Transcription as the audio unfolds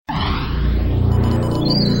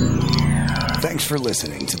Thanks for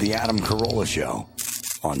listening to The Adam Carolla Show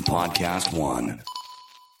on Podcast One.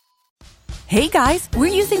 Hey guys,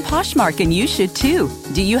 we're using Poshmark and you should too.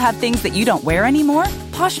 Do you have things that you don't wear anymore?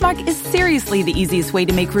 Poshmark is seriously the easiest way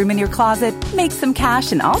to make room in your closet, make some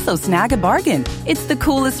cash, and also snag a bargain. It's the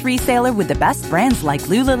coolest reseller with the best brands like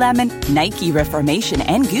Lululemon, Nike, Reformation,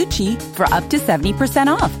 and Gucci for up to 70%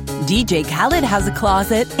 off. DJ Khaled has a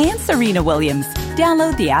closet and Serena Williams.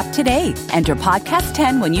 Download the app today. Enter Podcast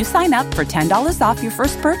 10 when you sign up for $10 off your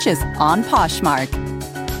first purchase on Poshmark.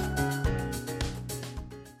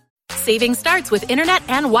 Saving starts with internet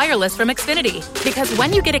and wireless from Xfinity. Because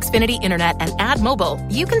when you get Xfinity internet and add mobile,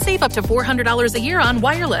 you can save up to $400 a year on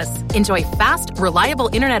wireless. Enjoy fast, reliable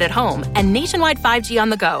internet at home and nationwide 5G on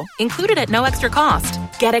the go, included at no extra cost.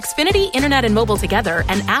 Get Xfinity internet and mobile together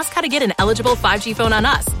and ask how to get an eligible 5G phone on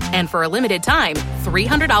us. And for a limited time,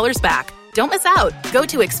 $300 back. Don't miss out. Go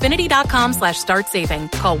to Xfinity.com/start saving.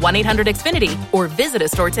 Call 1-800-XFINITY or visit a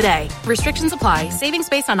store today. Restrictions apply. Savings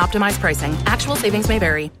based on optimized pricing. Actual savings may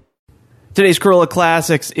vary. Today's Carolla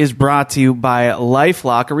Classics is brought to you by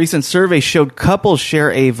LifeLock. A recent survey showed couples share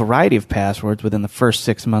a variety of passwords within the first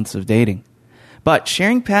 6 months of dating. But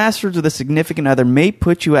sharing passwords with a significant other may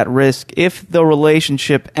put you at risk if the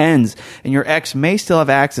relationship ends, and your ex may still have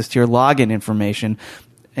access to your login information.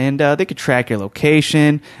 And they could track your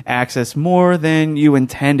location, access more than you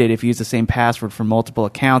intended if you use the same password for multiple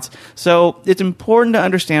accounts. So it's important to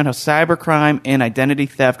understand how cybercrime and identity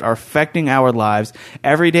theft are affecting our lives.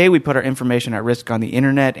 Every day we put our information at risk on the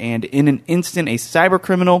internet, and in an instant, a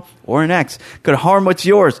cybercriminal or an ex could harm what's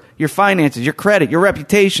yours, your finances, your credit, your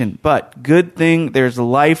reputation. But good thing there's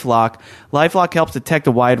LifeLock. LifeLock helps detect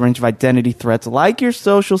a wide range of identity threats, like your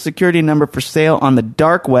social security number for sale on the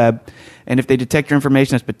dark web. And if they detect your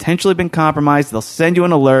information has potentially been compromised, they'll send you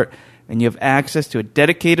an alert, and you have access to a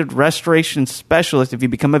dedicated restoration specialist if you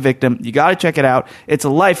become a victim. You got to check it out. It's a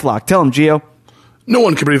LifeLock. Tell them, Gio. No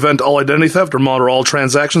one can prevent all identity theft or monitor all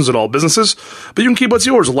transactions at all businesses, but you can keep what's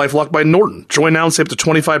yours with LifeLock by Norton. Join now and save up to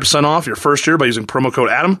 25% off your first year by using promo code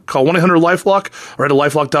ADAM. Call 1-800-LifeLock or head to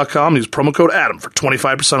LifeLock.com and use promo code ADAM for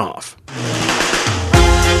 25% off.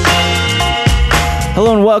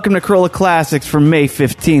 Hello and welcome to Carolla Classics for May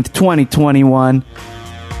 15th, 2021.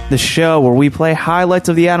 The show where we play highlights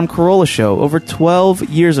of the Adam Carolla Show, over 12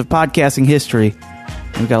 years of podcasting history.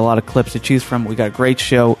 We've got a lot of clips to choose from. We got a great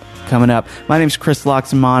show coming up. My name is Chris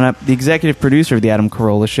Loxamana, the executive producer of the Adam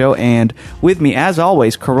Carolla Show, and with me, as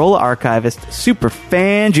always, Carolla archivist,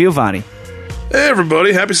 superfan Giovanni. Hey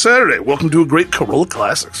everybody, happy Saturday. Welcome to a great Carolla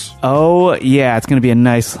Classics. Oh yeah, it's going to be a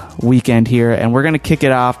nice weekend here, and we're going to kick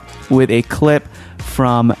it off with a clip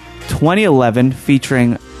from 2011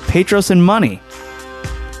 featuring Petros and Money.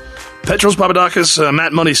 Petros, Papadakis,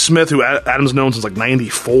 Matt Money Smith, who Adam's known since like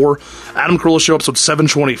 94. Adam Carolla Show, episode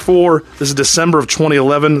 724. This is December of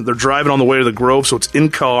 2011. They're driving on the way to the Grove, so it's in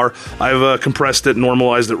car. I've compressed it,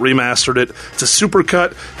 normalized it, remastered it. It's a super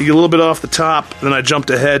cut. You get a little bit off the top, then I jumped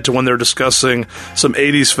ahead to when they're discussing some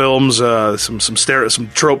 80s films, some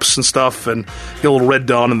tropes and stuff, and get a little Red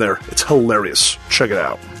Dawn in there. It's hilarious. Check it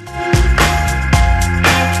out.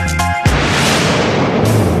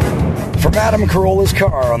 From Adam Carolla's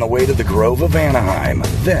car on the way to the Grove of Anaheim,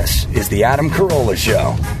 this is the Adam Carolla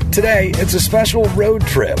Show. Today, it's a special road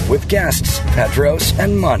trip with guests Petros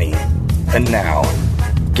and Money. And now,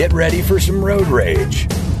 get ready for some road rage.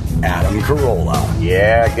 Adam Carolla.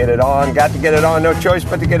 Yeah, get it on. Got to get it on. No choice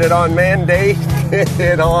but to get it on. Mandate. Get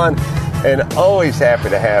it on. And always happy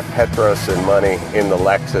to have Petros and Money in the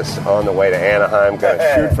Lexus on the way to Anaheim. Got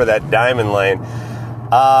to shoot for that diamond lane.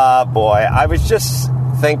 Boy, I was just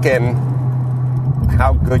thinking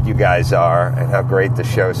how good you guys are and how great the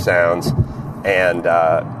show sounds and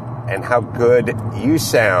how good you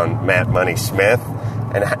sound, Matt Money Smith,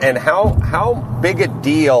 and how big a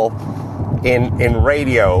deal in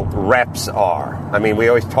radio reps are. I mean, we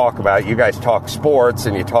always talk about, you guys talk sports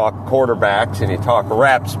and you talk quarterbacks and you talk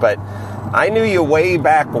reps, but I knew you way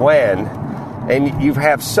back when, and you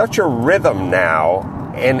have such a rhythm now.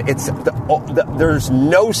 And it's there's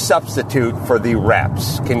no substitute for the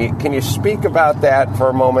reps. Can you speak about that for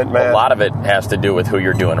a moment, Matt? A lot of it has to do with who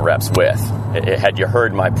you're doing reps with. Had you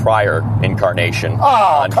heard my prior incarnation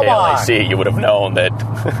on KLAC, you would have known that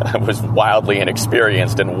I was wildly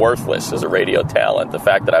inexperienced and worthless as a radio talent. The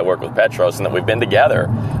fact that I work with Petros and that we've been together,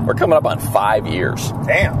 we're coming up on 5 years.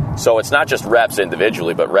 Damn. So it's not just reps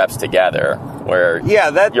individually, but reps together where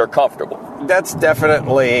you're comfortable. That's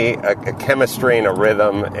definitely a chemistry and a rhythm.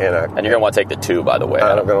 And you're going to want to take the 2, by the way.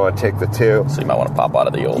 I'm going to want to take the 2. So you might want to pop out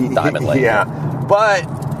of the old diamond lane. Yeah. But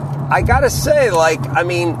I got to say,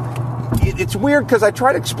 it's weird because I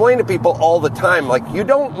try to explain to people all the time, like, you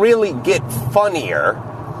don't really get funnier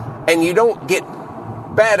and you don't get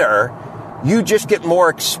better. You just get more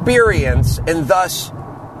experience, and thus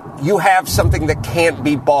you have something that can't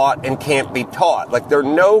be bought and can't be taught. Like, there are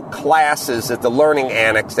no classes at the Learning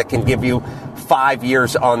Annex that can give you 5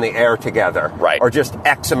 years on the air together. Right. Or just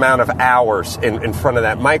X amount of hours in front of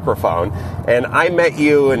that microphone. And I met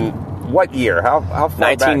you in what year? How far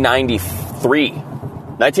 1993.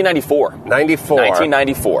 1994.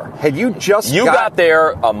 1994. Had you just got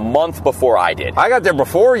there a month before I did. I got there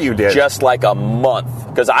before you did. Just like a month.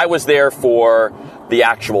 Because I was there for the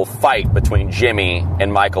actual fight between Jimmy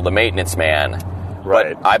and Michael the maintenance man.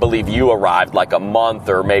 Right. But I believe you arrived like a month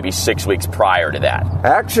or maybe 6 weeks prior to that.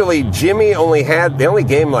 Actually, Jimmy they only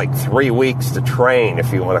gave him like 3 weeks to train,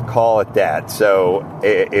 if you want to call it that. So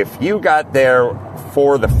if you got there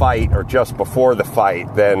for the fight or just before the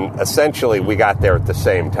fight, then essentially we got there at the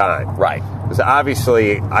same time. Right. Because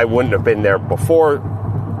obviously I wouldn't have been there before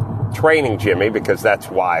training Jimmy, because that's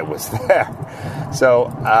why I was there. So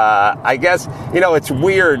I guess, it's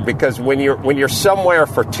weird because when you're somewhere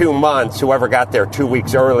for 2 months, whoever got there 2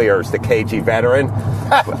 weeks earlier is the KG veteran.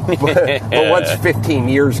 but once 15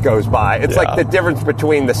 years goes by, it's like the difference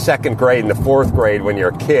between the second grade and the fourth grade when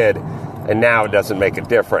you're a kid, and now it doesn't make a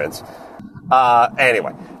difference.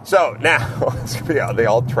 Anyway, so now it's going to be the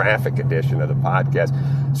all traffic edition of the podcast.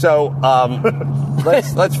 So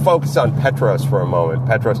let's focus on Petros for a moment.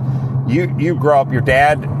 Petros, you grew up. Your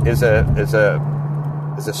dad is a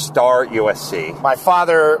star at USC. My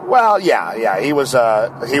father, he was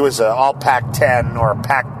a all Pac-10 or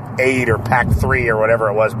Pac-8 or Pac-3 or whatever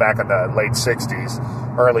it was back in the late 60s,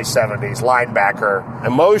 early 70s, linebacker.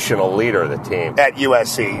 Emotional leader of the team. At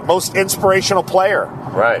USC. Most inspirational player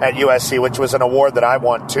at USC, which was an award that I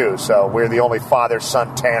won too. So we're the only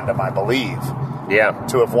father-son tandem, I believe,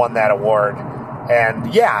 to have won that award.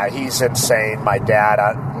 And he's insane, my dad.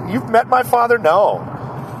 You've met my father? No,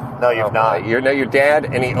 you've not. You know your dad,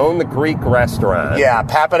 and he owned the Greek restaurant. Yeah,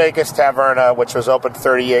 Papadakis Taverna, which was open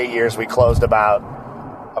 38 years. We closed about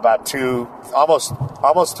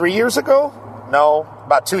almost 3 years ago. No,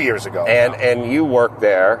 about 2 years ago. And you worked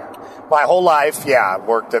there my whole life. Yeah,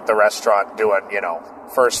 worked at the restaurant doing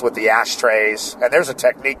first with the ashtrays, and there's a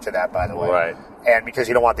technique to that, by the way. Right. And because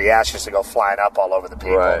you don't want the ashes to go flying up all over the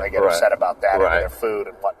people, they get upset about that in their food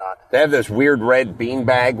and whatnot. They have those weird red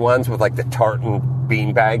beanbag ones with like the tartan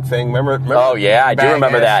beanbag thing. Remember? Oh yeah, I do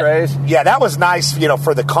remember ashtrays? That. Yeah, that was nice.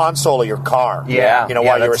 For the console of your car. Yeah.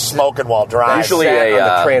 While you were smoking while driving. Usually on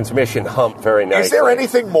the transmission hump very nicely. Is there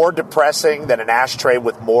anything more depressing than an ashtray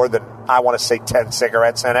with more than 10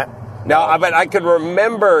 cigarettes in it? No, but I could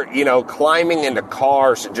remember, climbing into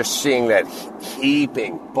cars and just seeing that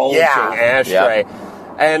heaping, bulging ashtray.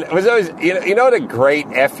 Yeah. And it was always, what a great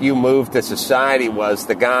FU move to society was?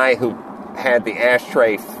 The guy who had the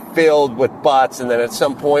ashtray filled with butts and then at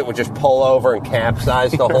some point would just pull over and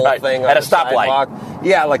capsize the whole thing at a stoplight.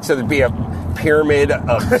 Yeah, so there'd be a pyramid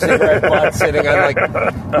of cigarette butts sitting on.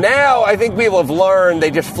 Now I think people have learned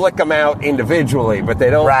they just flick them out individually, but they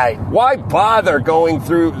don't. Right. Why bother going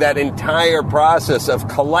through that entire process of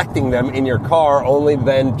collecting them in your car only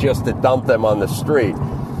then just to dump them on the street?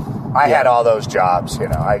 I had all those jobs.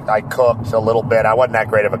 I cooked a little bit. I wasn't that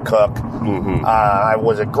great of a cook. Mm-hmm. I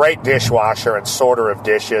was a great dishwasher and sorter of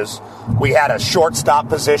dishes. We had a shortstop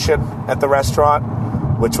position at the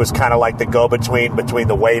restaurant, which was kind of like the go-between between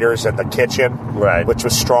the waiters and the kitchen, which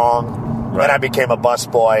was strong. Then I became a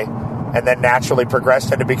busboy, and then naturally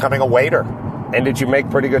progressed into becoming a waiter. And did you make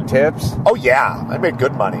pretty good tips? Oh, yeah. I made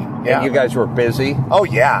good money. Yeah. And you guys were busy? Oh,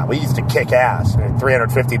 yeah. We used to kick ass.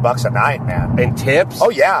 $350 a night, man. And tips?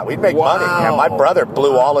 Oh, yeah. We'd make money. Yeah, my brother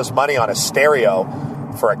blew all his money on a stereo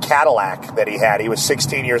for a Cadillac that he had. He was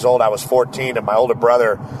 16 years old. I was 14. And my older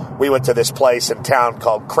brother, we went to this place in town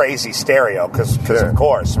called Crazy Stereo because of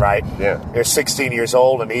course, right? Yeah. You're 16 years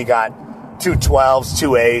old, and he got 2 12s,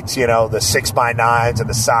 2 8s, the 6x9s on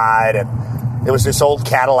the side. And it was this old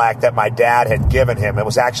Cadillac that my dad had given him. It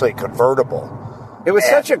was actually a convertible. It was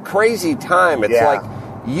such a crazy time. It's like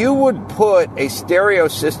you would put a stereo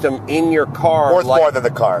system in your car. Worth more than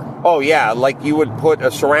the car. Oh, yeah. Like you would put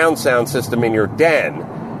a surround sound system in your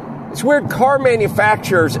den. It's weird. Car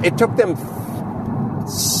manufacturers, it took them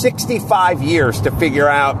 65 years to figure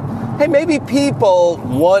out, hey, maybe people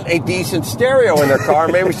want a decent stereo in their car.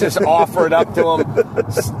 Maybe we should just offer it up to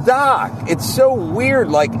them stock. It's so weird.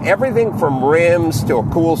 Like everything from rims to a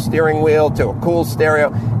cool steering wheel to a cool stereo,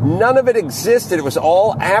 none of it existed. It was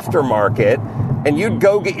all aftermarket. And you'd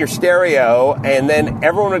go get your stereo, and then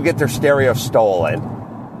everyone would get their stereo stolen.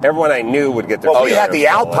 everyone I knew would get their Well, we had the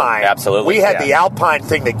Alpine. Absolutely. We had the Alpine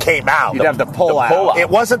thing that came out. You'd have the pull-out. pull-out. It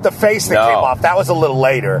wasn't the face that came off. That was a little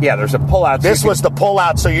later. Yeah, there's a pull-out. This was the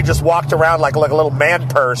pull-out, so you just walked around like a little man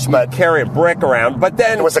purse, but carry a brick around. But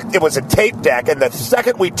then it was a tape deck, and the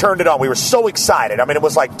second we turned it on, we were so excited. I mean, it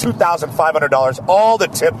was like $2,500, all the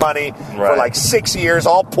tip money for like 6 years,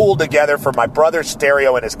 all pooled together for my brother's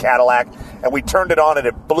stereo in his Cadillac, and we turned it on, and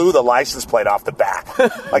it blew the license plate off the back.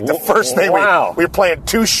 Like the first thing we were playing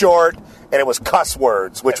Too Short, and it was cuss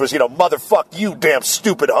words, which was, motherfuck you, damn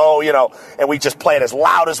stupid hoe, and we just play it as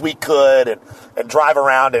loud as we could and drive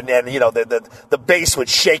around, and the bass would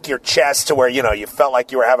shake your chest to where, you felt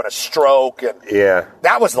like you were having a stroke. And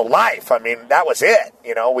that was the life. I mean, that was it.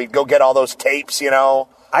 We'd go get all those tapes,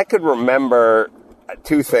 I could remember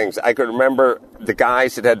two things. I could remember the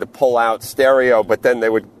guys that had to pull out stereo, but then they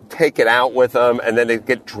would take it out with them, and then they'd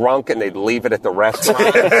get drunk and they'd leave it at the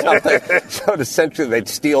restaurant or something. So essentially they'd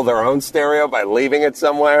steal their own stereo by leaving it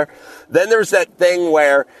somewhere. Then there's that thing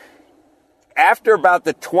where after about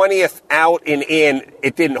the 20th out and in,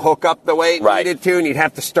 it didn't hook up the way it needed to, and you'd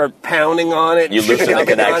have to start pounding on it. You loosen the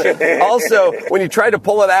connection. Also, when you tried to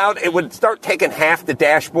pull it out, it would start taking half the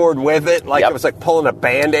dashboard with it, like it was like pulling a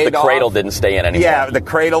Band-Aid off. The cradle didn't stay in anymore. Yeah, the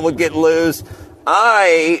cradle would get loose.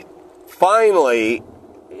 I finally,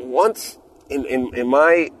 once in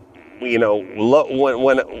my,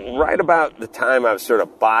 when right about the time I was sort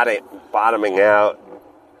of bottoming out,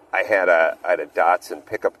 I had a Datsun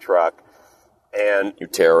pickup truck. And you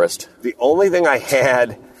terrorist. The only thing I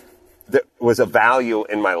had that was a value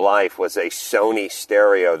in my life was a Sony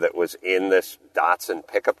stereo that was in this Datsun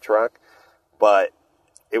pickup truck, but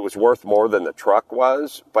it was worth more than the truck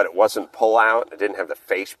was, but it wasn't pull out. It didn't have the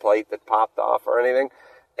faceplate that popped off or anything.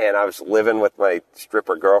 And I was living with my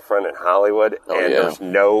stripper girlfriend in Hollywood, there was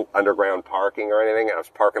no underground parking or anything. I was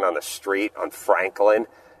parking on the street on Franklin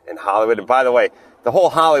in Hollywood. And by the way, the whole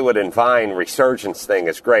Hollywood and Vine resurgence thing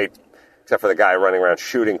is great, except for the guy running around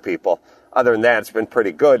shooting people. Other than that, it's been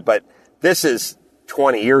pretty good. But this is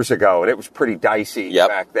 20 years ago, and it was pretty dicey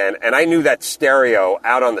back then. And I knew that stereo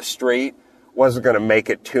out on the street wasn't going to make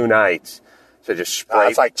it 2 nights. So I just spray.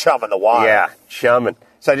 It's like chumming the water. Yeah, chumming.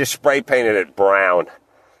 So I just spray painted it brown.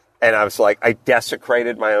 And I was like, I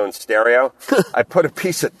desecrated my own stereo. I put a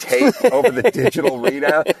piece of tape over the digital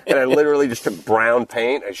readout, and I literally just took brown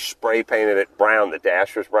paint. I spray painted it brown. The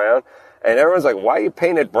dash was brown. And everyone's like, why you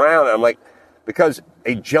paint it brown? And I'm like, because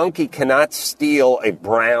a junkie cannot steal a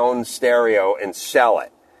brown stereo and sell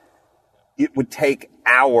it. It would take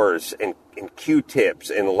hours and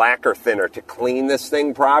Q-tips and lacquer thinner to clean this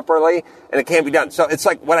thing properly, and it can't be done. So it's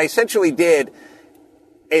like what I essentially did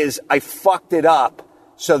is I fucked it up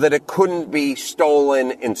so that it couldn't be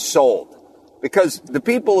stolen and sold. Because the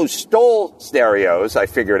people who stole stereos, I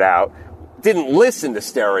figured out, didn't listen to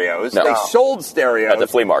stereos. No. They sold stereos. At the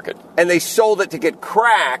flea market. And they sold it to get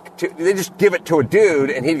crack. They just give it to a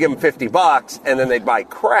dude, and he'd give them $50, and then they'd buy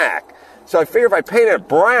crack. So I figured if I painted it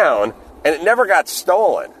brown, and it never got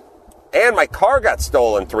stolen, and my car got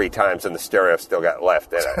stolen 3 times, and the stereo still got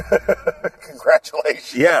left in it.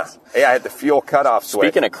 Congratulations. Yeah, I had the fuel cutoff switch.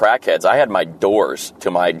 Speaking of crackheads, I had my doors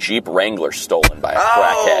to my Jeep Wrangler stolen by a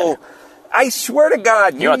crackhead. I swear to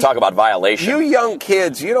God, you want to talk about violation? You young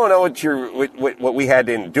kids, you don't know what we had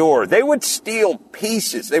to endure. They would steal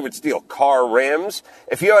pieces. They would steal car rims.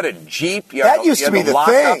 If you had a Jeep, you had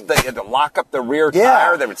to lock up the rear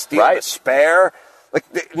tire. They would steal the spare. Like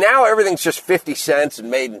now, everything's just 50 cents and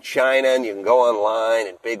made in China, and you can go online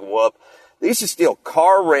and big whoop. They used to steal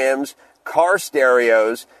car rims, car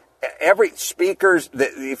stereos, speakers.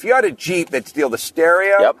 If you had a Jeep, they'd steal the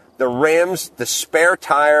stereo, the rims, the spare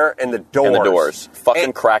tire, and the doors.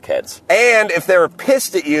 Fucking crackheads. And if they were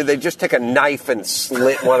pissed at you, they'd just take a knife and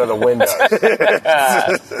slit one of the windows.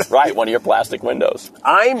 Right, one of your plastic windows.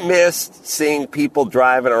 I missed seeing people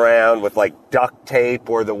driving around with like duct tape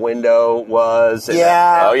where the window was. And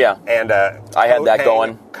and I had that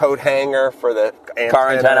going. Coat hanger for the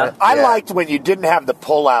car antenna. I liked when you didn't have the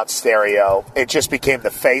pull-out stereo. It just became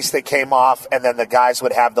the face that came off, and then the guys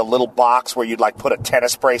would have the little box where you'd like put a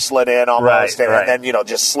tennis bracelet in almost, and then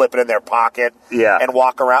just slip it in their pocket and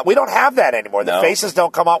walk around. We don't have that anymore. The faces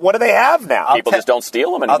don't come out. What do they have now? People just don't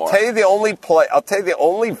steal them anymore. I'll tell you the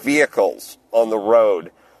only vehicles on the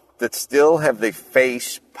road that still have the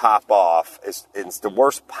face pop off. It's the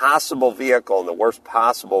worst possible vehicle in the worst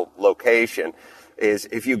possible location. Is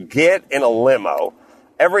if you get in a limo,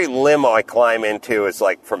 every limo I climb into is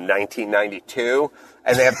like from 1992,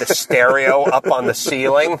 and they have the stereo up on the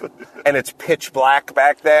ceiling, and it's pitch black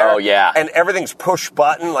back there. Oh, yeah. And everything's push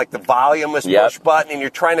button, like the volume is push button, and you're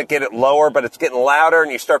trying to get it lower, but it's getting louder,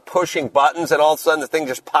 and you start pushing buttons, and all of a sudden the thing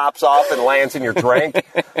just pops off and lands in your drink.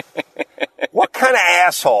 What kind of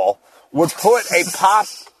asshole would put a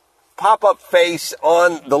pop-up face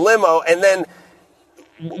on the limo, and then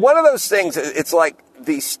one of those things, it's like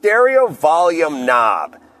the stereo volume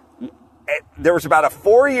knob. There was about a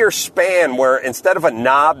 4-year span where instead of a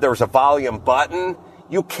knob, there was a volume button.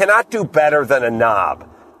 You cannot do better than a knob.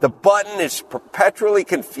 The button is perpetually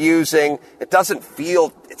confusing.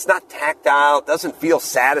 It's not tactile. It doesn't feel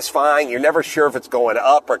satisfying. You're never sure if it's going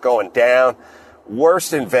up or going down.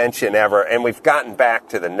 Worst invention ever. And we've gotten back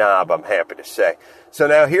to the knob, I'm happy to say. So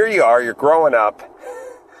now here you are. You're growing up.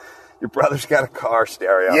 Your brother's got a car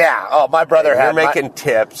stereo. Yeah. Oh, my brother had. You're making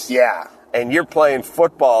tips. Yeah. And you're playing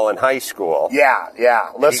football in high school.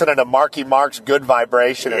 Yeah. Listening to Marky Mark's Good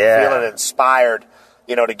Vibration and feeling inspired,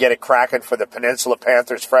 to get it cracking for the Peninsula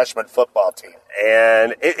Panthers freshman football team.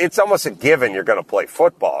 And it's almost a given you're going to play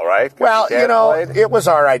football, right? Well, it was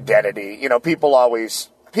our identity. People always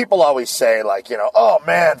say, like, oh,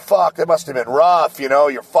 man, fuck, it must have been rough,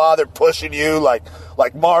 your father pushing you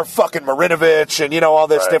like Marv fucking Marinovich and, all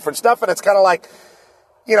this different stuff. And it's kind of like,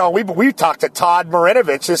 we talked to Todd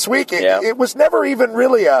Marinovich this week. It was never even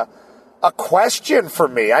really a question for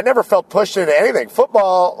me. I never felt pushed into anything.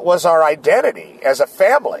 Football was our identity as a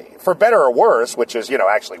family, for better or worse, which is,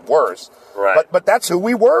 actually worse. Right. But that's who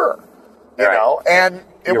we were, and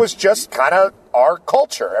it was just kind of our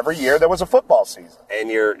culture. Every year there was a football season. And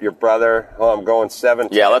your brother, I'm going 7-10.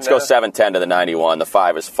 Yeah, let's go 7-10 to the 91. The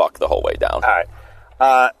 5 is fuck the whole way down. All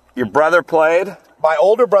right. Your brother played? My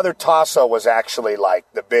older brother Tasso was actually like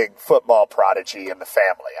the big football prodigy in the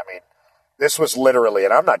family. I mean, this was literally,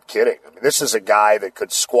 and I'm not kidding, this is a guy that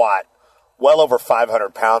could squat well over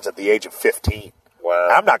 500 pounds at the age of 15. Wow.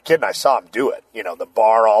 I'm not kidding. I saw him do it. The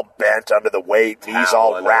bar all bent under the weight, knees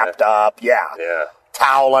all wrapped up. Yeah.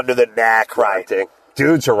 Towel under the neck, right.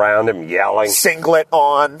 Dudes around him yelling. Singlet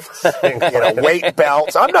on, weight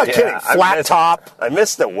belts. I'm not kidding. Flat top. I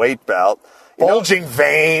missed the weight belt. Bulging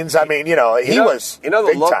veins. I mean, he was big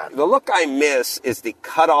time. The look I miss is the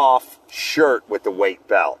cut-off shirt with the weight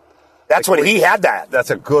belt. That's when he had that.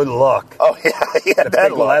 That's a good look. Oh, yeah, he had that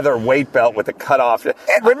big look. Leather weight belt with the cut-off. And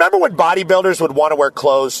remember when bodybuilders would want to wear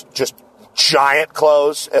clothes, just giant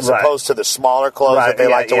clothes, as opposed to the smaller clothes that they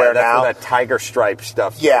like to wear now? That tiger stripe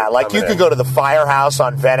stuff. Yeah, like you could go to the Firehouse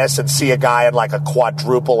on Venice and see a guy in like a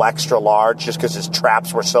quadruple extra large just because his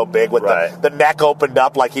traps were so big with the neck opened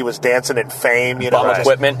up like he was dancing in Fame. Bum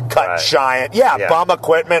equipment. Cut giant. Yeah, bum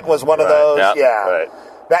equipment was one of those. Yep. Yeah. Right.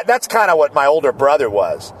 That's kind of what my older brother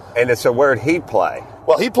was. And so where'd he play?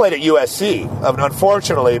 Well, he played at USC.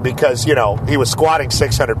 Unfortunately, because, he was squatting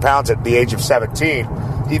 600 pounds at the age of 17,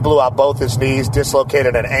 he blew out both his knees,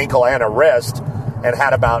 dislocated an ankle and a wrist, and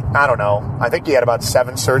had about, I think he had about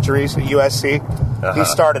 7 surgeries at USC. Uh-huh. He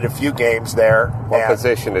started a few games there. What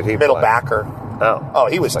position did he Middle play? Backer. Oh,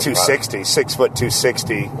 he was 260, 6 foot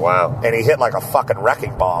 260. Wow. And he hit like a fucking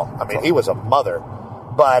wrecking ball. I mean, he was a mother.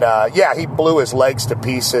 But, he blew his legs to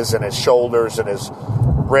pieces and his shoulders and his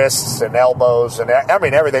wrists and elbows. And,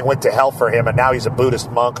 everything went to hell for him. And now he's a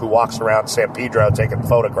Buddhist monk who walks around San Pedro taking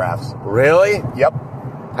photographs. Really? Yep.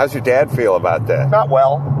 How's your dad feel about that? Not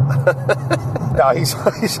well. No, he's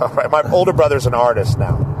all right. My older brother's an artist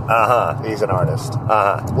now. Uh-huh. He's an artist.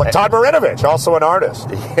 Uh-huh. Todd Marinovich, also an artist.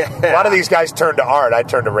 Yeah. A lot of these guys turn to art. I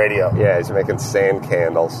turn to radio. Yeah, he's making sand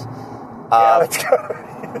candles. Yeah, let's go.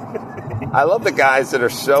 I love the guys that are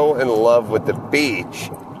so in love with the beach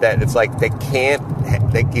that it's like you can't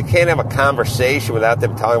have a conversation without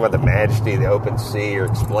them talking about the majesty of the open sea or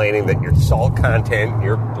explaining that your salt content in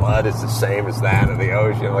your blood is the same as that of the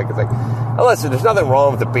ocean. It's like, oh, listen, there's nothing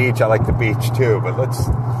wrong with the beach. I like the beach too, but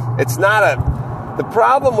it's not the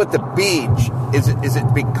problem with the beach is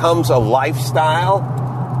it becomes a lifestyle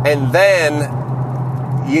and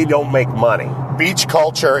then you don't make money. Beach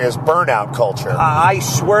culture is burnout culture. I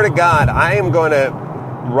swear to God, I am going to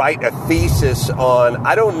write a thesis on,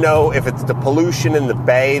 I don't know if it's the pollution in the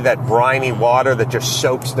bay, that briny water that just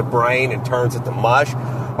soaks the brain and turns it to mush,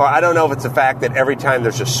 or I don't know if it's the fact that every time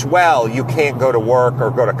there's a swell, you can't go to work or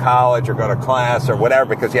go to college or go to class or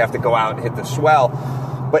whatever because you have to go out and hit the swell.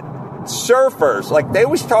 But surfers, they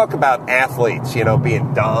always talk about athletes,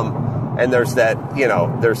 being dumb, and there's that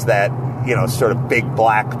sort of big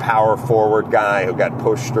black power forward guy who got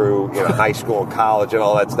pushed through, high school and college and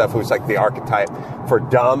all that stuff, who's like the archetype for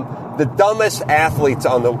dumb. The dumbest athletes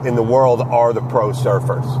in the world are the pro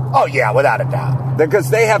surfers. Oh, yeah, without a doubt.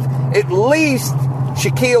 Because they have at least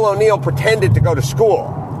Shaquille O'Neal pretended to go to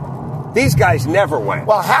school. These guys never went.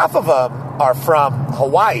 Well, half of them are from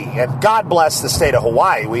Hawaii, and God bless the state of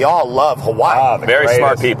Hawaii. We all love Hawaii. Oh, Very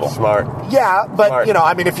smart people. Smart. Yeah, but,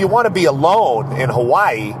 Smart. if you want to be alone in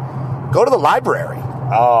Hawaii, go to the library.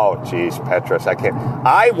 Oh, geez, Petros, I can't.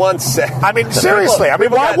 I once said... Seriously.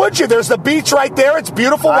 Why would you? There's the beach right there. It's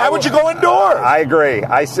beautiful. Why would you go indoors? I agree.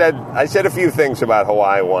 I said a few things about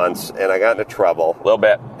Hawaii once, and I got into trouble. A little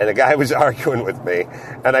bit. And the guy was arguing with me,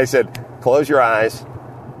 and I said, close your eyes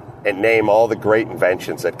and name all the great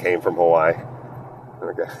inventions that came from Hawaii.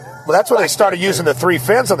 Okay. Well, that's when they started using the 3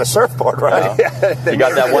 fins on the surfboard, right? You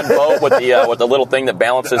got that one boat with the little thing that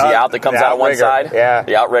balances you out that comes out on one side? Yeah.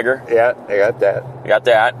 The outrigger? Yeah, I got that. You got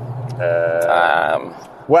that?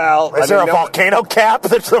 Well, is there a volcano cap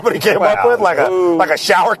that somebody came up with, like a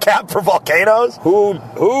shower cap for volcanoes?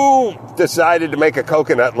 Who decided to make a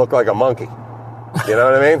coconut look like a monkey? You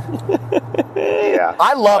know what I mean? Yeah.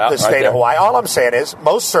 I love the state of Hawaii. All I'm saying is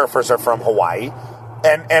most surfers are from Hawaii.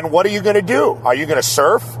 And what are you going to do? Are you going to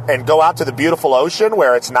surf and go out to the beautiful ocean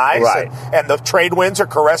where it's nice and the trade winds are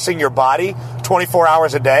caressing your body 24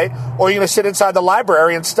 hours a day? Or are you going to sit inside the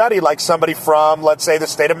library and study like somebody from, let's say, the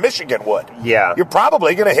state of Michigan would? Yeah. You're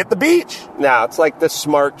probably going to hit the beach. Now, it's like the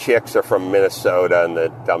smart chicks are from Minnesota and the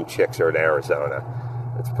dumb chicks are in Arizona.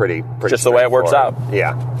 It's pretty just the way it works out.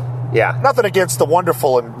 Yeah. Nothing against the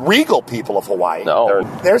wonderful and regal people of Hawaii. No.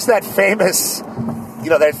 There's that famous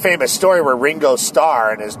story where Ringo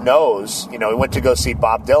Starr and his nose, he went to go see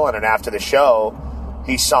Bob Dylan, and after the show,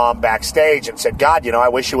 he saw him backstage and said, God, I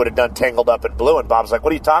wish you would have done Tangled Up in Blue. And Bob's like,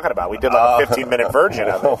 what are you talking about? We did like a 15-minute version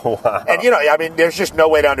of it. Wow. And, there's just no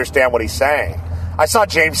way to understand what he's saying. I saw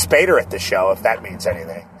James Spader at the show, if that means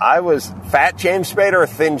anything. I was fat James Spader or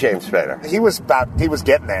thin James Spader? He was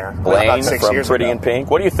getting there. Blaine about 6 from years Pretty ago. in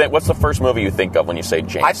Pink. What do you think? What's the first movie you think of when you say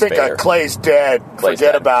James Spader? I think Clay's dead.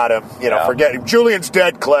 Forget about him. Forget him. Julian's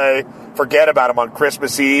dead, Clay. Forget about him on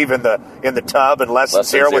Christmas Eve in the tub and Less Than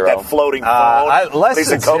Zero with that floating phone.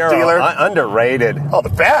 He's a coke dealer. Underrated. Oh, the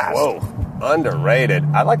best. Whoa, underrated.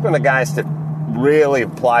 I like when the guys that really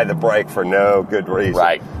apply the brake for no good reason.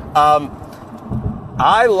 Right.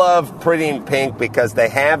 I love Pretty in Pink because they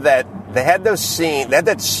had that scene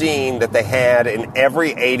that they had in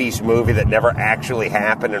every 80s movie that never actually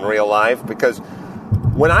happened in real life. Because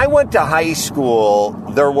when I went to high school,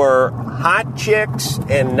 there were hot chicks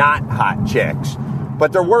and not hot chicks.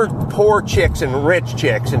 But there weren't poor chicks and rich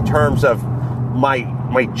chicks in terms of my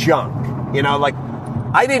junk.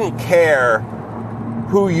 I didn't care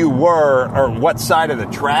who you were or what side of the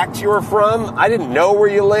tracks you were from. I didn't know where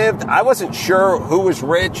you lived. I wasn't sure who was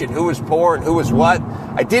rich and who was poor and who was what.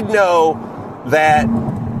 I did know that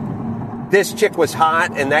this chick was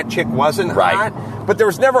hot and that chick wasn't hot. But there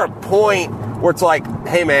was never a point where it's like,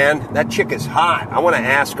 hey man, that chick is hot. I want to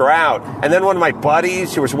ask her out. And then one of my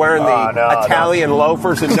buddies who was wearing the Italian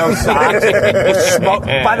loafers and no socks,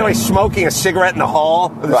 by the way, smoking a cigarette in the hall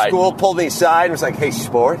of the school, pulled me aside and was like, hey,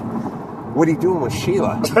 sport, what are you doing with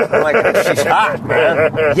Sheila? I'm like, she's hot,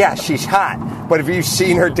 man. Yeah, she's hot. But have you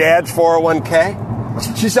seen her dad's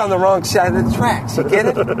 401k? She's on the wrong side of the tracks. You get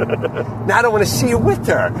it? Now I don't want to see you with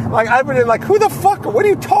her. Like, I've been like, who the fuck? What are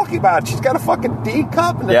you talking about? She's got a fucking D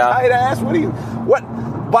cup and a tight ass. What?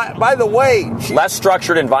 By the way, less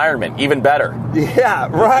structured environment, even better. Yeah,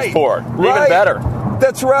 right. Poor, even better.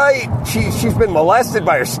 That's right. She's been molested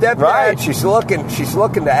by her stepdad. Right. She's looking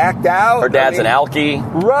to act out. Her dad's an alkie.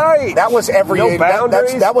 Right. That was no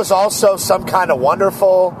boundaries. That was also some kind of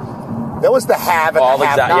wonderful. That was the have and the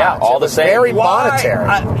have-not. Yeah, all the same. Very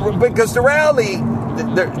monetary. Because the reality,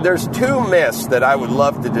 there's two myths that I would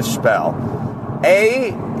love to dispel.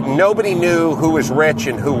 A, nobody knew who was rich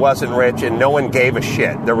and who wasn't rich, and no one gave a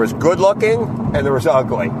shit. There was good looking and there was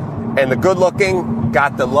ugly. And the good-looking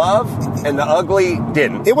got the love, and the ugly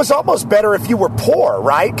didn't. It was almost better if you were poor,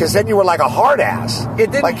 right? Because then you were like a hard ass.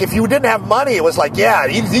 Like, if you didn't have money, it was like, yeah,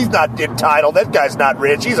 he's not entitled. That guy's not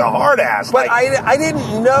rich. He's a hard ass. But I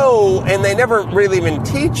didn't know, and they never really even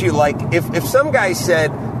teach you. Like, if some guy said,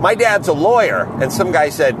 my dad's a lawyer, and some guy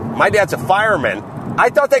said, my dad's a fireman, I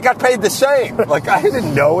thought they got paid the same. Like, I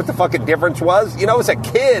didn't know what the fucking difference was. As a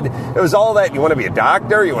kid, it was all that. You want to be a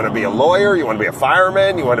doctor, you want to be a lawyer, you want to be a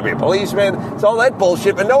fireman, you want to be a policeman. It's all that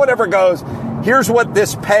bullshit, but no one ever goes, here's what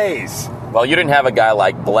this pays. Well, you didn't have a guy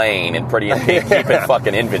like Blaine and Pretty in Pink keeping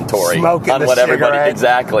fucking inventory smoking on what everybody cigarette.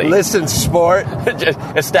 Exactly. Listen, sport. Just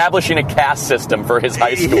establishing a caste system for his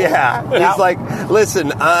high school. Yeah. He's like,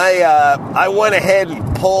 listen, I went ahead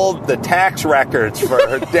and pulled the tax records for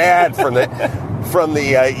her dad from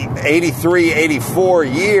the 83, 84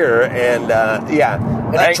 year, and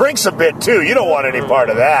And he drinks a bit too. You don't want any part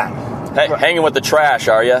of that. Hey, hanging with the trash,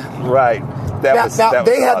 are you? Right. That was had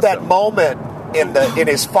awesome. that moment in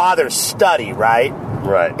his father's study, right?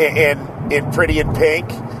 Right. In Pretty in Pink.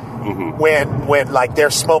 Mm-hmm. When like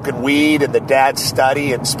they're smoking weed in the dad's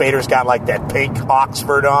study and Spader's got like that pink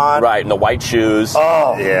Oxford on, right, and the white shoes.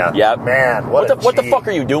 Oh yeah, man, what the fuck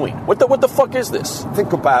are you doing? What the fuck is this?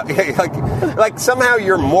 Think about like somehow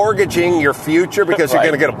you're mortgaging your future because you're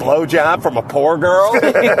going to get a blowjob from a poor girl.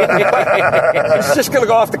 He's just going to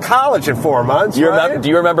go off to college in 4 months. Do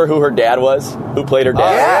you remember who her dad was? Who played her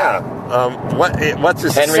dad? What's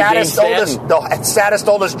his Henry saddest the saddest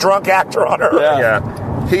oldest drunk actor on earth? Yeah.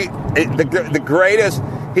 The greatest.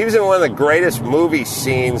 He was in one of the greatest movie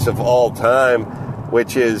scenes of all time,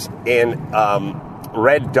 which is in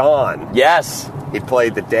Red Dawn. Yes, he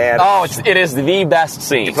played the dad. Oh, it is the best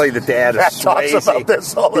scene. He played the dad of Swayze. Talks about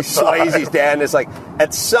this all the time. Swayze's dad, and it's like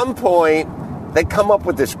at some point they come up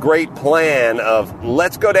with this great plan of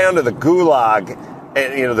let's go down to the Gulag.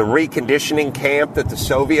 And, the reconditioning camp that the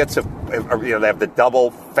Soviets have, they have the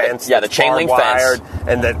double fence. Yeah, the chain link fence.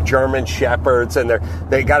 And the German Shepherds, and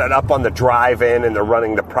they got it up on the drive-in, and they're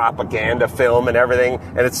running the propaganda film and everything.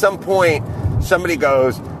 And at some point, somebody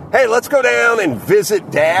goes, hey, let's go down and visit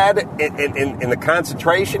Dad in the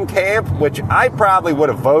concentration camp, which I probably would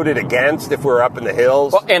have voted against if we were up in the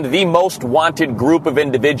hills. Well, and the most wanted group of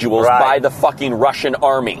individuals by the fucking Russian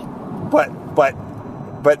army.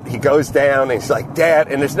 But he goes down and he's like,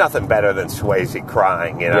 Dad, and there's nothing better than Swayze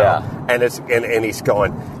crying, Yeah. And he's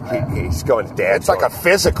going, Dad. It's like a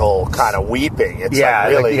physical kind of weeping. It's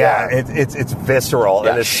it's visceral.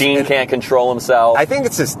 Yeah, and Sheen can't control himself. I think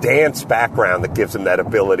it's his dance background that gives him that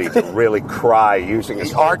ability to really cry using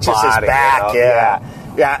his whole arches body, his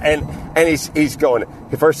back. And he's going.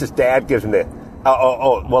 First, his dad gives him the.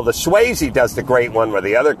 Well, the Swayze does the great one where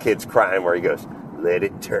the other kid's crying, where he goes, let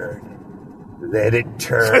it turn. Let it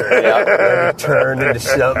turn. Let it turn into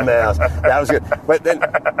something else. That was good. But then,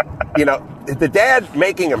 the dad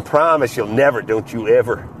making him promise don't you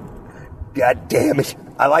ever. God damn it.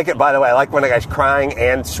 I like it, by the way. I like when a guy's crying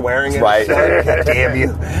and swearing at his son. God damn you.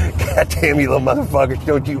 God damn you little motherfuckers.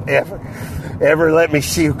 Don't you ever let me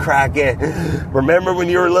see you cry again. Remember when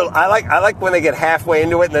you were little? I like when they get halfway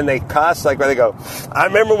into it and then they cuss, like where they go, I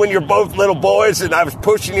remember when you're both little boys and I was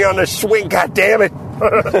pushing you on the swing. God damn it.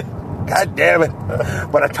 God damn it.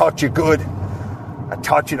 But I taught you good. I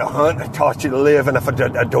taught you to hunt. I taught you to live. And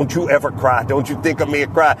don't you ever cry. Don't you think of me a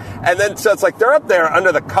cry. And then, so it's like they're up there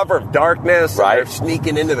under the cover of darkness. Right. And they're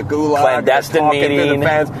sneaking into the gulag. Clandestine meeting. To the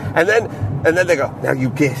fans. And then they go, now you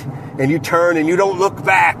get. And you turn and you don't look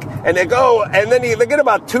back. And they go, and then they get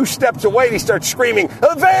about 2 steps away and he starts screaming,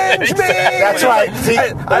 avenge me! That's right.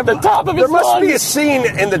 At the top of his There must lungs. be a scene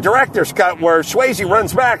in the director's cut where Swayze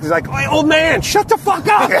runs back. He's like, hey, old man, shut the fuck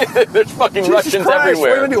up! There's fucking Jesus Russians Christ, everywhere. What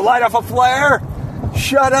are you going to do, light off a flare?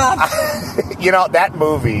 Shut up! That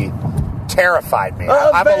movie terrified me.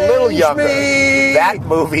 I'm a little younger. Me. That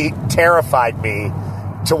movie terrified me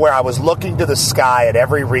to where I was looking to the sky at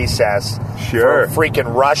every recess for a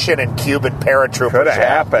freaking Russian and Cuban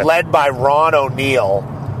paratroopers led by Ron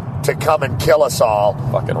O'Neill to come and kill us all.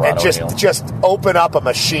 Fucking Ron and O'Neill. just open up a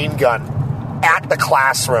machine gun at the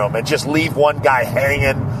classroom and just leave one guy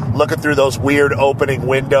hanging, looking through those weird opening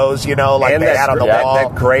windows, like and they had on the wall.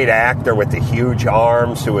 That great actor with the huge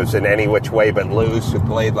arms who was in Any Which Way But Loose, who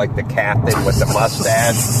played like the captain with the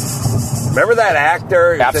mustache. Remember that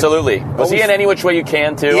actor? Absolutely. Was he in Any Which Way You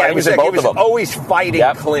Can, too? Yeah, he was in both of them. Always fighting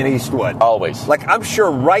Clint Eastwood. Always. Like, I'm sure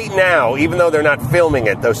right now, even though they're not filming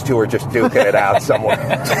it, those two are just duking it out somewhere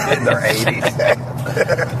in their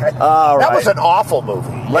 80s. All right. That was an awful movie.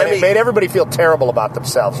 It made everybody feel terrible about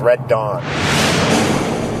themselves. Red Dawn.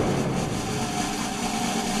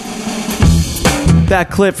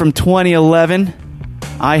 That clip from 2011.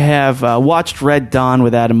 I have watched Red Dawn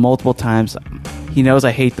with Adam multiple times. He knows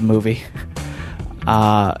I hate the movie.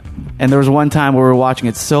 And there was one time where we were watching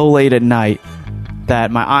it so late at night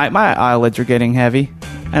that my eyelids were getting heavy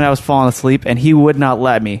and I was falling asleep, and he would not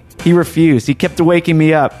let me. He refused. He kept waking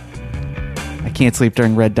me up. I can't sleep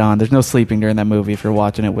during Red Dawn. There's no sleeping during that movie if you're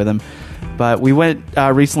watching it with him. But we went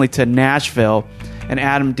recently to Nashville, and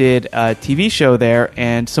Adam did a TV show there,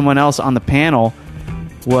 and someone else on the panel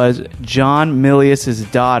was John Milius's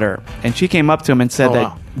daughter. And she came up to him and said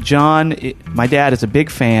that John, my dad, is a big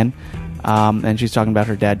fan, and she's talking about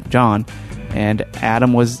her dad, John. And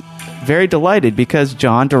Adam was very delighted because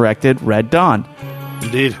John directed Red Dawn.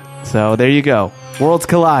 Indeed. So there you go. Worlds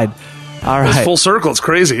collide. All right. It's full circle. It's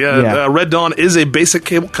crazy. Yeah. Red Dawn is a basic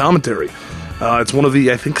cable commentary. It's one of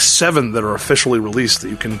the, I think, 7 that are officially released that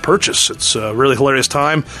you can purchase. It's a really hilarious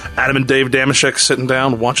time. Adam and Dave Damashek sitting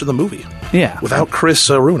down watching the movie. Yeah. Without Chris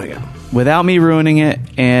ruining it. without me ruining it,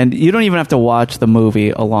 and you don't even have to watch the movie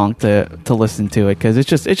along to listen to it, because it's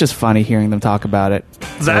just funny hearing them talk about it.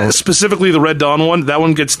 That specifically, the Red Dawn one, that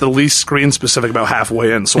one gets the least screen specific about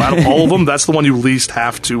halfway in. So out of all of them, that's the one you least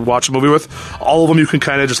have to watch a movie with. All of them you can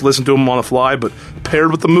kind of just listen to them on the fly, but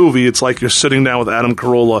paired with the movie, it's like you're sitting down with Adam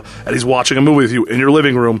Carolla and he's watching a movie with you in your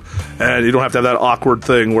living room, and you don't have to have that awkward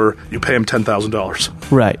thing where you pay him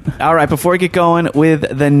 $10,000. Right. All right, before we get going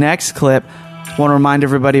with the next clip, I want to remind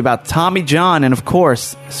everybody about Tommy John and, of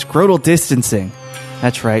course, scrotal distancing.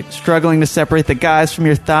 That's right. Struggling to separate the guys from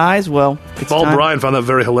your thighs? Well, it's Paul time. Bryan found that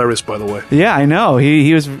very hilarious, by the way. Yeah, I know.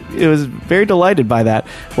 He was very delighted by that.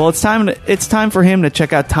 Well, it's time for him to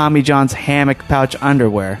check out Tommy John's hammock pouch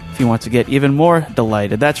underwear if he wants to get even more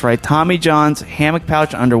delighted. That's right. Tommy John's hammock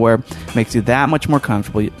pouch underwear makes you that much more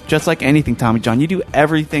comfortable. Just like anything, Tommy John, you do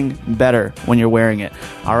everything better when you're wearing it.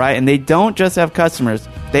 All right? And they don't just have customers.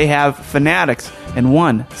 They have fanatics, and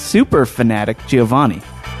one super fanatic, Giovanni.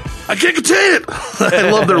 I can't contain it. I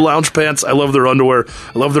love their lounge pants. I love their underwear.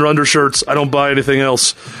 I love their undershirts. I don't buy anything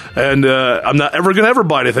else, and I'm not ever going to ever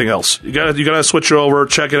buy anything else. You gotta switch it over,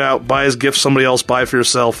 check it out, buy as gift somebody else, buy it for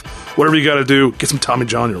yourself. Whatever you got to do, get some Tommy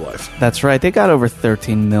John in your life. That's right. They got over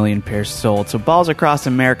 13 million pairs sold. So balls across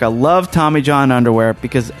America love Tommy John underwear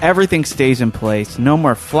because everything stays in place. No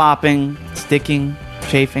more flopping, sticking,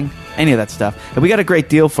 chafing, any of that stuff. And we got a great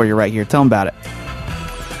deal for you right here. Tell them about it.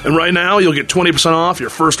 And right now, you'll get 20% off your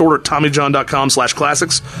first order at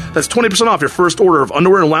TommyJohn.com/classics. That's 20% off your first order of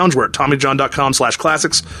underwear and loungewear at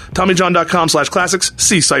TommyJohn.com/classics. TommyJohn.com/classics.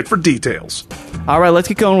 See site for details. All right, let's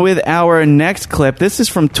get going with our next clip. This is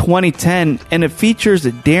from 2010, and it features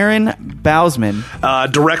Darren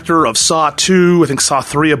Bousman. Director of Saw 2, I think Saw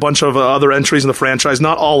 3, a bunch of other entries in the franchise,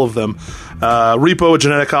 not all of them. Repo, a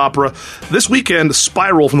genetic opera. This weekend,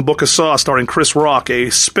 Spiral from the Book of Saw, starring Chris Rock, a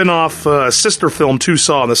spin-off sister film to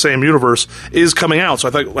Saw in the same universe, is coming out. So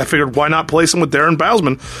I figured, why not place him with Darren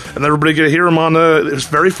Bousman, and everybody get to hear him on his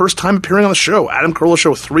very first time appearing on the show, Adam Carolla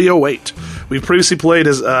Show 308. We've previously played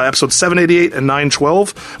his episode 788 and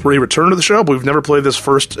 912, where he returned to the show, but we've never played this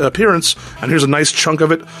first appearance, and here's a nice chunk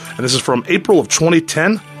of it, and this is from April of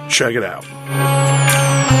 2010. Check it out.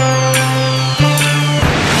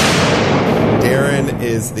 Darren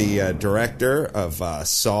is the director of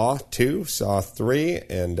Saw 2, Saw 3,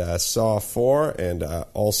 and Saw 4, and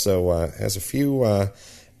also has a few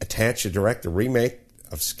attached to direct a remake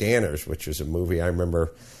of Scanners, which was a movie I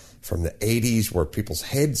remember from the 80s where people's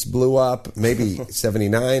heads blew up, maybe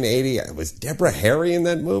 79, 80. Was Deborah Harry in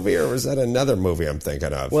that movie, or was that another movie I'm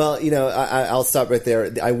thinking of? Well, I'll stop right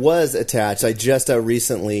there. I was attached. I just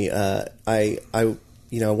recently, I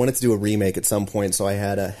wanted to do a remake at some point, so I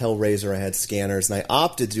had a Hellraiser, I had Scanners, and I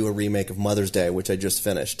opted to do a remake of Mother's Day, which I just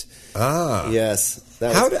finished. Ah. Yes.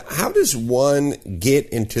 How does one get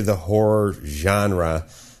into the horror genre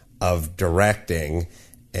of directing,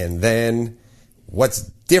 and then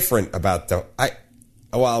what's different about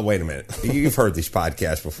well, wait a minute. You've heard these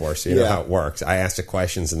podcasts before, so you know how it works. I ask the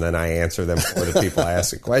questions, and then I answer them for the people I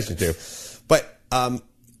ask the question to. But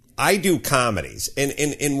I do comedies,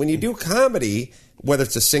 and when you do comedy, whether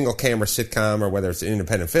it's a single-camera sitcom or whether it's an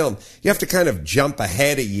independent film, you have to kind of jump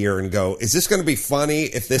ahead a year and go, is this going to be funny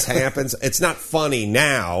if this happens? It's not funny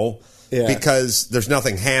now because there's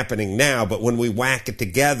nothing happening now, but when we whack it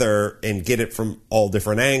together and get it from all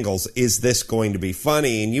different angles, is this going to be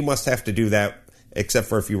funny? And you must have to do that, except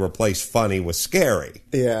for if you replace funny with scary.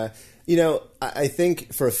 Yeah. I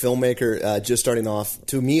think for a filmmaker just starting off,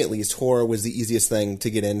 to me at least, horror was the easiest thing to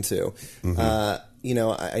get into. Mm-hmm.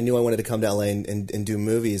 I knew I wanted to come to LA and do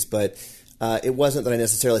movies, but it wasn't that I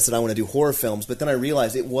necessarily said I want to do horror films. But then I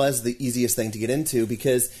realized it was the easiest thing to get into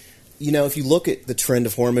because, if you look at the trend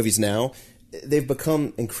of horror movies now, they've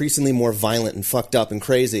become increasingly more violent and fucked up and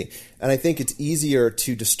crazy. And I think it's easier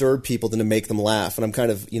to disturb people than to make them laugh. And I'm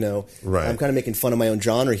kind of, right. I'm kind of making fun of my own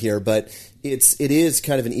genre here, but it is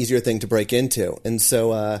kind of an easier thing to break into. And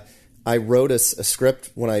so I wrote a script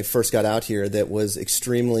when I first got out here that was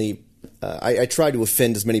extremely I tried to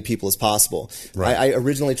offend as many people as possible. Right. I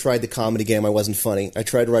originally tried the comedy game. I wasn't funny. I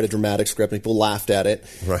tried to write a dramatic script, and people laughed at it.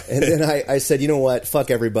 Right. And then I said, you know what? Fuck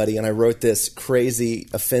everybody. And I wrote this crazy,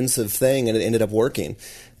 offensive thing, and it ended up working.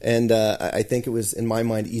 And I think it was, in my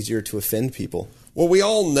mind, easier to offend people. Well, we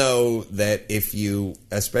all know that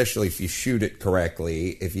especially if you shoot it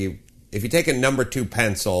correctly, if you take a number 2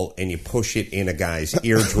 pencil and you push it in a guy's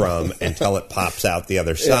eardrum until it pops out the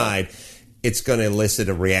other side, it's going to elicit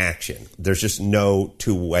a reaction. There's just no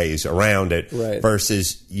two ways around it. Right.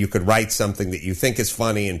 Versus you could write something that you think is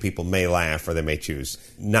funny and people may laugh or they may choose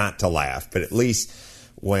not to laugh. But at least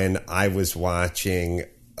when I was watching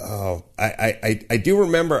I do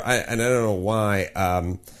remember, and I don't know why.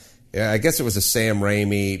 I guess it was a Sam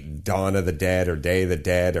Raimi Dawn of the Dead or Day of the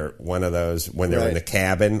Dead or one of those when they were in the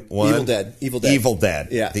cabin. One. Evil Dead.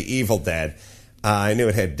 Yeah. The Evil Dead. I knew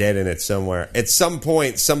it had dead in it somewhere. At some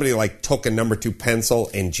point, somebody took a number 2 pencil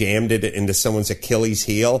and jammed it into someone's Achilles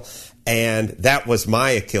heel, and that was my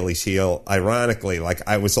Achilles heel. Ironically,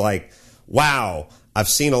 I was like, "Wow, I've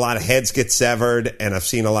seen a lot of heads get severed, and I've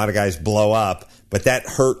seen a lot of guys blow up." But that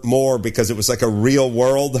hurt more because it was like a real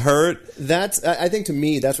world hurt. I think to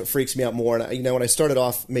me, that's what freaks me out more. And when I started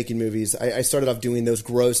off making movies, I started off doing those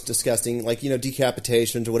gross, disgusting,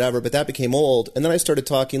 decapitations or whatever. But that became old, and then I started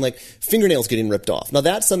talking fingernails getting ripped off. Now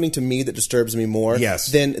that's something to me that disturbs me more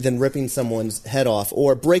than ripping someone's head off,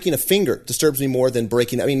 or breaking a finger disturbs me more than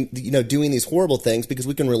breaking. Doing these horrible things, because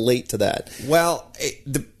we can relate to that. Well,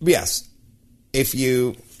 yes, if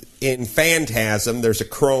you. In Phantasm, there's a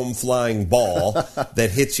chrome flying ball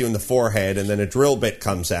that hits you in the forehead, and then a drill bit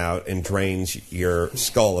comes out and drains your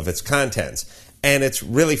skull of its contents. And it's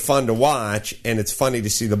really fun to watch, and it's funny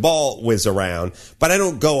to see the ball whiz around. But I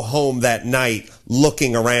don't go home that night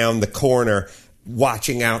looking around the corner,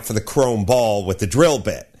 watching out for the chrome ball with the drill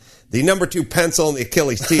bit. The number 2 pencil and the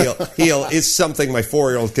Achilles heel is something my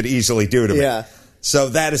 4-year-old could easily do to me. Yeah. So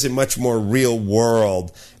that is a much more real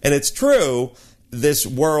world. And it's true. This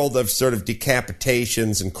world of sort of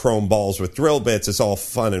decapitations and chrome balls with drill bits is all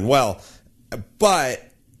fun and well,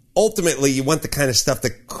 but ultimately you want the kind of stuff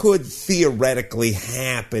that could theoretically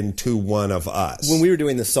happen to one of us. When we were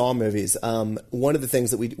doing the Saw movies, one of the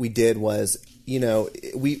things that we did was,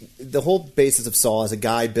 the whole basis of Saw is a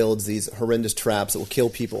guy builds these horrendous traps that will kill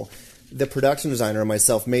people. The production designer and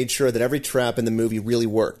myself made sure that every trap in the movie really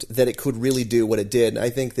worked, that it could really do what it did. And I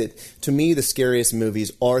think that, to me, the scariest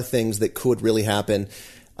movies are things that could really happen,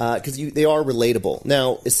 because they are relatable.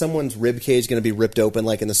 Now, is someone's rib cage going to be ripped open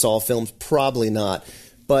like in the Saw films? Probably not.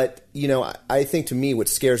 But, I think, to me, what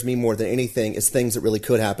scares me more than anything is things that really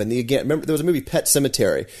could happen. Remember, there was a movie, Pet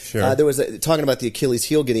Sematary. Sure. There was talking about the Achilles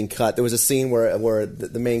heel getting cut. There was a scene where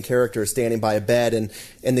the main character is standing by a bed,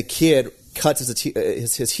 and the kid cuts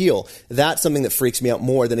his heel. That's something that freaks me out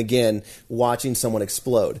more than, again, watching someone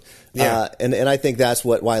explode. Yeah. And I think that's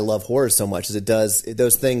why I love horror so much, is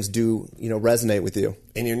those things do resonate with you.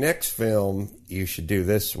 In your next film, you should do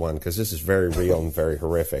this one, because this is very real and very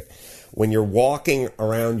horrific. When you're walking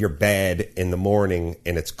around your bed in the morning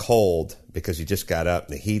and it's cold because you just got up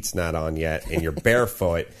and the heat's not on yet, and you're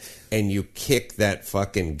barefoot, and you kick that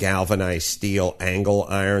fucking galvanized steel angle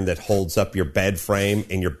iron that holds up your bed frame,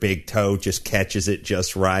 and your big toe just catches it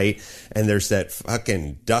just right, and there's that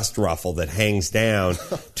fucking dust ruffle that hangs down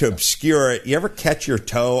to obscure it. You ever catch your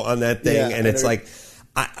toe on that thing? Yeah, and it's like,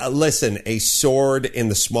 listen, a sword in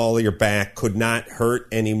the small of your back could not hurt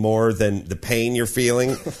any more than the pain you're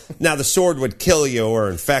feeling. Now, the sword would kill you or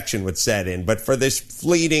infection would set in, but for this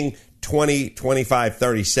fleeting 20, 25,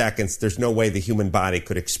 30 seconds, there's no way the human body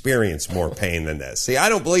could experience more pain than this. See, I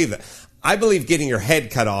don't believe that. I believe getting your head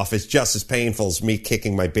cut off is just as painful as me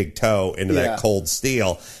kicking my big toe into that cold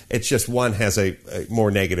steel. It's just one has a more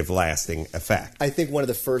negative lasting effect. I think one of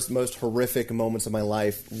the first most horrific moments of my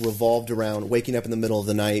life revolved around waking up in the middle of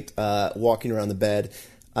the night, walking around the bed.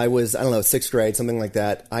 I was, 6th grade, something like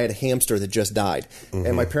that. I had a hamster that just died. Mm-hmm.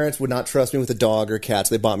 And my parents would not trust me with a dog or cat,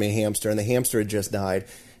 so they bought me a hamster, and the hamster had just died.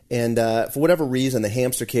 And for whatever reason, the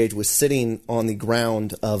hamster cage was sitting on the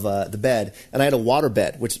ground of the bed, and I had a water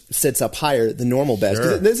bed, which sits up higher than normal beds.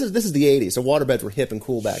 Sure. This is the 80s, so water beds were hip and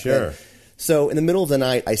cool back then. So in the middle of the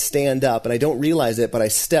night, I stand up, and I don't realize it, but I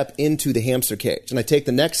step into the hamster cage, and I take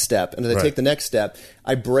the next step, and as I take the next step,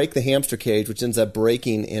 I break the hamster cage, which ends up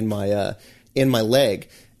breaking in my leg.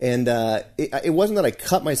 And it wasn't that I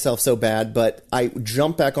cut myself so bad, but I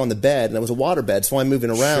jumped back on the bed, and it was a water bed, so I'm moving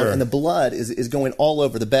around, and the blood is going all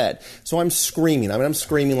over the bed. So I'm screaming. I'm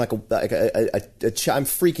screaming like a child. I'm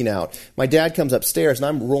freaking out. My dad comes upstairs, and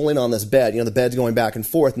I'm rolling on this bed. The bed's going back and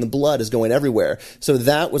forth, and the blood is going everywhere. So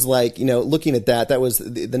that was like, looking at that was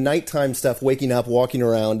the nighttime stuff, waking up, walking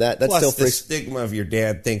around. That Plus still the stigma of your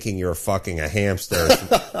dad thinking you're fucking a hamster.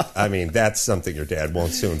 I mean, that's something your dad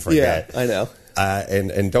won't soon forget. Yeah, I know.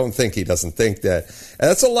 And don't think he doesn't think that. And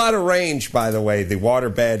that's a lot of range, by the way, the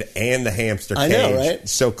waterbed and the hamster cage. I know, right?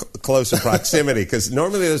 So close in proximity, because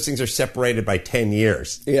normally those things are separated by 10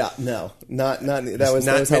 years. Yeah, no. Not that was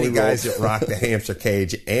not how many we guys rolled. that rock the hamster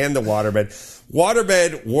cage and the waterbed.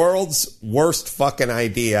 Waterbed, world's worst fucking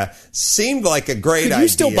idea. Seemed like a great idea. Could you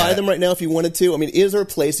still buy them right now if you wanted to? I mean, is there a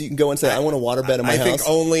place you can go and say, I want a waterbed in my house? I think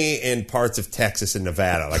only in parts of Texas and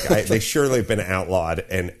Nevada. They surely have been outlawed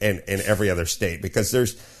in every other state, because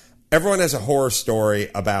there's everyone has a horror story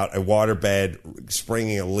about a waterbed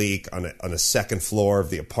springing a leak on a second floor of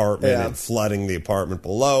the apartment and flooding the apartment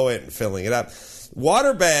below it and filling it up.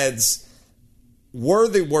 Waterbeds were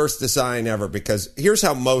the worst design ever because here's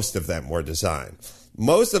how most of them were designed.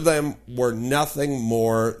 Most of them were nothing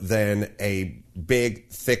more than a big,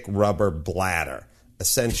 thick rubber bladder,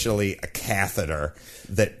 essentially a catheter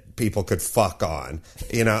that people could fuck on.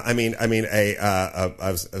 You know, I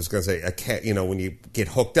was going to say, when you get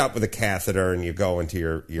hooked up with a catheter and you go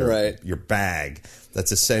into your bag,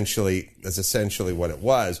 that's essentially what it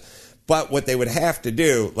was. But what they would have to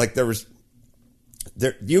do, like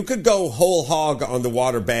you could go whole hog on the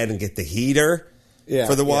waterbed and get the heater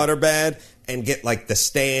for the waterbed and get like the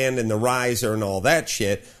stand and the riser and all that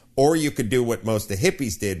shit. Or you could do what most of the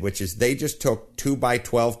hippies did, which is they just took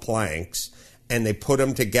 2x12 planks and they put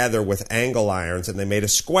them together with angle irons and they made a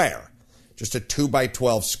square, just a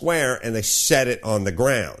 2x12 square, and they set it on the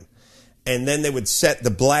ground. And then they would set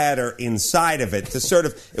the bladder inside of it to sort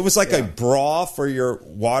of, it was like a bra for your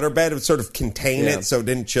waterbed. It would sort of contain it so it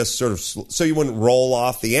didn't just sort of, so you wouldn't roll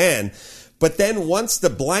off the end. But then once the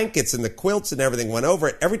blankets and the quilts and everything went over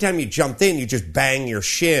it, every time you jumped in, you just bang your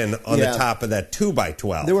shin on the top of that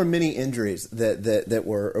 2x12. There were many injuries that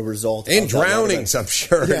were a result of drownings, I'm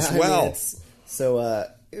sure, as well.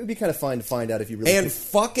 It would be kind of fun to find out if you really... And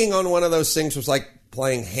fucking on one of those things was like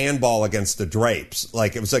playing handball against the drapes.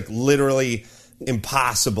 Like, it was like literally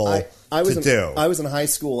impossible to do. I was in high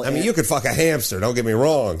school. I mean, you could fuck a hamster, don't get me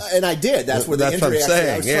wrong. And I did. That's where the injury actually...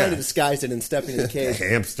 I was trying to yeah. disguise it and stepping in the cage. The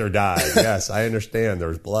hamster died. Yes, I understand. There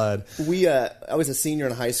was blood. I was a senior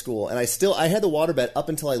in high school, and I had the waterbed up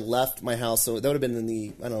until I left my house, so that would have been in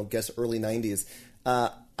the, I don't know, guess early 90s.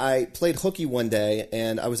 I played hooky one day,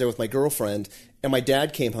 and I was there with my girlfriend, and my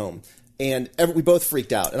dad came home. And we both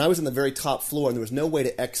freaked out. And I was on the very top floor, and there was no way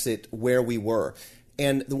to exit where we were.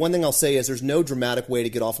 And the one thing I'll say is there's no dramatic way to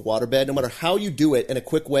get off a waterbed. No matter how you do it in a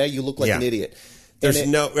quick way, you look like an idiot. There's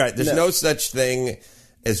no such thing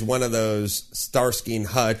as one of those Starsky and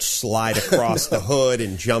Hutch slide across the hood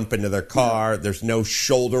and jump into their car. There's no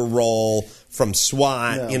shoulder roll from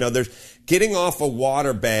SWAT. No. You know, there's getting off a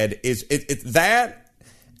waterbed is that.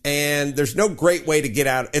 And there's no great way to get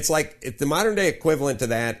out. It's like the modern day equivalent to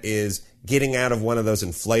that is getting out of one of those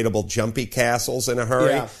inflatable jumpy castles in a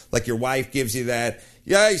hurry. Yeah. Like your wife gives you that,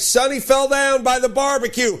 Sonny fell down by the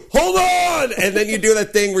barbecue. Hold on! And then you do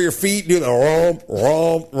that thing where your feet do the romp,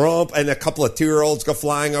 romp, romp, and a couple of 2-year-olds go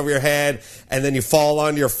flying over your head, and then you fall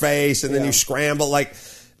on your face, and then you scramble. Like,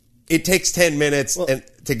 it takes 10 minutes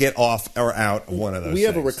to get off or out of one of those. We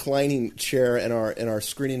have a reclining chair in our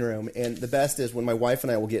screening room, and the best is when my wife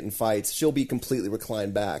and I will get in fights, she'll be completely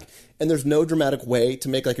reclined back, and there's no dramatic way to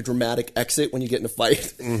make like a dramatic exit when you get in a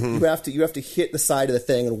fight. Mm-hmm. You have to hit the side of the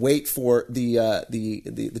thing and wait for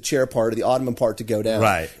the chair part or the ottoman part to go down.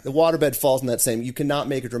 Right. The waterbed falls in that same. You cannot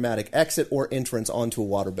make a dramatic exit or entrance onto a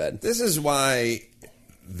waterbed. This is why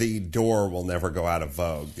the door will never go out of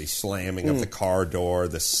vogue. The slamming of the car door,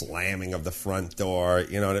 the slamming of the front door,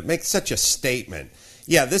 and it makes such a statement.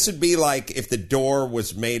 Yeah, this would be like if the door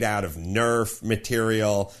was made out of Nerf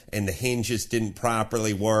material and the hinges didn't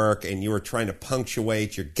properly work and you were trying to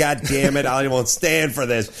punctuate your, God damn it, I won't stand for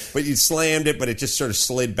this. But you slammed it, but it just sort of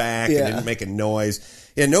slid back and didn't make a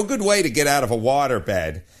noise. Yeah, no good way to get out of a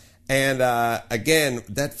waterbed. And again,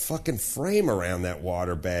 that fucking frame around that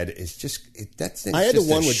waterbed is just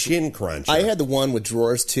a shin cruncher. I had the one with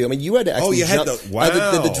drawers too. I mean, you had to actually had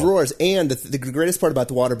the drawers, and the greatest part about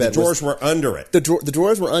the waterbed the drawers were under it. The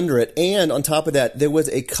drawers were under it, and on top of that, there was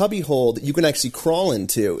a cubby hole that you can actually crawl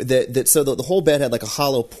into. So the whole bed had like a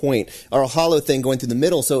hollow point or a hollow thing going through the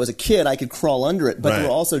middle. So as a kid, I could crawl under it, but there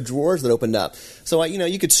were also drawers that opened up. So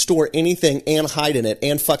you could store anything and hide in it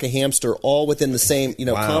and fuck a hamster all within the same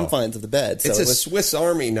confines of the bed. So it's a Swiss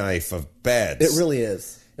Army knife of beds. It really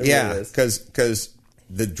is. Because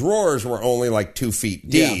the drawers were only like 2 feet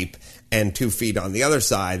deep and 2 feet on the other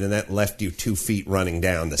side, and that left you 2 feet running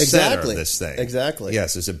down the center of this thing. Exactly.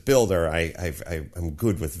 Yes, as a builder, I'm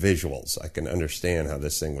good with visuals. I can understand how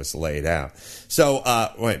this thing was laid out. So,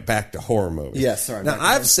 back to horror movies. Yes, sorry. Now,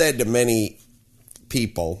 I've said to many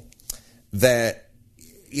people that,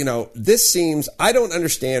 this seems... I don't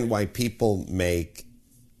understand why people make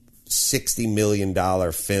 $60 million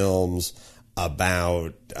films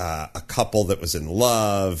about a couple that was in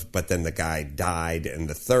love, but then the guy died in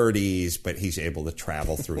the 30s, but he's able to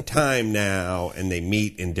travel through time now, and they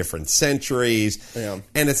meet in different centuries. Yeah.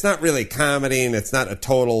 And it's not really comedy, and it's not a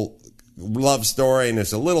total love story, and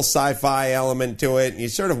there's a little sci-fi element to it, and you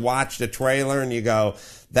sort of watch the trailer and you go,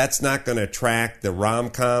 that's not going to attract the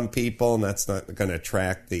rom-com people, and that's not going to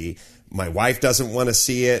attract my wife doesn't want to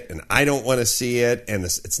see it, and I don't want to see it, and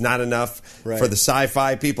it's not enough for the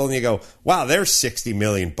sci-fi people. And you go, wow, there's $60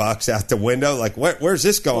 million out the window. Like, where's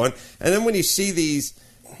this going? And then when you see these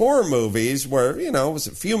horror movies where, it was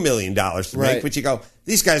a few $1 million to make, but you go,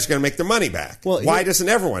 these guys are going to make their money back. Well, why doesn't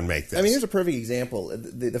everyone make this? I mean, here's a perfect example.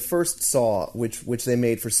 The first Saw, which they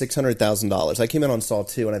made for $600,000. I came in on Saw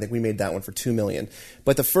 2, and I think we made that one for $2 million.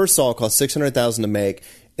 But the first Saw cost $600,000 to make,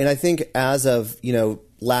 and I think as of,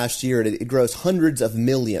 last year, it grossed hundreds of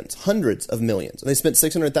millions. And they spent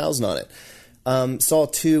 $600,000 on it. Saw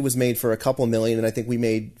 2 was made for a couple million, and I think we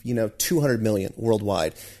made, $200 million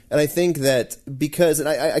worldwide. And I think that because, and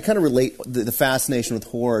I kind of relate the fascination with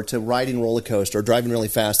horror to riding a roller coaster or driving really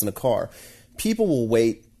fast in a car. People will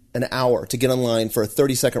wait an hour to get online for a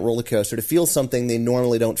 30-second roller coaster to feel something they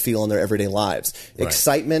normally don't feel in their everyday lives. Right.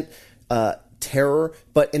 Excitement, terror,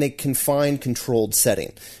 but in a confined, controlled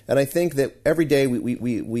setting. And I think that every day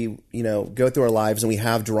we go through our lives and we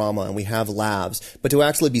have drama and we have laughs, but to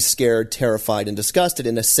actually be scared, terrified, and disgusted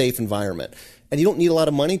in a safe environment. And you don't need a lot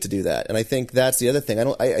of money to do that. And I think that's the other thing.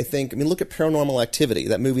 I think look at Paranormal Activity,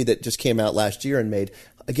 that movie that just came out last year and made,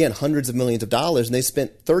 again, hundreds of millions of dollars, and they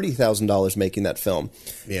spent $30,000 making that film.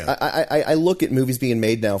 Yeah. I look at movies being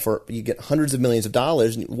made now for, you get hundreds of millions of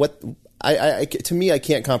dollars, and to me, I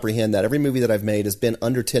can't comprehend that. Every movie that I've made has been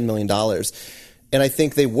under $10 million. And I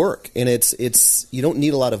think they work. And it's you don't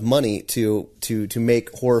need a lot of money to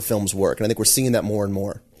make horror films work. And I think we're seeing that more and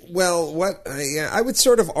more. Well, I would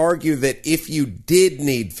sort of argue that if you did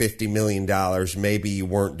need $50 million, maybe you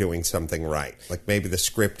weren't doing something right. Like maybe the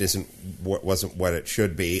script wasn't what it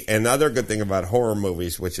should be. And the other good thing about horror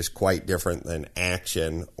movies, which is quite different than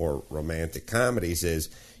action or romantic comedies, is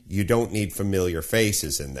you don't need familiar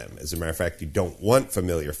faces in them. As a matter of fact, you don't want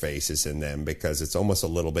familiar faces in them because it's almost a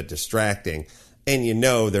little bit distracting. And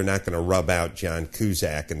they're not going to rub out John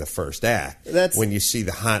Cusack in the first act. When you see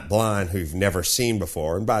the hot blonde who you've never seen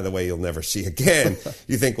before, and by the way, you'll never see again,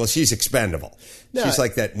 you think, well, she's expendable. No, she's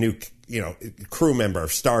like that new crew member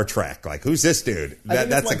of Star Trek. Like, who's this dude?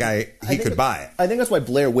 That's a guy, he could buy it. I think that's why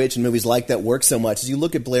Blair Witch and movies like that work so much. Is you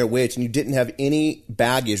look at Blair Witch and you didn't have any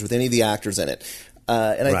baggage with any of the actors in it.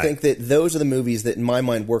 And I think that those are the movies that, in my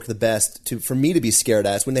mind, work the best for me to be scared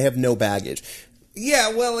at, when they have no baggage.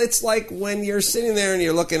 Yeah, well, it's like when you're sitting there and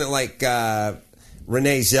you're looking at, like,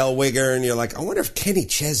 Renee Zellweger, and you're like, I wonder if Kenny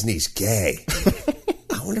Chesney's gay.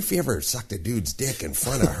 I wonder if he ever sucked a dude's dick in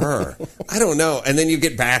front of her. I don't know. And then you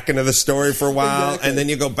get back into the story for a while, and then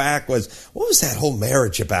you go back, what was that whole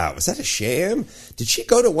marriage about? Was that a sham? Did she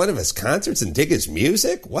go to one of his concerts and dig his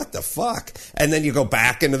music? What the fuck? And then you go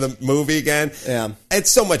back into the movie again. Yeah.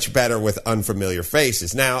 It's so much better with unfamiliar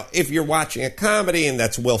faces. Now, if you're watching a comedy and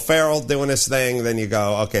that's Will Ferrell doing his thing, then you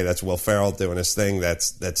go, okay, that's Will Ferrell doing his thing.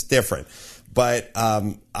 That's different. But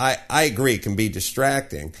I agree, it can be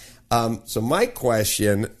distracting. So my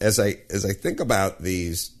question, as I think about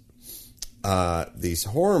these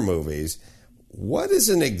horror movies, what is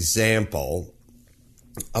an example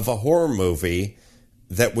of a horror movie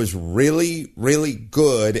that was really, really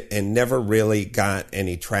good and never really got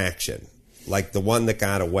any traction? Like the one that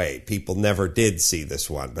got away. People never did see this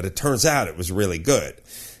one, but it turns out it was really good.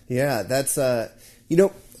 Yeah, that's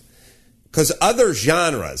because other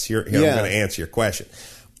genres. I'm going to answer your question.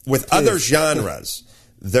 With other genres.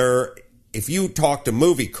 If you talk to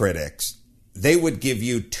movie critics, they would give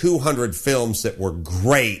you 200 films that were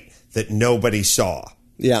great that nobody saw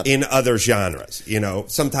in other genres.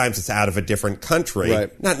 Sometimes it's out of a different country,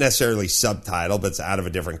 not necessarily subtitled, but it's out of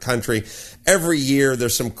a different country. Every year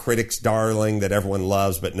there's some critic's darling that everyone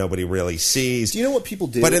loves but nobody really sees. Do you know what people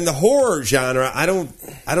do? But in the horror genre, I don't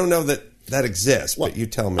know that exists, but you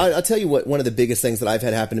tell me. I'll tell you what, one of the biggest things that I've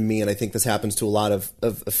had happen to me, and I think this happens to a lot of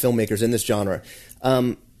filmmakers in this genre,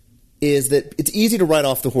 is that it's easy to write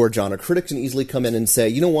off the horror genre. Critics can easily come in and say,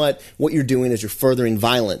 you know what you're doing is you're furthering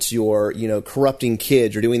violence, you're corrupting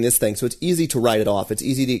kids, you're doing this thing. So it's easy to write it off. It's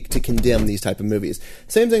easy to condemn these type of movies.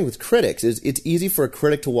 Same thing with critics. It's easy for a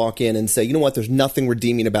critic to walk in and say, you know what, there's nothing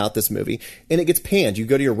redeeming about this movie, and it gets panned. You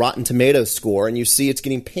go to your Rotten Tomatoes score and you see it's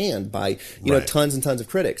getting panned by tons and tons of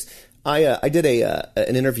critics. I did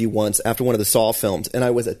an interview once after one of the Saw films, and I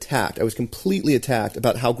was attacked. I was completely attacked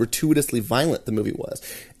about how gratuitously violent the movie was.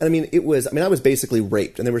 And I was basically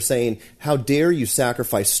raped. And they were saying, how dare you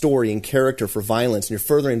sacrifice story and character for violence, and you're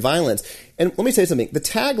furthering violence. And let me say something. The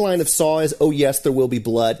tagline of Saw is, "Oh yes, there will be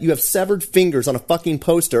blood." You have severed fingers on a fucking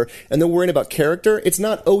poster, and they're worrying about character. It's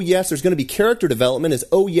not, "Oh yes, there's going to be character development." It's,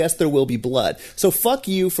 "Oh yes, there will be blood." So fuck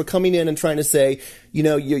you for coming in and trying to say,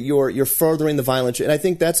 you're furthering the violence. And I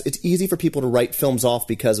think it's easy for people to write films off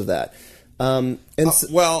because of that. A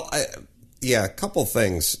couple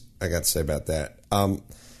things I got to say about that.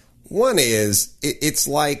 One is, it's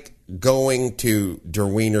like going to Der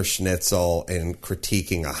Wiener Schnitzel and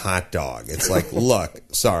critiquing a hot dog. It's like, look,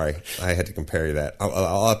 sorry, I had to compare you to that.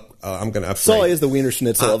 I'm going to upgrade. Saw is the Wiener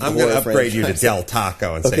Schnitzel of the I'm going to upgrade franchise. you to Del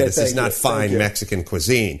Taco and say this is not fine Mexican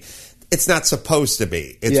cuisine. It's not supposed to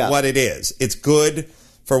be. It's what it is. It's good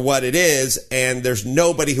for what it is, and there's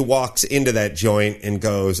nobody who walks into that joint and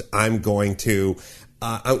goes, I'm going to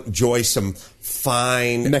enjoy some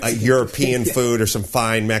fine European food or some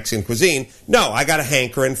fine Mexican cuisine. No, I got a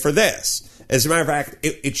hankering for this. As a matter of fact,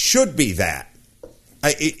 it should be that.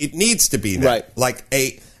 It needs to be that. Right. Like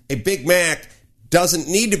a Big Mac doesn't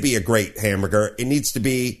need to be a great hamburger. It needs to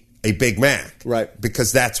be a Big Mac. Right.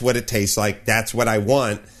 Because that's what it tastes like. That's what I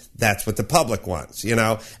want. That's what the public wants,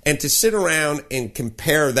 And to sit around and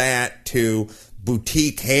compare that to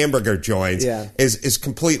boutique hamburger joints is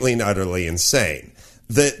completely and utterly insane.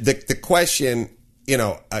 The question,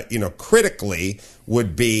 critically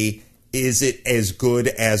would be, is it as good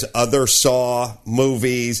as other Saw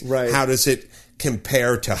movies? Right. How does it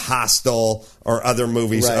compare to Hostel or other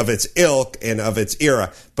movies of its ilk and of its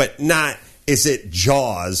era? But not, is it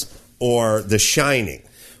Jaws or The Shining?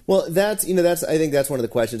 Well, I think that's one of the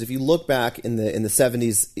questions. If you look back in the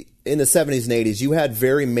 70s and 80s, you had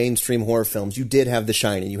very mainstream horror films. You did have The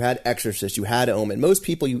Shining, you had Exorcist, you had Omen. Most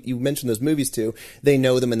people you mentioned those movies to, they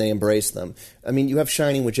know them and they embrace them. I mean, you have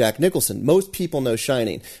Shining with Jack Nicholson. Most people know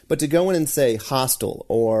Shining, but to go in and say Hostel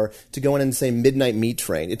or to go in and say Midnight Meat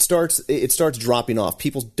Train, it starts dropping off.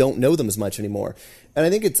 People don't know them as much anymore, and I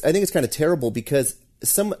think it's kind of terrible because.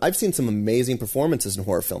 I've seen some amazing performances in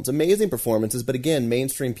horror films, but again,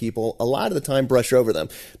 mainstream people a lot of the time brush over them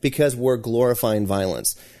because we're glorifying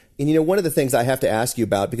violence. And one of the things I have to ask you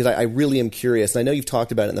about, because I really am curious, and I know you've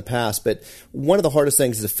talked about it in the past, but one of the hardest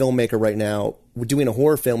things as a filmmaker right now, doing a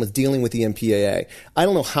horror film, is dealing with the MPAA. I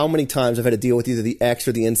don't know how many times I've had to deal with either the X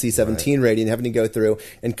or the NC-17 rating, having to go through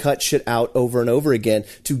and cut shit out over and over again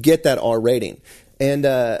to get that R rating. And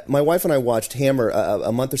my wife and I watched Hammer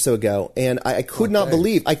a month or so ago, and I could not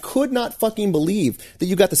fucking believe that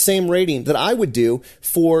you got the same rating that I would do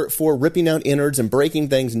for ripping out innards and breaking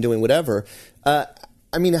things and doing whatever. I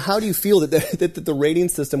mean, how do you feel that the rating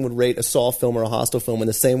system would rate a Saw film or a Hostel film in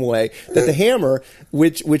the same way that the Hammer,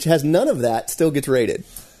 which has none of that, still gets rated?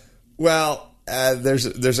 Well,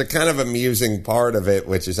 there's a kind of amusing part of it,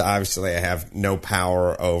 which is obviously I have no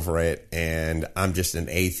power over it, and I'm just an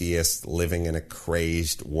atheist living in a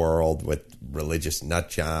crazed world with religious nut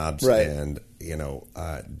jobs and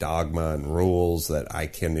dogma and rules that I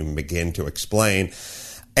can't even begin to explain.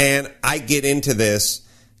 And I get into this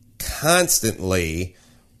constantly,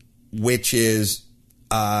 which is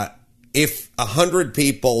if 100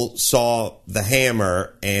 people saw The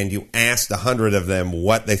Hammer and you asked 100 of them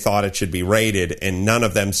what they thought it should be rated and none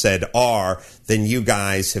of them said R, then you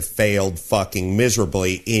guys have failed fucking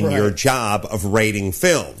miserably in your job of rating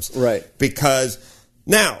films. Right. Because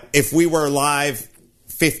now, if we were live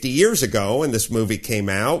 50 years ago and this movie came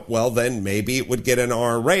out, well, then maybe it would get an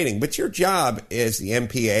R rating. But your job as the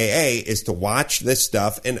MPAA is to watch this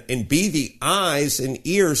stuff and be the eyes and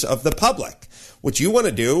ears of the public. What you want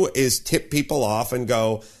to do is tip people off and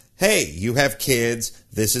go, hey, you have kids,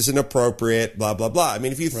 this isn't appropriate, blah, blah, blah. I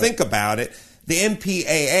mean, if you think about it, the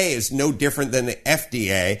MPAA is no different than the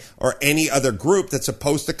FDA or any other group that's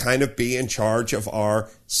supposed to kind of be in charge of our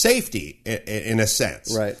safety in a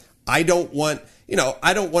sense. Right. I don't want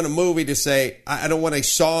a movie to say, I don't want a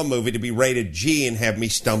Saw movie to be rated G and have me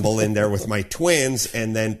stumble in there with my twins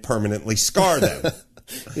and then permanently scar them.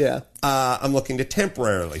 Yeah. I'm looking to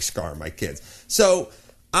temporarily scar my kids. So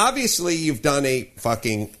obviously you've done a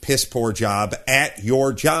fucking piss poor job at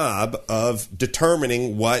your job of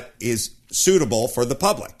determining what is suitable for the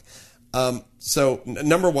public. So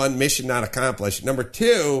number one, mission not accomplished. Number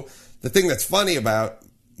two, the thing that's funny about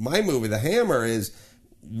my movie, The Hammer, is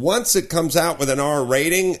once it comes out with an R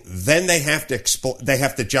rating, then they have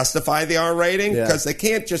to justify the R rating because they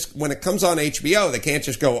can't just, when it comes on HBO, they can't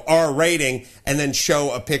just go R rating and then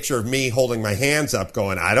show a picture of me holding my hands up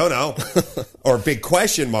going, I don't know, or big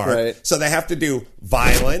question mark. Right. So they have to do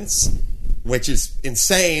violence, which is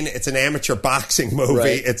insane. It's an amateur boxing movie.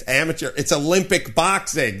 Right. It's Olympic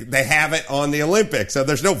boxing. They have it on the Olympics. So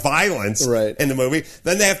there's no violence in the movie.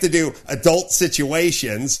 Then they have to do adult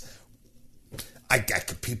situations. I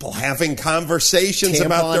got people having conversations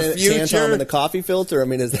about their future. Tampon in a coffee filter. I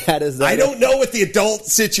mean, is that? I don't know what the adult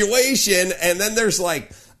situation. And then there's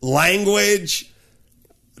like language.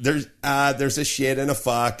 There's a shit and a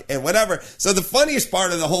fuck and whatever. So the funniest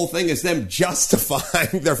part of the whole thing is them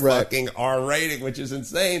justifying their fucking R rating, which is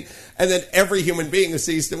insane. And then every human being who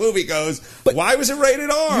sees the movie goes, but why was it rated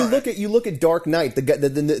R? You look at Dark Knight,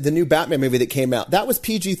 the new Batman movie that came out. That was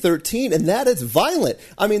PG-13, and that is violent.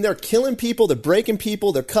 I mean, they're killing people, they're breaking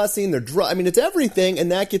people, they're cussing, I mean, it's everything,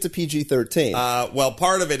 and that gets a PG-13. Well,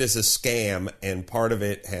 part of it is a scam, and part of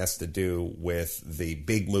it has to do with the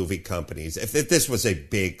big movie companies. If this was a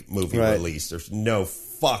big movie release, there's no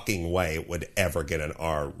fucking way it would ever get an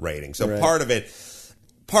R rating. So part of it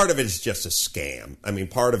is just a scam. I mean,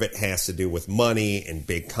 part of it has to do with money and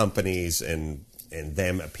big companies and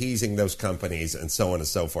them appeasing those companies and so on and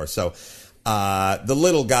so forth. So the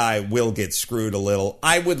little guy will get screwed a little.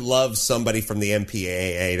 I would love somebody from the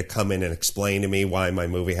MPAA to come in and explain to me why my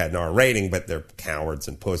movie had an R rating, but they're cowards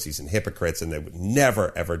and pussies and hypocrites, and they would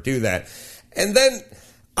never, ever do that. And then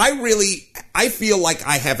I feel like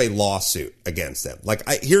I have a lawsuit against them. Like,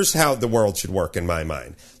 here's how the world should work in my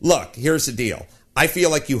mind. Look, here's the deal. I feel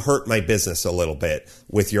like you hurt my business a little bit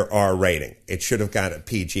with your R rating. It should have got a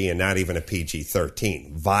PG and not even a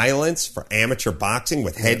PG-13. Violence for amateur boxing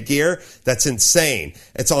with headgear, that's insane.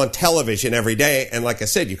 It's on television every day. And like I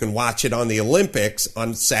said, you can watch it on the Olympics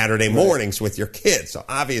on Saturday mornings with your kids. So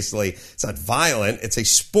obviously, it's not violent. It's a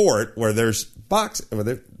sport where there's boxing,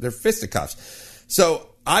 where they're fisticuffs. So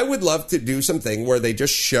I would love to do something where they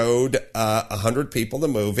just showed 100 people the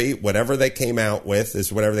movie. Whatever they came out with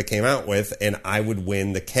is whatever they came out with, and I would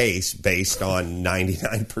win the case based on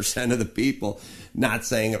 99% of the people not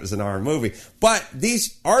saying it was an R movie. But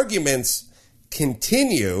these arguments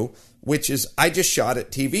continue, which is I just shot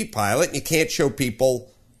at TV Pilot, and you can't show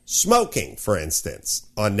people smoking, for instance,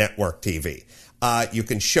 on network TV. You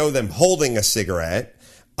can show them holding a cigarette.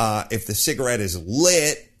 If the cigarette is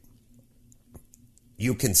lit,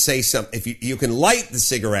 you can say something. If you can light the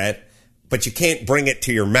cigarette, but you can't bring it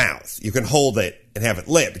to your mouth. You can hold it and have it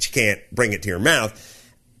lit, but you can't bring it to your mouth.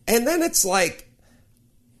 And then it's like,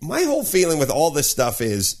 my whole feeling with all this stuff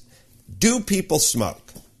is, do people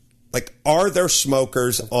smoke? Like, are there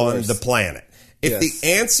smokers on the planet? If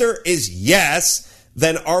the answer is yes,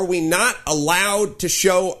 then are we not allowed to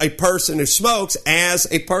show a person who smokes as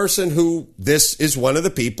a person who, this is one of the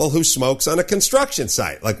people who smokes on a construction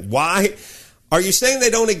site? Like, why? Are you saying they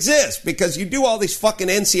don't exist? Because you do all these fucking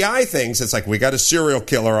NCI things. It's like, we got a serial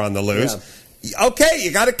killer on the loose. Yeah. Okay, you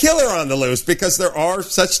got a killer on the loose because there are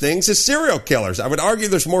such things as serial killers. I would argue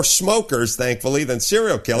there's more smokers, thankfully, than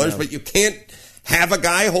serial killers, but you can't have a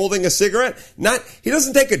guy holding a cigarette. He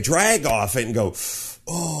doesn't take a drag off it and go,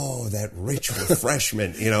 oh, that rich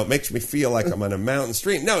refreshment. It makes me feel like I'm on a mountain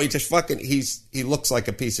stream. No, he just he looks like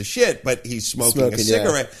a piece of shit, but he's smoking a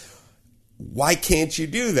cigarette. Yeah. Why can't you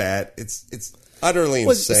do that? It's utterly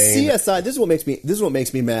insane. CSI. This is what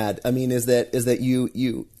makes me mad. I mean, is that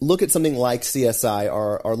you look at something like CSI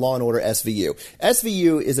or Law and Order SVU.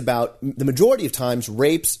 SVU is about, the majority of times,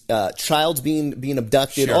 rapes, childs being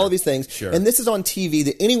abducted, all of these things. Sure. And this is on TV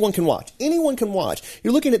that anyone can watch. Anyone can watch.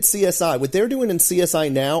 You're looking at CSI. What they're doing in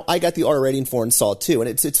CSI now, I got the R rating for and saw too. And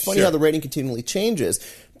it's funny how the rating continually changes.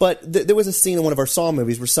 But there was a scene in one of our Saw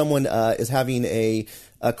movies where someone is having a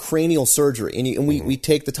cranial surgery, and we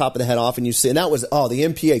take the top of the head off, and you see, and that was, the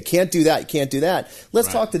MPA can't do that, you can't do that.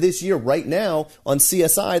 Let's talk to this year right now on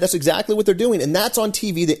CSI. That's exactly what they're doing, and that's on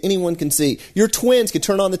TV that anyone can see. Your twins can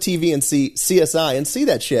turn on the TV and see CSI and see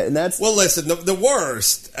that shit, and that's... Well, listen, the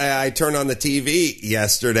worst, I turned on the TV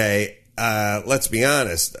yesterday, let's be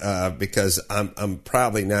honest, because I'm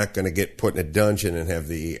probably not going to get put in a dungeon and have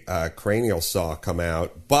the cranial saw come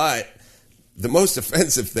out, but the most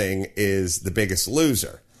offensive thing is The Biggest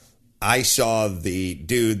Loser. I saw the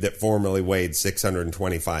dude that formerly weighed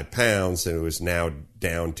 625 pounds and who is now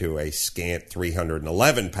down to a scant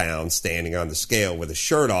 311 pounds standing on the scale with his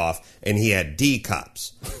shirt off, and he had D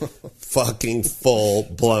cups. Fucking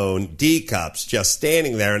full-blown D cups just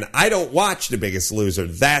standing there. And I don't watch The Biggest Loser.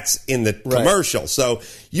 That's in the commercial. So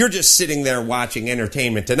you're just sitting there watching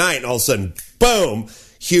Entertainment Tonight, and all of a sudden, boom,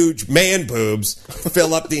 huge man boobs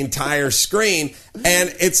fill up the entire screen.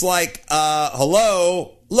 And it's like,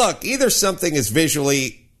 hello, look, either something is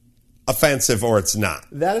visually offensive or it's not.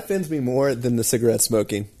 That offends me more than the cigarette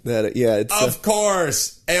smoking. Of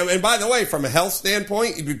course. And by the way, from a health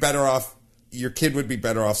standpoint, you'd be better off, your kid would be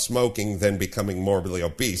better off smoking than becoming morbidly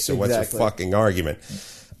obese. So what's your fucking argument?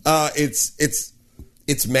 It's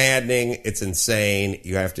it's maddening. It's insane.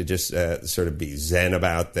 You have to just sort of be zen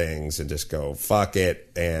about things and just go, fuck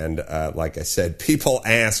it. And like I said, people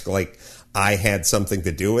ask, like, I had something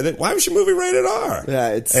to do with it. Why was your movie rated R? Yeah,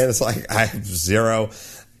 and it's like, I have zero.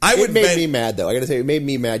 It made me mad, though. I got to say, it made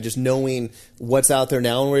me mad just knowing what's out there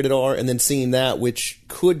now in rated R, and then seeing that, which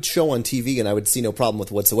could show on TV, and I would see no problem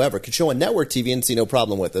with whatsoever. Could show on network TV and see no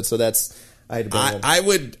problem with it. So that's I had to bring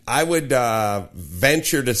it. I would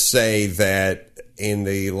venture to say that in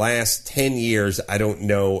the last 10 years, I don't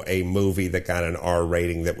know a movie that got an R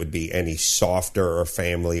rating that would be any softer or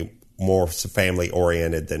more family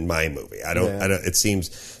oriented than my movie. I don't. It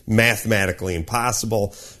seems mathematically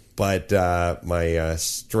impossible. But my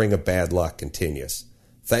string of bad luck continues.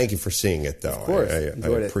 Thank you for seeing it, though. Of course. I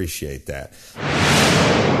appreciate that.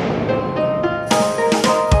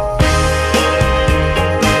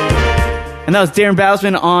 And that was Darren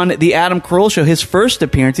Bousman on The Adam Carolla Show, his first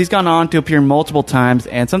appearance. He's gone on to appear multiple times,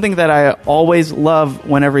 and something that I always love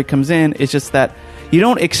whenever he comes in is just that you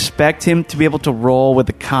don't expect him to be able to roll with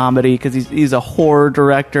the comedy because he's a horror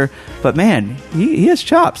director. But, man, he has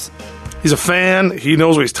chops. He's a fan. He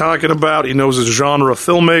knows what he's talking about. He knows his genre of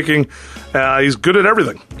filmmaking. He's good at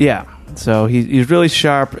everything. Yeah. So he's really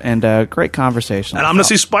sharp and great conversation. And I'm going to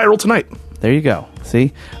see Spiral tonight. There you go.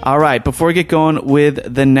 See? All right. Before we get going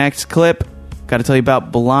with the next clip, got to tell you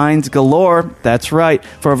about Blinds Galore. That's right.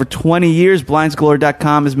 For over 20 years,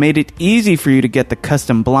 BlindsGalore.com has made it easy for you to get the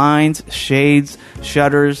custom blinds, shades,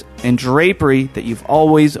 shutters, and drapery that you've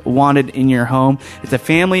always wanted in your home. It's a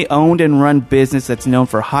family-owned and run business that's known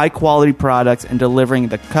for high-quality products and delivering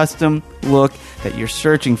the custom look that you're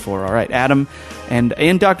searching for. All right, Adam and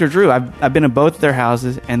Dr. Drew, I've been in both of their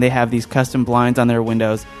houses, and they have these custom blinds on their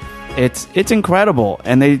windows. It's incredible,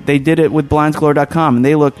 and they did it with BlindsGalore.com, and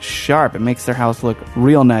they look sharp. It makes their house look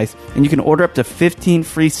real nice, and you can order up to 15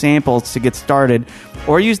 free samples to get started,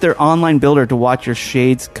 or use their online builder to watch your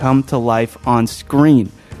shades come to life on screen.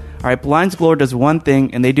 All right, Blinds Galore does one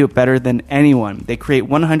thing, and they do it better than anyone. They create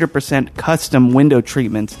 100% custom window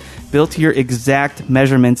treatments built to your exact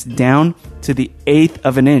measurements down to the 1/8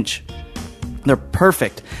 of an inch. They're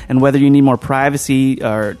perfect, and whether you need more privacy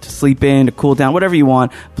or to sleep in, to cool down, whatever you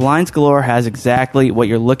want, Blinds Galore has exactly what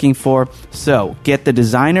you're looking for. So get the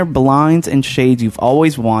designer blinds and shades you've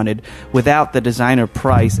always wanted without the designer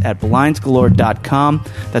price at BlindsGalore.com.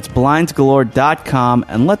 That's BlindsGalore.com,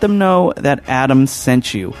 and let them know that Adam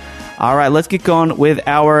sent you. All right, let's get going with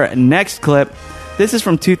our next clip. This is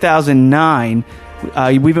from 2009.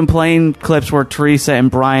 We've been playing clips where Teresa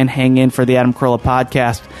and Brian hang in for the Adam Carolla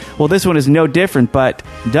podcast. Well, this one is no different, but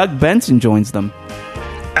Doug Benson joins them.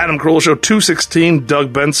 Adam Carolla Show 216,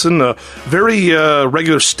 Doug Benson, a very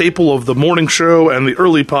regular staple of the morning show and the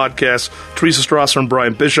early podcast, Teresa Strasser and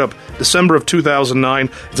Brian Bishop, December of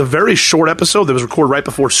 2009. It's a very short episode that was recorded right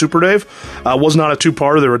before Super Dave. Was not a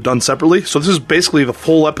two-parter. They were done separately. So this is basically the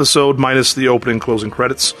full episode minus the opening and closing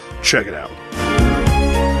credits. Check it out.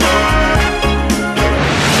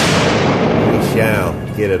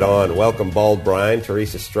 Shall get it on. Welcome, Bald Brian,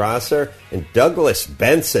 Teresa Strasser, and Douglas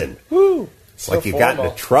Benson. Woo! It's like you got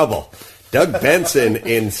into trouble. Doug Benson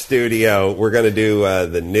in studio. We're going to do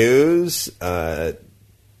the news. I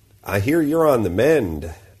hear you're on the mend,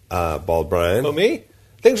 Bald Brian. Oh, me?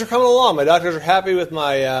 Things are coming along. My doctors are happy with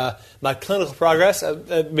my my clinical progress,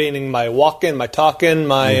 meaning my walking, my talking,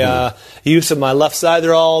 my use of my left side.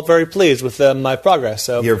 They're all very pleased with my progress.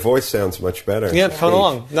 So your voice sounds much better. Yeah, coming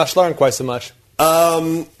along. Not slurring quite so much.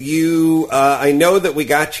 I know that we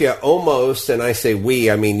got you almost, and I say we,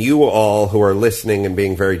 I mean you all who are listening and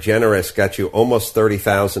being very generous, got you almost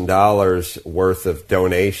 $30,000 worth of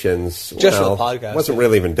donations. Just for the podcast. It wasn't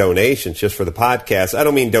really even donations, just for the podcast. I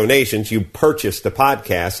don't mean donations. You purchased the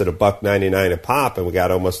podcast at $1.99 a pop, and we got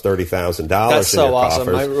almost $30,000. That's so your awesome.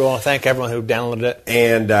 coffers. I want to thank everyone who downloaded it.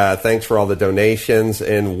 And thanks for all the donations.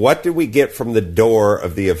 And what did we get from the door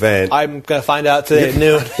of the event? I'm going to find out today at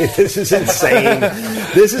noon. This is insane.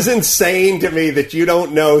 This is insane to me that you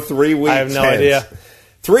don't know 3 weeks. I have no idea.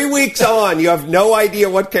 3 weeks on, you have no idea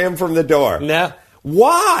what came from the door. No.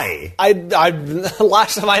 Why? I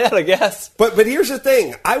latched to find out, I guess. But here's the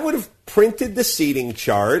thing. I would have printed the seating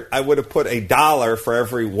chart. I would have put $1 for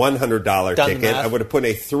every $100 ticket. I would have put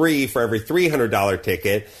a 3 for every $300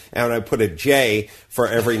 ticket. And I put a J for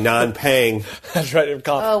every non-paying. That's right.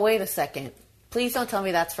 Oh, wait a second. Please don't tell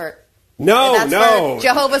me that's for... No. For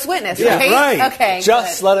Jehovah's Witness, yeah, right? Okay.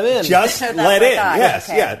 Just let him in. Just let in. Yes.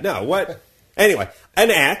 Okay. Yeah. No. What? Anyway,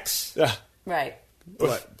 an X. Right.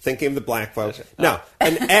 What? Thinking of the black folks. No,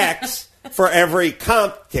 an X for every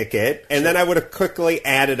comp ticket, and then I would have quickly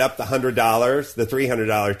added up the $100, the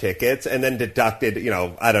 $300 tickets, and then deducted,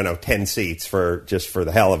 10 seats for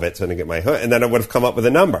the hell of it, so I didn't get my hood, and then I would have come up with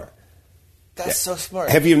a number. That's so smart.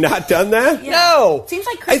 Have you not done that? Yeah. No. Seems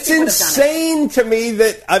like Christy It's would have done insane to me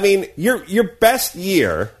that, your best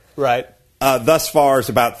year Right. thus far is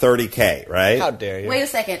about $30K, right? How dare it. you? Wait a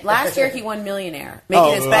second. Last year he won Millionaire,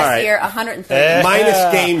 making his best all right. year $130.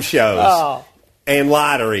 Minus game shows and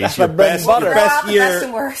lotteries. That's my bread and butter. Throw out the best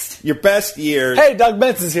and worst. Your best year. Hey, Doug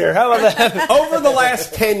Benson's here. How about that? Over the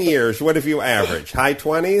last 10 years, what have you averaged? High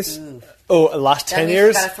 20s? Oh, last 10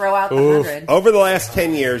 years? Got to throw out the 100. Over the last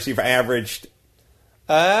 10 years, you've averaged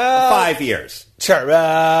 5 years. Sure.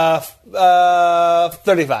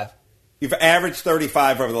 35. You've averaged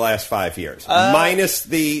 35 over the last 5 years, minus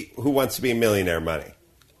the Who Wants to Be a Millionaire money.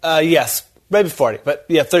 Yes. Maybe 40. But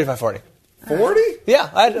yeah, 35, 40. 40? Yeah,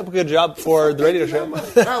 I had a good job for the radio show.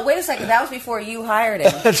 Oh, wait a second. That was before you hired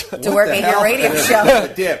him to work at your radio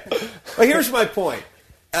show. Dip. Well, here's my point.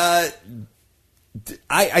 I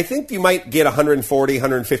think you might get 140,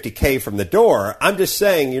 150K from the door. I'm just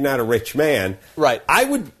saying you're not a rich man. Right.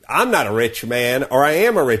 I'm not a rich man, or I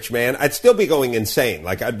am a rich man. I'd still be going insane.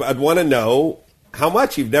 Like, I'd want to know how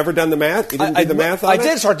much. You've never done the math? You didn't do the math on it? I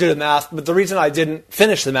did start doing the math, but the reason I didn't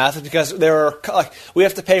finish the math is because we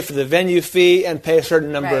have to pay for the venue fee and pay a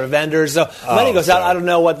certain number of vendors. So money goes out. I don't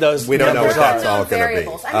know what those we don't know what numbers that's all going to be.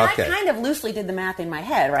 Variables. I kind of loosely did the math in my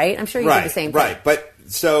head, right? I'm sure you did the same thing. Right.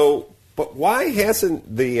 But why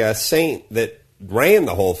hasn't the saint that ran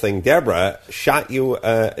the whole thing, Deborah, shot you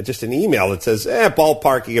just an email that says,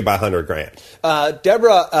 ballparking about $100,000?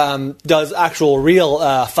 Deborah does actual real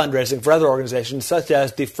fundraising for other organizations, such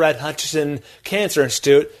as the Fred Hutchinson Cancer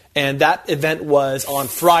Institute, and that event was on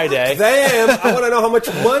Friday. Damn! I want to know how much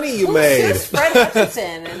money you made. Who's Fred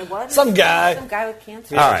Hutchinson? And what? Some guy. Some guy with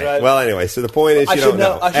cancer. All right. Well, anyway, so the point is you don't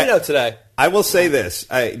know. I should know today. I will say this.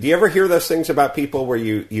 Do you ever hear those things about people where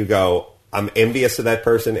you go, I'm envious of that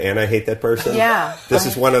person and I hate that person? Yeah. This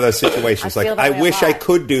is one of those situations. I wish I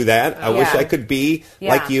could do that. I wish I could be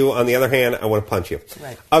like you. On the other hand, I want to punch you.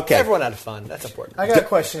 Right. Okay. Everyone had fun. That's important. I got a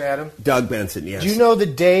question, Adam. Doug Benson, yes. Do you know the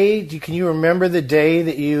day? Can you remember the day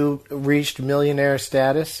that you reached millionaire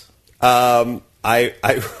status? I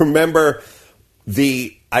remember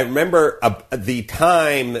the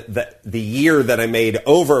time the year that I made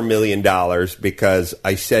over $1 million because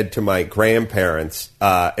I said to my grandparents,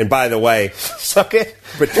 and by the way, suck it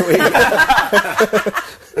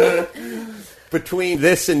between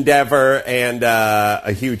this endeavor and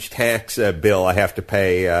a huge tax bill I have to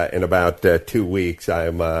pay in about 2 weeks,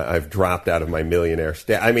 I've dropped out of my millionaire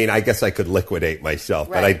status. I mean, I guess I could liquidate myself,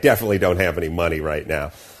 but I definitely don't have any money right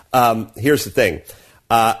now. Here's the thing.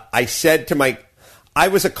 I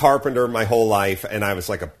was a carpenter my whole life, and I was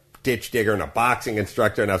like a ditch digger and a boxing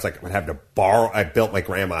instructor, and I was like, I would have to borrow. I built my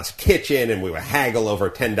grandma's kitchen, and we would haggle over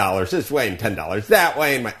 $10 this way and $10 that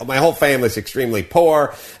way, and my whole family's extremely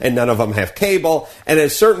poor, and none of them have cable. And at a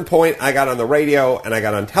certain point, I got on the radio, and I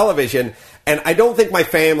got on television, and I don't think my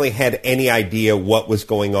family had any idea what was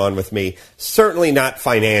going on with me, certainly not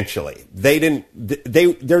financially. They're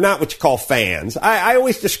not what you call fans. I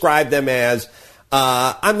always describe them as...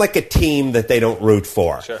 I'm like a team that they don't root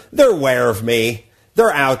for. Sure. They're aware of me.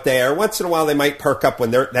 They're out there. Once in a while, they might perk up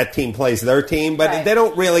when that team plays their team, but they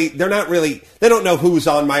don't know who's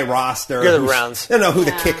on my roster. You're the rounds. They don't know who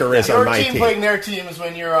the kicker is on my team. Your team playing their team is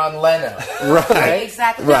when you're on Leno. Right.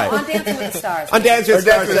 Exactly. Right. On Dancing with the Stars. On Dancing with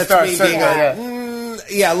the Stars, that's me being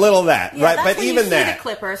yeah. a little of that. Yeah, right. That's But when even you see that. the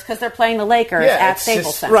Clippers, because they're playing the Lakers at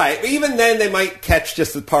Staples Center. Right. Even then, they might catch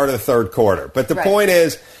just the part of the third quarter. But the point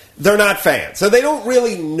is, they're not fans. So they don't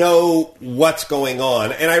really know what's going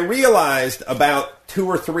on. And I realized about 2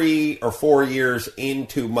 or 3 or 4 years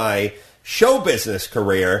into my show business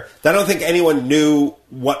career that I don't think anyone knew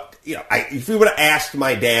what, if we would have asked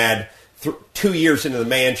my dad 2 years into the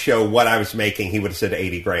Man Show what I was making, he would have said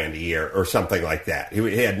 $80,000 a year or something like that.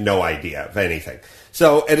 He had no idea of anything.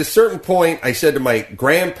 So at a certain point, I said to my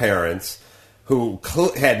grandparents, who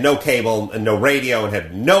had no cable and no radio and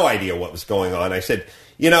had no idea what was going on, I said,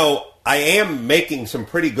 I am making some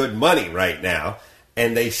pretty good money right now.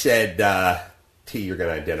 And they said, T, you're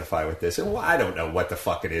going to identify with this. And I don't know what the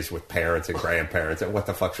fuck it is with parents and grandparents and what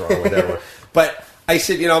the fuck's wrong with everyone. But I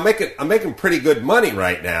said, I'm making pretty good money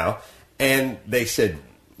right now. And they said,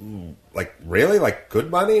 like, really? Like,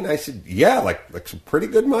 good money? And I said, yeah, like some pretty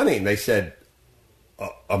good money. And they said,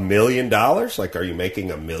 $1 million? Like, are you making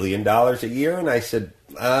 $1 million a year? And I said,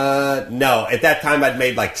 no. At that time, I'd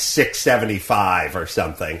made like $675 or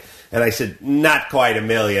something. And I said, not quite $1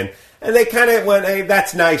 million. And they kind of went, hey,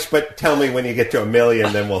 that's nice, but tell me when you get to $1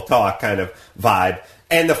 million, then we'll talk kind of vibe.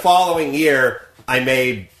 And the following year, I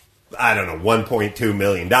made, I don't know, $1.2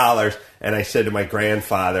 million. And I said to my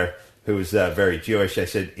grandfather, who's very Jewish, I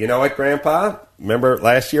said, you know what, Grandpa? Remember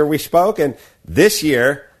last year we spoke? And this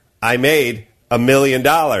year I made $1 million.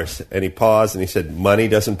 And he paused and he said, money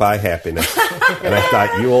doesn't buy happiness. And I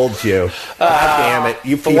thought, you old Jew. God damn it.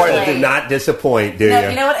 You people do not disappoint, do you?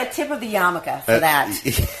 You know what? A tip of the yarmulke for that.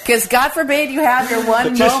 Because God forbid you have your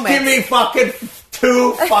one Just moment. give me fucking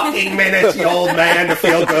 2 fucking minutes, you old man, to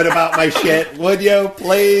feel good about my shit. Would you,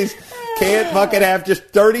 please? Can't fucking have just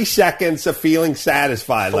 30 seconds of feeling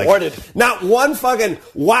satisfied. Like, not one fucking,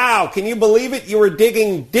 wow, can you believe it? You were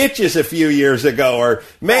digging ditches a few years ago. Or,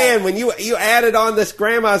 man, when you added on this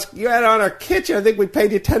you added on our kitchen, I think we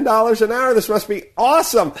paid you $10 an hour. This must be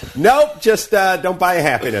awesome. Nope, just don't buy you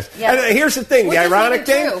happiness. Yep. And here's the thing, the ironic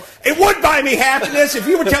thing, it would buy me happiness if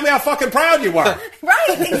you would tell me how fucking proud you were.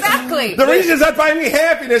 Right, exactly. The reason it's not buying me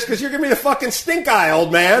happiness because you're giving me the fucking stink eye,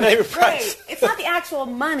 old man. Right. It's not the actual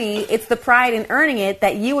money, it's the pride in earning it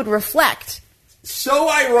that you would reflect. So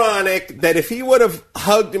ironic that if he would have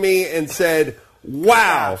hugged me and said,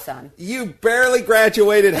 wow, you barely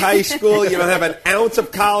graduated high school, you don't have an ounce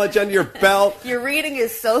of college under your belt. Your reading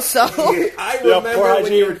is so-so. I remember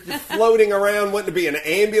when you were floating around wanting to be an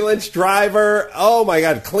ambulance driver, oh my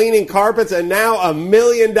God, cleaning carpets, and now $1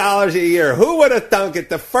 million a year. Who would have thunk it?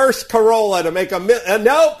 The first Carolla to make $1 million.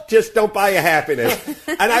 Nope, just don't buy you happiness.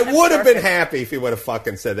 And I would have been happy if he would have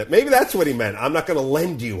fucking said that. Maybe that's what he meant. I'm not going to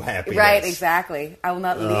lend you happiness. Right, exactly. I will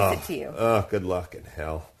not leave it to you. Oh, good luck in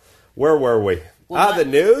hell. Where were we? The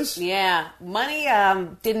news? Yeah. Money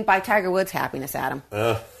didn't buy Tiger Woods happiness, Adam.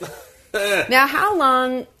 Now, how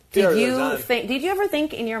long did you think? Did you ever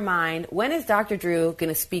think in your mind, when is Dr. Drew going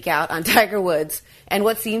to speak out on Tiger Woods and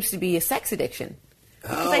what seems to be a sex addiction?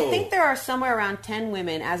 Because I think there are somewhere around 10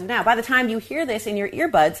 women as of now. By the time you hear this in your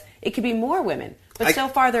earbuds, it could be more women. But so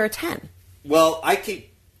far, there are 10. Well, I keep...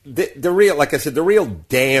 The real, like I said, the real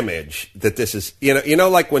damage that this is, you know,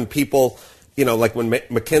 like when people... You know, like when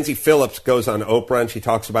Mackenzie Phillips goes on Oprah and she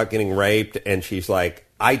talks about getting raped and she's like,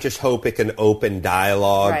 I just hope it can open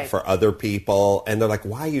dialogue for other people. And they're like,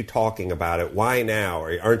 why are you talking about it? Why now?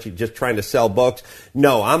 Or aren't you just trying to sell books?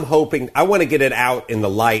 No, I'm hoping, I want to get it out in the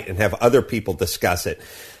light and have other people discuss it.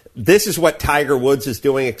 This is what Tiger Woods is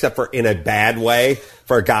doing, except for in a bad way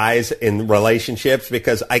for guys in relationships,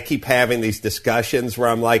 because I keep having these discussions where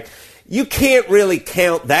I'm like, you can't really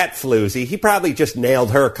count that floozy. He probably just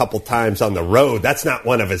nailed her a couple times on the road. That's not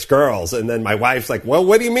one of his girls. And then my wife's like, well,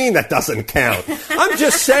 what do you mean that doesn't count? I'm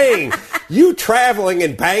just saying, you traveling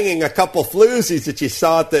and banging a couple floozies that you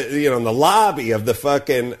saw at the, in the lobby of the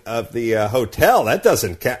hotel, that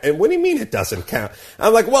doesn't count. And what do you mean it doesn't count?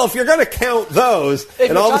 I'm like, well, if you're going to count those,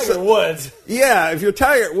 and all of a sudden, Woods. Yeah, if you're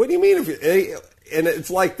Tiger, what do you mean if you? And it's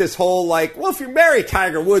like this whole well, if you marry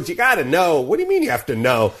Tiger Woods, you got to know. What do you mean you have to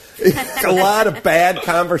know? A lot of bad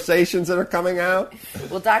conversations that are coming out.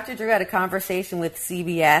 Well, Dr. Drew had a conversation with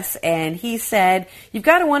CBS, and he said, you've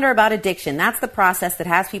got to wonder about addiction. That's the process that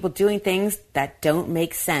has people doing things that don't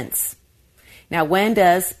make sense. Now, when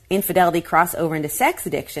does infidelity cross over into sex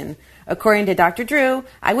addiction? According to Dr. Drew,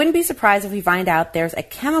 I wouldn't be surprised if we find out there's a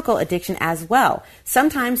chemical addiction as well.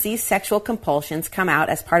 Sometimes these sexual compulsions come out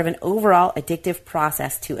as part of an overall addictive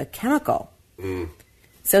process to a chemical.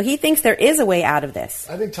 So he thinks there is a way out of this.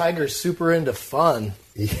 I think Tiger's super into fun.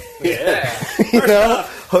 Yeah.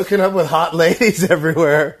 Hooking up with hot ladies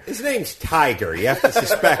everywhere. His name's Tiger. You have to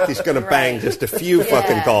suspect he's going to bang just a few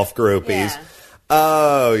fucking golf groupies.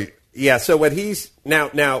 Oh, yeah. So what he's...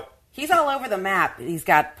 Now... He's all over the map. He's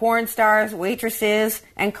got porn stars, waitresses,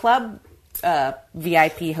 and club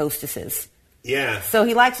VIP hostesses. Yeah. So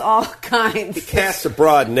he likes all kinds. He casts a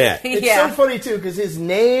broad net. It's so funny, too, because his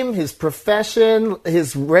name, his profession,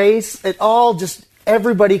 his race, it all just...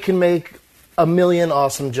 Everybody can make a million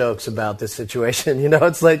awesome jokes about this situation.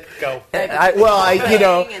 It's like... Go. I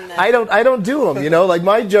don't do them, Like,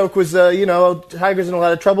 my joke was, Tiger's in a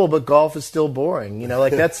lot of trouble, but golf is still boring.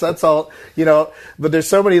 That's all, But there's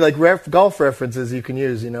so many, golf references you can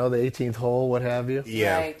use, the 18th hole, what have you.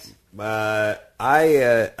 Yeah. Right.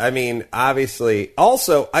 I mean, obviously...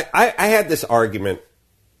 Also, I had this argument,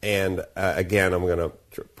 and again, I'm going to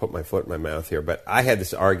put my foot in my mouth here, but I had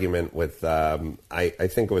this argument with, I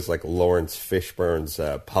think it was Lawrence Fishburne's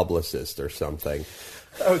publicist or something.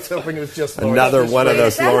 I was hoping it was just another one of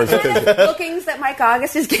those Lawrence. Bookings that Mike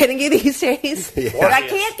August is getting you these days. Yeah. I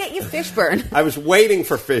can't get you Fishburne. I was waiting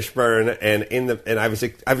for Fishburne, and I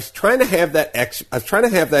was trying to have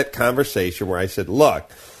that conversation where I said,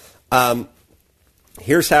 look,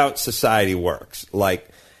 here's how society works.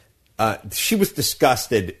 she was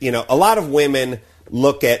disgusted. You know, a lot of women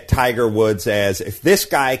look at Tiger Woods as, if this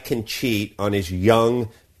guy can cheat on his young,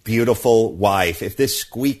 beautiful wife, if this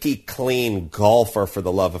squeaky clean golfer, for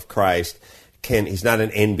the love of Christ, he's not an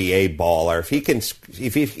NBA baller, if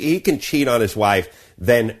he can cheat on his wife,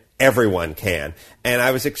 then everyone can. And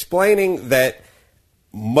I was explaining that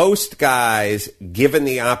most guys, given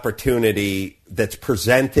the opportunity that's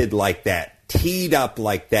presented like that, teed up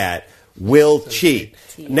like that, will cheat.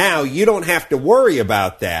 Now, you don't have to worry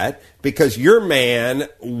about that because your man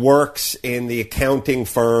works in the accounting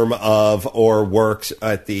firm or works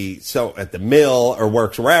at the mill or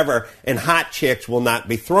works wherever, and hot chicks will not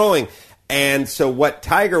be throwing. And so what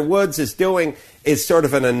Tiger Woods is doing is sort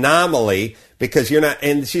of an anomaly because you're not,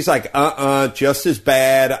 and she's like, just as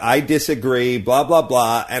bad, I disagree, blah, blah,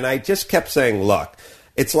 blah. And I just kept saying, look,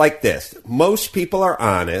 it's like this. Most people are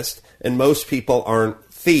honest and most people aren't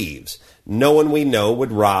thieves. No one we know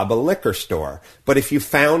would rob a liquor store. But if you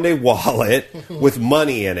found a wallet with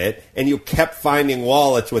money in it and you kept finding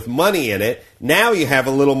wallets with money in it, now you have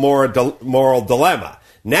a little more moral dilemma.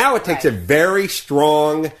 Now it takes a very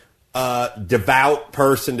strong, devout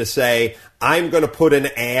person to say, I'm going to put an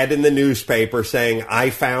ad in the newspaper saying,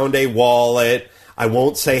 I found a wallet. I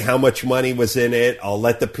won't say how much money was in it. I'll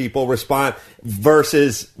let the people respond.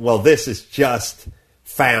 Versus, well, this is just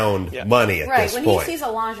found money at this point. When he sees a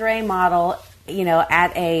lingerie model, you know,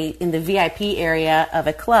 in the VIP area of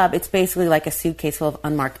a club, it's basically like a suitcase full of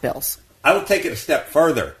unmarked bills. I would take it a step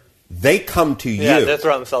further. They come to you. Yeah, they're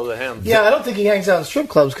throwing themselves at him. Yeah, I don't think he hangs out in strip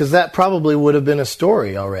clubs because that probably would have been a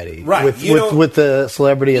story already. Right. With the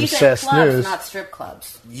celebrity-obsessed clubs, news. not strip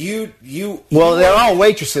clubs. Well, they're all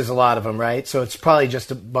waitresses, a lot of them, right? So it's probably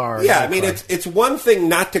just a bar. Yeah, I mean, it's one thing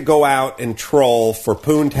not to go out and troll for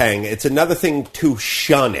poontang. It's another thing to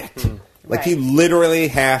shun it. Like, you literally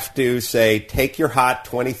have to say, take your hot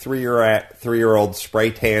 23-year-old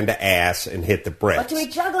spray-tanned ass and hit the bricks. But to be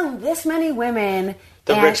juggling this many women...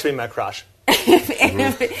 The bricks be my crush.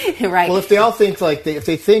 Right. Well, if they all think if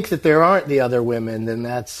they think that there aren't the other women, then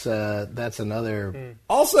that's another.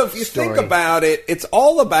 Also, if you think about it, it's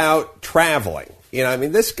all about traveling. You know, I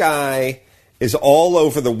mean, this guy is all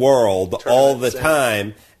over the world all the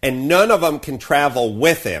time, and none of them can travel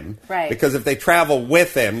with him. Right. Because if they travel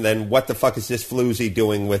with him, then what the fuck is this floozy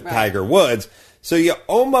doing with Tiger Woods? So you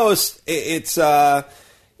almost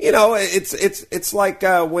you know, it's like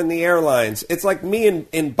when the airlines. It's like me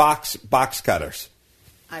in box cutters.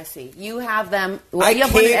 I see. You have them. Well, I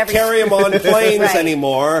can't carry them on planes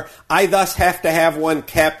anymore. I thus have to have one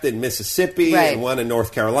kept in Mississippi, and one in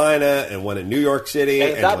North Carolina, and one in New York City,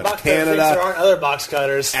 and one in Canada. There aren't other box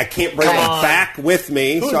cutters. I can't bring them back with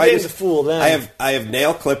me. Who's being the fool then? I have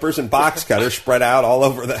nail clippers and box cutters spread out all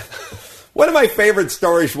over the. One of my favorite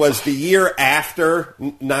stories was the year after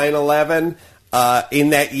 9/11.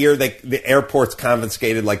 In that year, the airports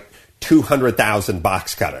confiscated like 200,000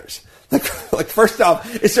 box cutters. Like, first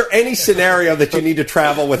off, is there any scenario that you need to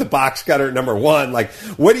travel with a box cutter? Number one, like,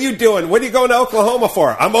 what are you doing? What are you going to Oklahoma for?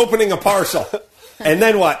 I'm opening a parcel. And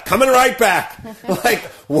then what? Coming right back. Like,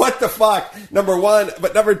 what the fuck? Number one.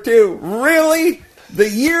 But number two, really? The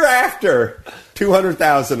year after,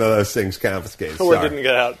 200,000 of those things confiscated. Or didn't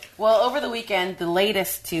get out. Well, over the weekend, the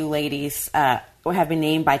latest two ladies have been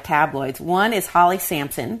named by tabloids. One is Holly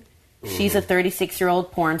Sampson. She's a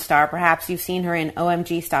 36-year-old porn star. Perhaps you've seen her in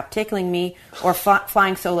OMG, Stop Tickling Me, or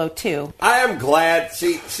Flying Solo 2. I am glad.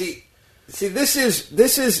 See. This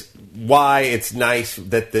is why it's nice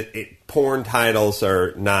that porn titles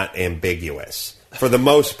are not ambiguous for the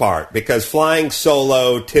most part. Because Flying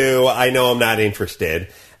Solo 2, I know I'm not interested,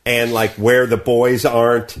 and like Where the Boys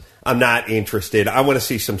Aren't, I'm not interested. I want to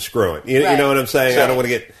see some screwing. You know what I'm saying? Sure. I don't want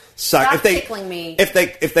to get. Stop tickling me.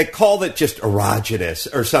 If they called it just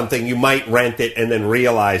erogenous or something, you might rent it and then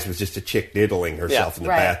realize it was just a chick diddling herself in the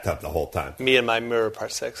bathtub the whole time. Me and My Mirror,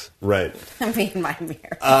 Part 6. Right. Me and My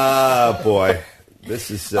Mirror. Boy.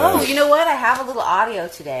 This is... oh, you know what? I have a little audio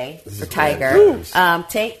today for Tiger.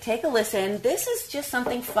 Take a listen. This is just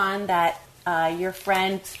something fun that your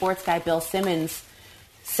friend, sports guy Bill Simmons,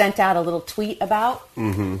 sent out a little tweet about.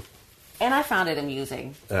 Mm-hmm. And I found it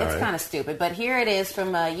amusing. It's kind of stupid. But here it is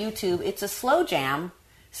from YouTube. It's a slow jam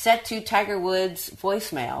set to Tiger Woods'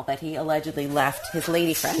 voicemail that he allegedly left his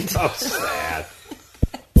lady friend. So sad.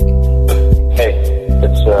 Hey,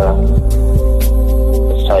 it's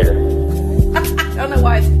Tiger. I don't know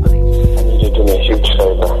why it's funny. I need you to do me a huge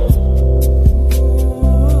favor.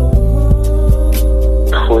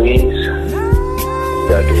 Please, you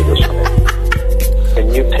gotta do this for me. Can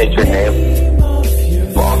you take your name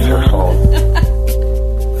off your phone?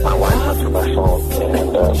 My wife went through my phone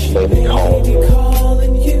and made me call you.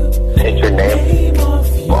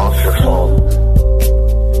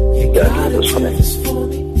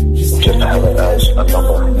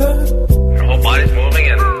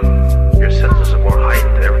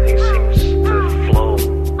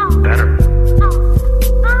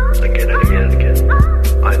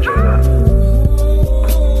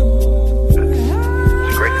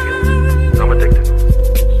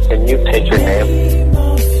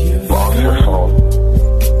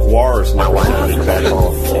 person My ever wife sounded is better.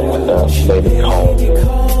 and baby's home.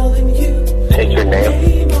 Take your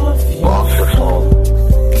name off your phone.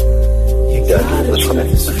 You gotta do this for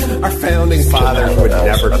me. Our founding fathers would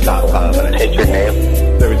never stop vomiting. Take your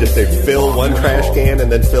name. They would just say fill one trash can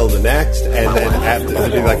and then fill the next, and then after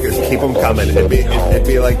it'd be like just keep them coming. It'd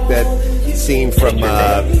be like that scene from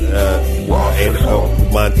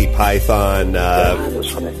Monty Python.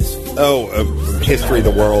 History of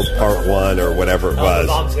the World Part 1 or whatever it was.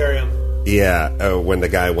 Vomitarium. Yeah, when the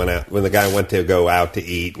guy went to go out to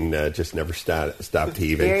eat and just never stopped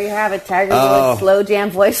heaving. There you have it, Tiger Woods Slow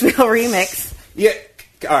Jam Voicemail Remix. Yeah,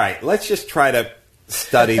 all right, let's just try to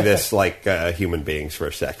study this like human beings for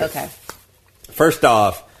a second. Okay. First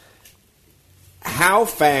off, how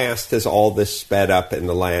fast has all this sped up in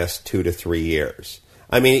the last 2 to 3 years?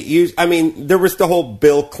 I mean, there was the whole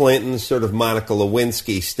Bill Clinton sort of Monica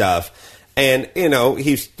Lewinsky stuff, and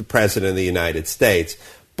he's the president of the United States.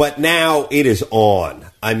 But now it is on.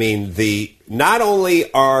 I mean, not only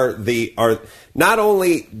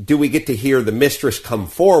do we get to hear the mistress come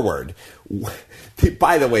forward.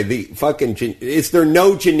 By the way, is there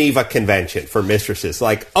no Geneva Convention for mistresses?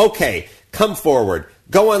 Like, okay, come forward,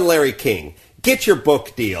 go on Larry King, get your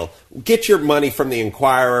book deal, get your money from the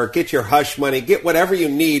Inquirer, get your hush money, get whatever you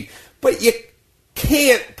need, but you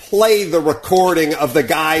can't play the recording of the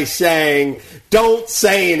guy saying, don't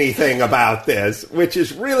say anything about this, which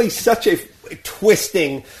is really such a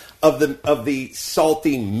twisting of the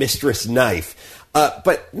salty mistress knife.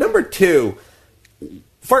 But number two,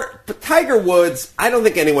 for Tiger Woods, I don't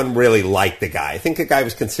think anyone really liked the guy. I think the guy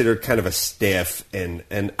was considered kind of a stiff, and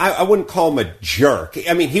I wouldn't call him a jerk.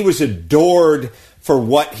 I mean, he was adored for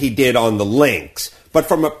what he did on the links. But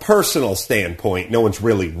from a personal standpoint, no one's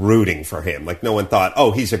really rooting for him. Like, no one thought,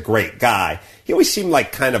 oh, he's a great guy. He always seemed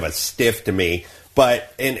like kind of a stiff to me,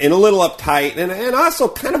 but and a little uptight, and also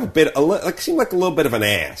kind of seemed like a little bit of an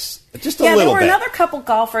ass. Just a little bit. Yeah, there were another couple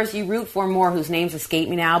golfers you root for more whose names escape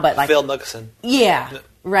me now, but like Phil Mickelson. Yeah.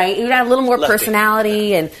 Right, he had a little more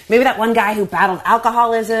personality, and maybe that one guy who battled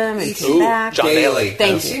alcoholism and came back. John Daly.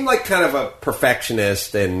 Thank you. Seemed like kind of a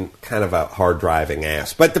perfectionist and kind of a hard-driving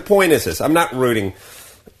ass. But the point is this, I'm not rooting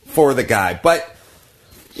for the guy, but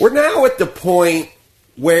we're now at the point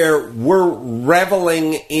where we're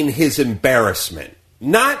reveling in his embarrassment.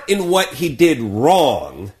 Not in what he did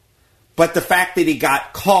wrong, but the fact that he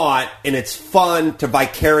got caught, and it's fun to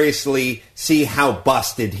vicariously see how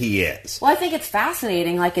busted he is. Well, I think it's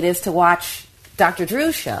fascinating, like it is to watch Dr.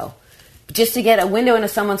 Drew's show. Just to get a window into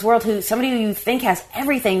someone's world, somebody who you think has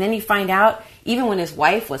everything, then you find out, even when his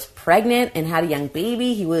wife was pregnant and had a young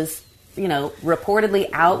baby, he was, reportedly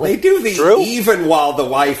out with... They do even while the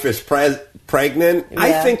wife is pregnant. Yeah.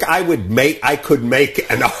 I think I could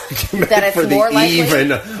make an argument that for the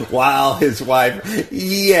even while his wife.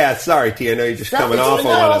 Yeah, sorry, T. I know you're just coming off on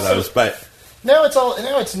one of those, but now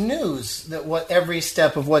it's news that every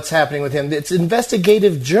step of what's happening with him. It's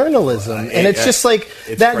investigative journalism, and it's just like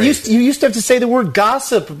it's that. You used to have to say the word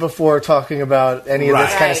gossip before talking about any of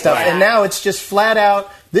this kind of stuff, and now it's just flat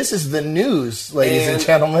out. This is the news, ladies and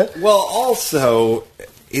gentlemen. Well, also.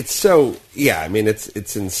 It's so, yeah, I mean,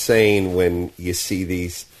 it's insane when you see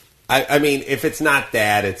these. I mean, if it's not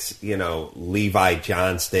that, it's, Levi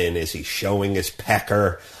Johnston, is he showing his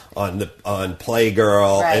pecker on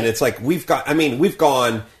Playgirl? Right. And it's like, we've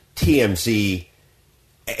gone TMZ.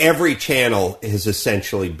 Every channel has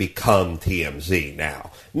essentially become TMZ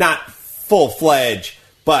now. Not full-fledged,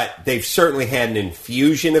 but they've certainly had an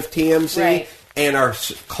infusion of TMZ and our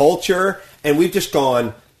culture, and we've just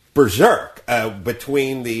gone berserk.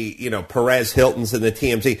 Between the Perez Hiltons and the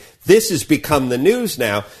TMZ, this has become the news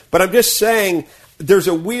now. But I'm just saying, there's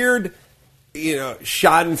a weird,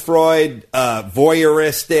 Schadenfreude,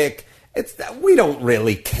 voyeuristic. We don't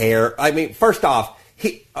really care. I mean, first off,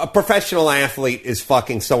 a professional athlete is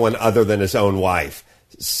fucking someone other than his own wife.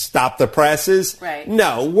 Stop the presses. Right.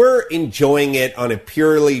 No, we're enjoying it on a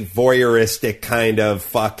purely voyeuristic kind of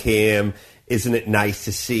fuck him. Isn't it nice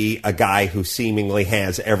to see a guy who seemingly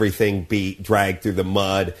has everything be dragged through the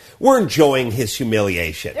mud? We're enjoying his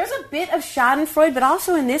humiliation. There's a bit of Schadenfreude, but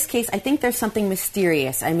also in this case, I think there's something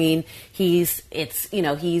mysterious. I mean, he's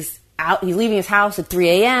leaving his house at 3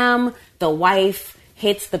 a.m. The wife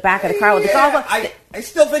hits the back of the car with the golf ball. I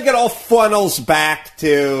still think it all funnels back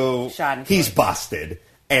to Schadenfreude. He's busted,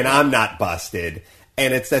 and I'm not busted.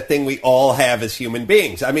 And it's that thing we all have as human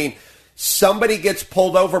beings. I mean, somebody gets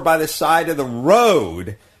pulled over by the side of the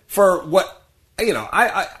road for what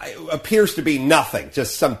I appears to be nothing.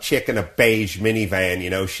 Just some chick in a beige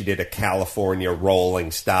minivan. She did a California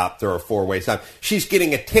rolling stop. There are 4-way stop. She's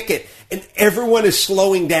getting a ticket, and everyone is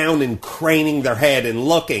slowing down and craning their head and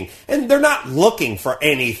looking. And they're not looking for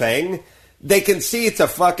anything. They can see it's a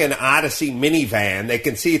fucking Odyssey minivan. They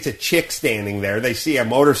can see it's a chick standing there. They see a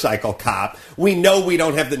motorcycle cop. We know we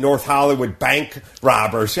don't have the North Hollywood bank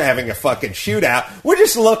robbers having a fucking shootout. We're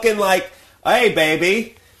just looking like, hey,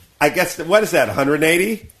 baby, I guess, what is that,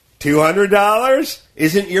 $180? $200?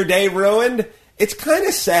 Isn't your day ruined? It's kind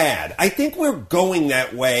of sad. I think we're going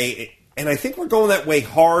that way, and I think we're going that way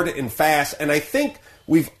hard and fast, and I think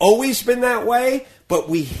we've always been that way, but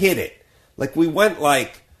we hit it. Like, we went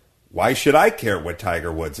like, why should I care what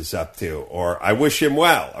Tiger Woods is up to? Or I wish him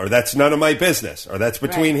well. Or that's none of my business. Or that's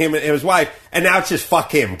between him and his wife. And now it's just fuck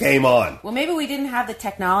him. Game on. Well, maybe we didn't have the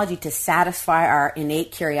technology to satisfy our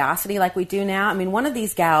innate curiosity like we do now. I mean, one of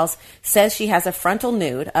these gals says she has a frontal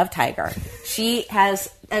nude of Tiger. She has...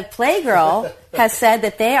 A Playgirl has said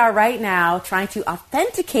that they are right now trying to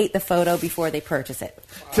authenticate the photo before they purchase it.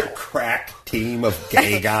 The crack team of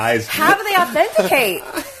gay guys. How do they authenticate?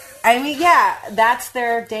 I mean, yeah, that's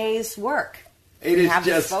their day's work. It is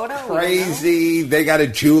just crazy. They got a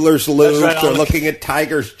jeweler's loop. Right, they're looking at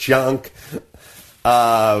Tiger's junk.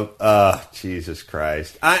 Jesus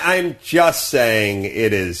Christ. I'm just saying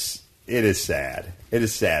it is sad. It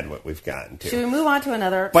is sad what we've gotten to. Should we move on to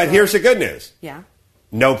another? But here's the good news. Yeah.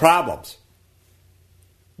 No problems.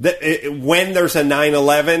 When there's a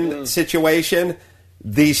 9/11 situation,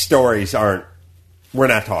 these stories aren't. We're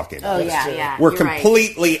not talking about. Oh, yeah. We're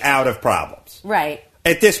completely out of problems. Right.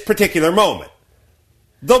 At this particular moment.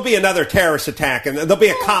 There'll be another terrorist attack, and there'll be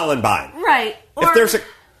a Columbine. Right.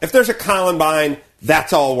 If there's a Columbine,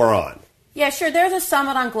 that's all we're on. Yeah, sure. There's a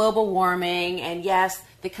summit on global warming, and yes,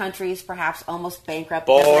 the country is perhaps almost bankrupt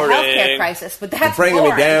because of the healthcare crisis, but that's You're bringing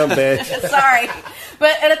boring. me down, bitch. Sorry.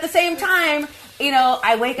 But at the same time,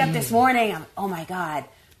 I wake up this morning, oh my God,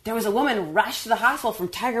 there was a woman rushed to the hospital from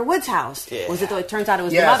Tiger Woods' house. Yeah. Was it though? It turns out it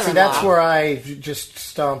was the mother-in-law. See, that's where I just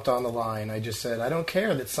stomped on the line. I just said, I don't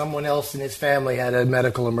care that someone else in his family had a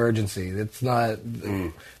medical emergency. It's not,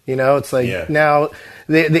 it's like now,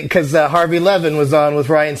 because Harvey Levin was on with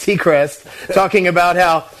Ryan Seacrest talking about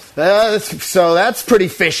how, so that's pretty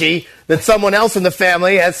fishy that someone else in the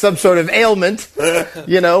family has some sort of ailment.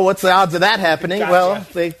 What's the odds of that happening? Gotcha. Well,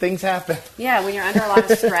 things happen. Yeah, when you're under a lot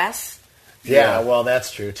of stress. Yeah, well,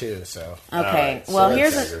 that's true, too. So okay, well,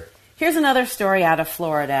 here's another story out of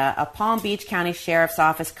Florida. A Palm Beach County Sheriff's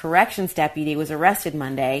Office corrections deputy was arrested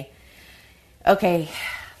Monday. Okay,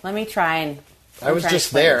 let me try and... I was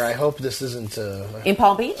just there. I hope this isn't... in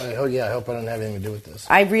Palm Beach? I hope I don't have anything to do with this.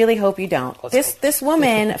 I really hope you don't. This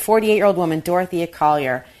woman, 48-year-old woman, Dorothea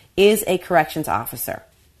Collier, is a corrections officer.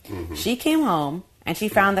 Mm-hmm. She came home, and she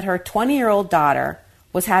found that her 20-year-old daughter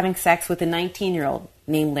was having sex with a 19-year-old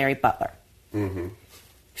named Larry Butler. Mm-hmm.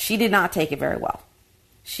 She did not take it very well.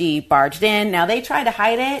 She barged in. Now, they tried to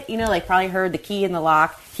hide it. They probably heard the key in the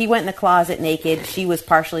lock. He went in the closet naked. She was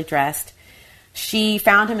partially dressed. She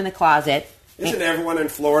found him in the closet. Isn't everyone in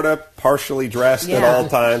Florida partially dressed at all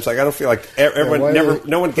times? Like, I don't feel like everyone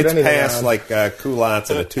no one gets past like culottes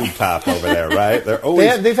and a tube top over there, right? They're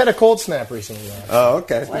always they've had a cold snap recently. Oh,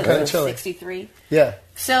 okay. What, kind of chilly. 63. Yeah.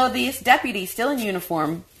 So this deputy, still in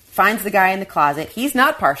uniform, finds the guy in the closet. He's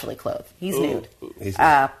not partially clothed. He's nude.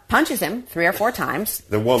 Punches him 3 or 4 times.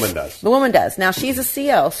 The woman does. The woman does. Now, she's a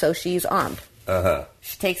CO, so she's armed. Uh-huh.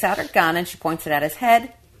 She takes out her gun and she points it at his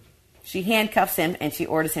head. She handcuffs him and she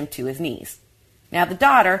orders him to his knees. Now, the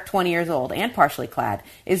daughter, 20 years old and partially clad,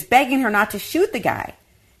 is begging her not to shoot the guy.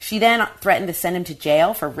 She then threatened to send him to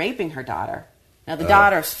jail for raping her daughter. Now, the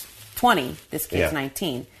daughter's 20. This kid's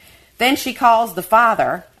 19. Then she calls the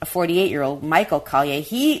father, a 48-year-old, Michael Collier.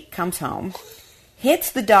 He comes home,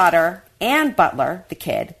 hits the daughter and Butler, the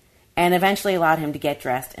kid, and eventually allowed him to get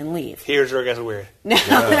dressed and leave. Here's where it gets weird.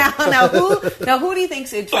 Now, who do you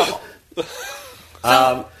think's in trouble?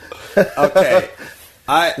 Okay.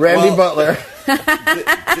 Randy Butler.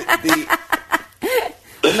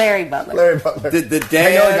 Larry Butler. Larry Butler. The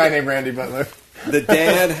dad, I know a guy named Randy Butler. The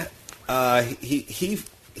dad,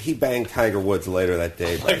 he banged Tiger Woods later that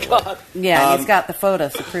day. Oh my God. Yeah, he's got the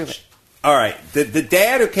photos to prove it. All right. The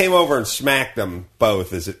dad who came over and smacked them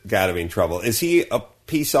both has got to be in trouble. Is he a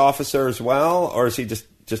peace officer as well, or is he just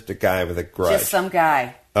a guy with a grudge? Just some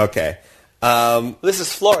guy. Okay. This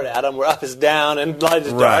is Florida, Adam, where up is down and light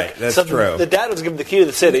is dark. Right, that's true. The dad was given the key to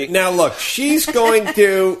the city. Now, look, she's going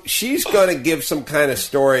to give some kind of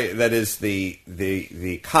story that is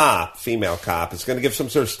the cop, female cop, is going to give some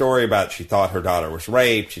sort of story about she thought her daughter was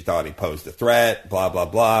raped, she thought he posed a threat, blah, blah,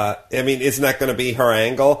 blah. I mean, isn't that going to be her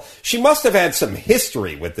angle? She must have had some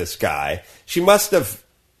history with this guy. She must have,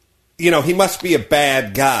 he must be a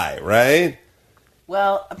bad guy, right?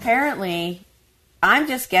 Well, apparently, I'm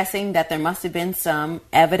just guessing that there must have been some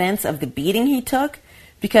evidence of the beating he took,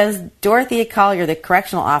 because Dorothea Collier, the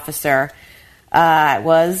correctional officer,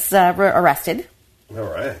 was arrested. All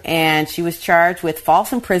right. And she was charged with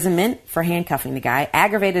false imprisonment for handcuffing the guy,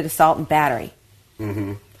 aggravated assault and battery.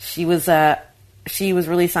 Mm-hmm. She was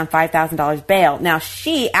released on $5,000 bail. Now,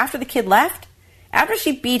 after the kid left, after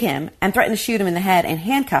she beat him and threatened to shoot him in the head and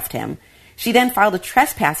handcuffed him, she then filed a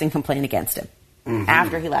trespassing complaint against him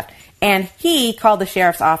after he left. And he called the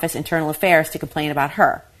sheriff's office, Internal Affairs, to complain about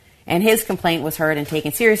her. And his complaint was heard and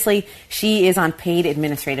taken seriously. She is on paid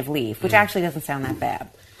administrative leave, which actually doesn't sound that bad.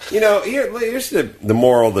 Here's the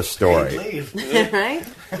moral of the story. Right?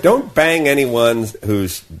 Don't bang anyone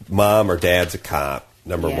whose mom or dad's a cop,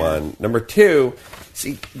 number one. Number two,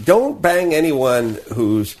 don't bang anyone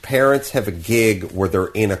whose parents have a gig where they're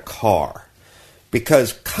in a car.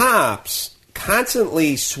 Because cops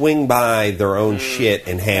constantly swing by their own shit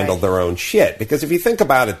and handle their own shit. Because if you think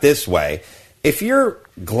about it this way, if you're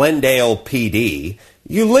Glendale PD,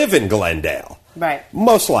 you live in Glendale. Right.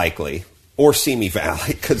 Most likely. Or Simi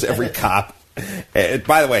Valley, because every cop...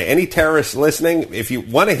 by the way, any terrorists listening, if you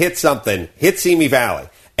want to hit something, hit Simi Valley.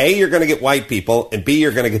 A, you're going to get white people, and B,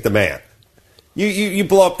 you're going to get the man. You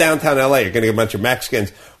blow up downtown L.A., you're going to get a bunch of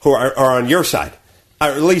Mexicans who are on your side. Or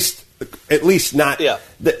at least not... Yeah.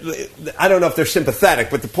 I don't know if they're sympathetic,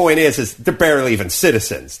 but the point is they're barely even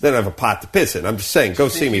citizens. They don't have a pot to piss in. I'm just saying, go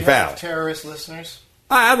Simi Valley. Terrorist listeners?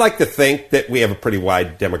 I'd like to think that we have a pretty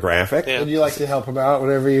wide demographic. Yeah. Would you like to help them out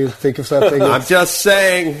whenever you think of something? I'm just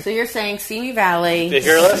saying. So you're saying Simi Valley, if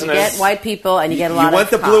you're listening, you get white people and you get a lot of You want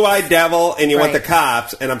the cops. blue-eyed devil and you want the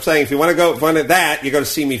cops, and I'm saying if you want to go to that, you go to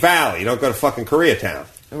Simi Valley. You don't go to fucking Koreatown.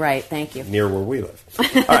 Right, thank you. Near where we live. All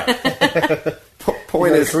right.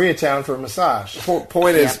 Point is Koreatown for a massage.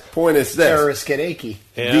 Point is this. Terrorists get achy.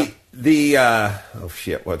 Yeah. Oh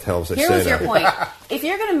shit! What the hell was I saying? Here was your point. If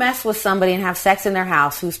you're going to mess with somebody and have sex in their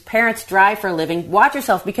house whose parents drive for a living, watch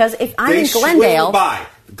yourself, because if I'm in Glendale,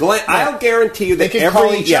 I'll guarantee you that they can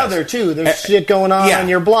call each other too. There's shit going on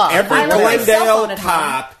your block. Every Glendale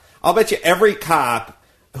cop, I'll bet you every cop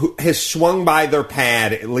who has swung by their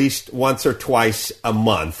pad at least once or twice a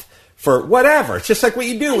month. For whatever. It's just like what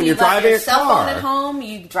you do when you're driving a car. You cell phone at home,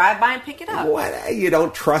 you drive by and pick it up. You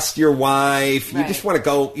don't trust your wife. You just want to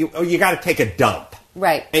go, you got to take a dump.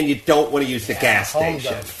 Right. And you don't want to use the gas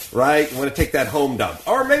station. Right? You want to take that home dump.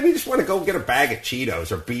 Or maybe you just want to go get a bag of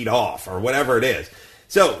Cheetos or beat off or whatever it is.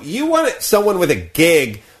 So you want someone with a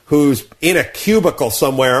gig who's in a cubicle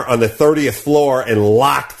somewhere on the 30th floor and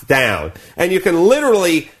locked down. And you can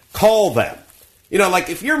literally call them. Like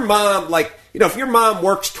if your mom, if your mom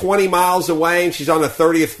works 20 miles away and she's on the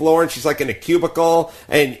 30th floor and she's like in a cubicle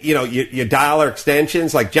and, you dial her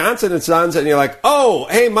extensions like Johnson & Sons and you're like, oh,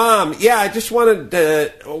 hey, Mom, yeah, I just wanted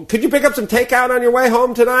to, could you pick up some takeout on your way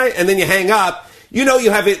home tonight? And then you hang up. You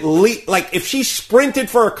have at least, if she sprinted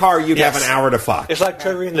for a car, you'd have an hour to fuck. It's like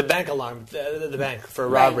triggering the bank alarm, the bank for a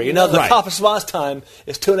robbery. The cop response time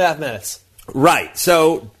is 2.5 minutes. Right.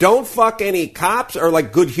 So don't fuck any cops or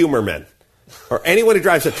good humor men. Or anyone who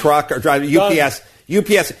drives a truck or drives UPS.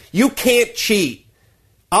 You can't cheat.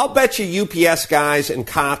 I'll bet you UPS guys and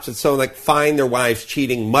cops and so find their wives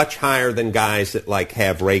cheating much higher than guys that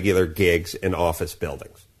have regular gigs in office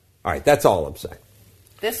buildings. All right, that's all I'm saying.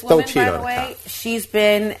 This woman, by the way, she's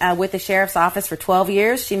been with the sheriff's office for 12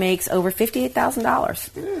 years. She makes over $58,000.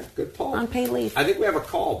 Yeah, good poll. On paid leave. I think we have a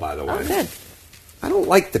call, by the way. Oh, good. I don't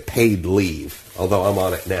like the paid leave, although I'm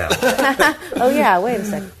on it now. Oh, yeah, wait a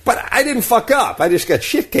second. But I didn't fuck up. I just got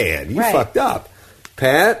shit canned. You fucked up.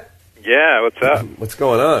 Pat? Yeah, what's up? What's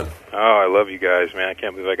going on? Oh, I love you guys, man. I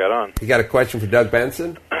can't believe I got on. You got a question for Doug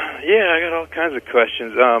Benson? Yeah, I got all kinds of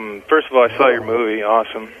questions. First of all, I saw your movie.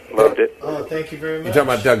 Awesome. Loved it. Oh, thank you very much. You're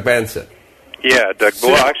talking about Doug Benson? Yeah, Doug.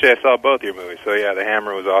 Well, actually, I saw both your movies. So, yeah, The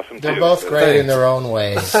Hammer was awesome, too. They're both great in their own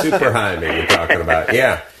ways. Super Jaime you're talking about,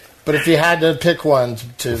 yeah. But if you had to pick one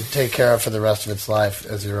to take care of for the rest of its life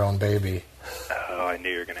as your own baby. Oh, I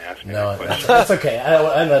knew you were going to ask me No, that question. that's okay.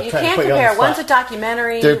 I'm not You trying can't to put you on the compare. spot. One's a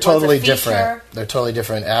documentary. They're one's totally a feature. different. They're totally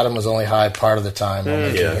different. Adam was only high part of the time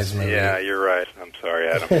when making his movie. Yeah, you're right. I'm sorry,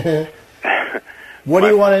 Adam. What do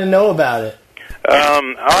you want to know about it?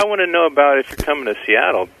 I want to know about if you're coming to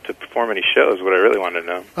Seattle to perform any shows. What I really want to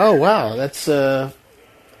know. Oh, wow. That's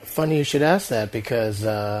funny you should ask that, because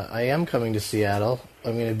I am coming to Seattle.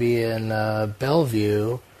 I'm going to be in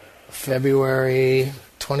Bellevue February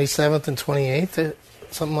 27th and 28th,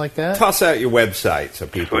 something like that. Toss out your website so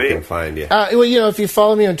people can find you. Well, if you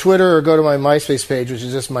follow me on Twitter or go to my MySpace page, which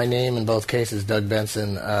is just my name in both cases, Doug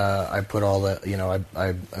Benson, I put all the,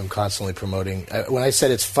 I'm constantly promoting. When I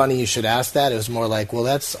said it's funny you should ask that, it was more like, well,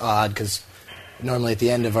 that's odd, because normally at the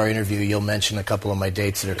end of our interview, you'll mention a couple of my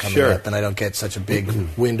dates that are coming up, and I don't get such a big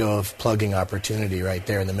window of plugging opportunity right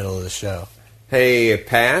there in the middle of the show. Hey,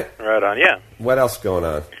 Pat. Right on, yeah. What else going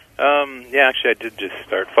on? Yeah, actually, I did just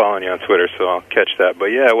start following you on Twitter, so I'll catch that. But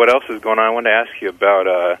yeah, what else is going on? I wanted to ask you about,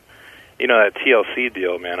 that TLC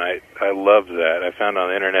deal, man. I loved that. I found it on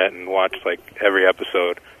the internet and watched like every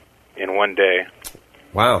episode in one day.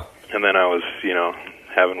 Wow. And then I was,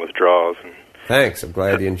 having withdrawals. And thanks. I'm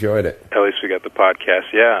glad you enjoyed it. at least we got the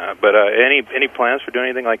podcast, yeah. But any plans for doing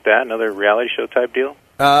anything like that? Another reality show type deal?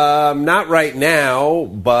 Not right now,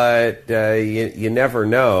 but you never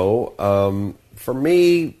know. For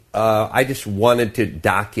me, I just wanted to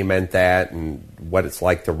document that and what it's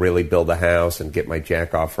like to really build a house and get my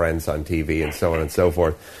jack-off friends on TV and so on and so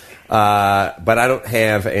forth. But I don't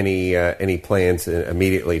have any plans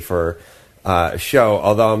immediately for a show,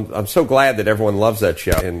 although I'm so glad that everyone loves that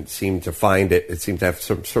show and seem to find it. It seems to have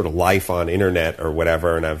some sort of life on internet or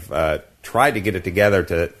whatever, and I've tried to get it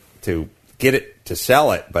together to get it to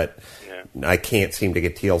sell it, but I can't seem to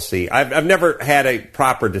get TLC. I've never had a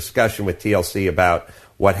proper discussion with TLC about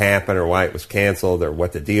what happened or why it was canceled or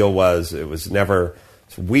what the deal was. It was never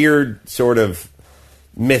weird sort of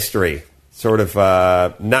mystery. Sort of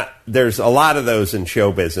not. There's a lot of those in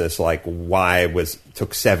show business, like why it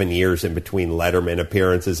took 7 years in between Letterman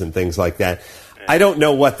appearances and things like that. I don't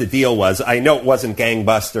know what the deal was. I know it wasn't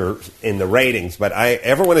gangbuster in the ratings, but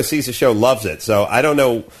everyone who sees the show loves it. So I don't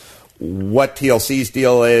know what TLC's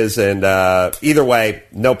deal is, and either way,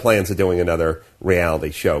 no plans of doing another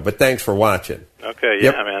reality show. But thanks for watching. Okay,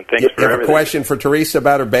 yeah, man. Thanks for everything. You have a everything. question for Teresa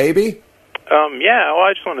about her baby? Yeah, well,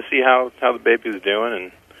 I just want to see how the baby's doing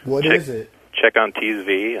and What is it? check on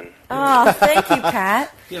TV and. Oh, thank you,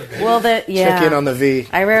 Pat. Well, Check in on the V.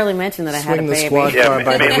 I rarely mention that I had a Swing the baby. squad car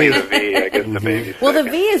by the mainly V. the V. I guess the baby's Well, the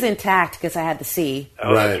V is intact because I had the C.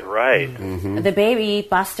 Oh, that's right. Mm-hmm. The baby,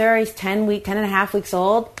 Buster, he's 10 and a half weeks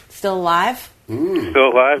old, still alive.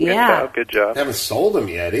 Still alive? Yeah. Good job. Haven't sold him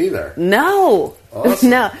yet either. No. Awesome.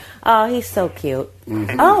 No. Oh, he's so cute.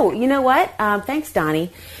 Oh, you know what? Thanks,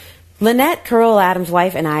 Donnie. Lynette, Carolla, Adam's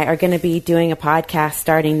wife, and I are going to be doing a podcast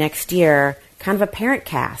starting next year, kind of a parent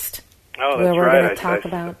cast. Oh, where that's we're right. going to talk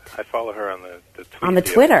about I follow her on the tweet on the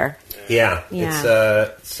deal. Twitter. Yeah.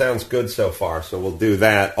 It sounds good so far, so we'll do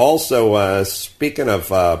that. Also, speaking of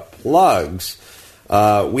plugs,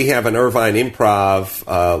 we have an Irvine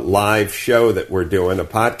Improv live show that we're doing, a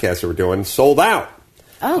podcast that we're doing, sold out.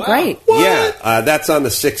 Oh, great. Yeah, that's on the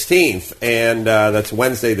 16th, and that's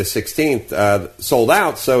Wednesday the 16th, sold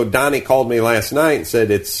out. So Donnie called me last night and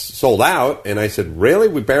said, it's sold out. And I said, really?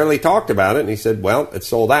 We barely talked about it. And he said, well, it's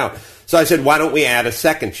sold out. So I said, why don't we add a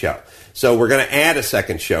second show? So we're going to add a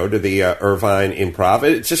second show to the Irvine Improv.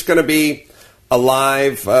 It's just going to be a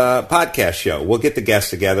live podcast show. We'll get the guests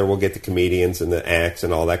together. We'll get the comedians and the acts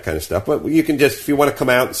and all that kind of stuff. But you can just, if you want to come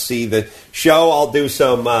out and see the show, I'll do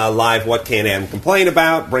some live What Can't Adam Complain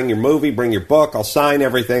About. Bring your movie, bring your book. I'll sign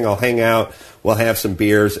everything. I'll hang out. We'll have some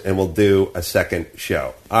beers, and we'll do a second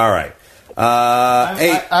show. All right.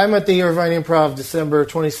 I'm at the Irvine Improv December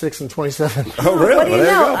 26th and 27th. Oh, really? What do you Well,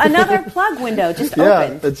 there know? you go. Another plug window just Yeah,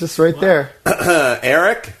 opened. it's just right there.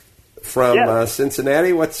 Eric from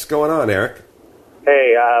Cincinnati. What's going on, Eric?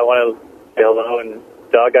 Hey, I want to say hello, and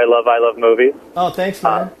Doug, I love movies. Oh, thanks,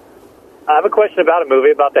 man. I have a question about a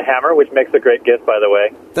movie, about The Hammer, which makes a great gift, by the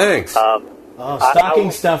way. Thanks.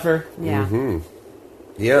 Stocking stuffer. Yeah. Mm-hmm.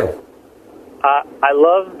 Yeah. I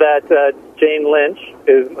love that Jane Lynch,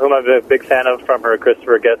 whom I'm a big fan of from her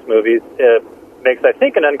Christopher Guest movies, makes, I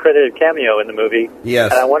think, an uncredited cameo in the movie.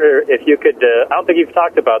 Yes. And I wonder if you could, I don't think you've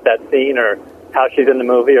talked about that scene or how she's in the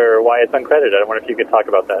movie or why it's uncredited. I wonder if you could talk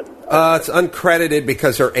about that. It's uncredited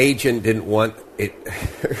because her agent didn't want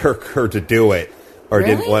her to do it, or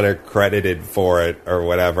Really? didn't want her credited for it, or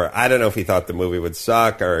whatever. I don't know if he thought the movie would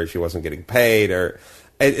suck, or she wasn't getting paid, or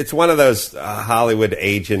it's one of those Hollywood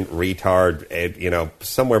agent retard,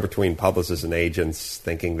 somewhere between publicists and agents,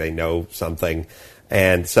 thinking they know something.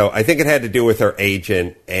 And so I think it had to do with her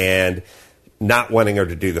agent and not wanting her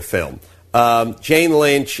to do the film. Jane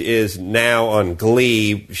Lynch is now on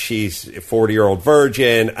Glee. She's a 40-year-old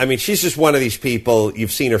virgin. I mean, she's just one of these people.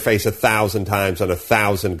 You've seen her face 1,000 times on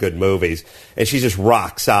 1,000 good movies, and she's just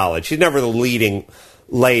rock solid. She's never the leading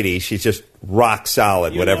lady. She's just rock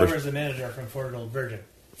solid. You whatever. know her as a manager from 40-year-old virgin.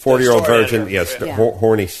 40-year-old virgin, yes,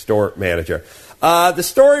 horny store manager. The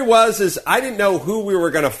story is I didn't know who we were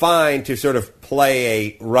going to find to sort of play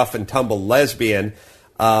a rough and tumble lesbian.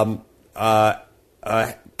 Kevin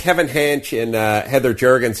Hench and Heather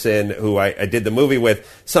Jurgensen, who I did the movie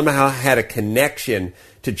with, somehow had a connection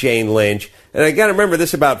to Jane Lynch. And I got to remember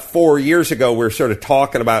this about 4 years ago. We were sort of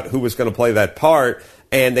talking about who was going to play that part,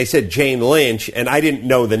 and they said Jane Lynch, and I didn't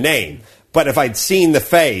know the name. But if I'd seen the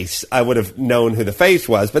face, I would have known who the face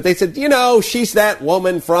was. But they said, she's that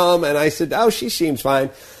woman from, and I said, oh, she seems fine.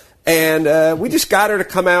 And we just got her to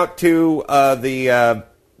come out to the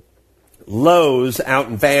Lowe's out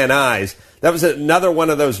in Van Nuys. That was another one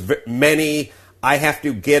of those many, I have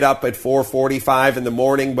to get up at 4:45 in the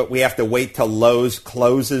morning, but we have to wait till Lowe's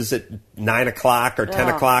closes at 9 o'clock or 10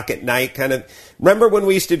 o'clock at night kind of. Remember when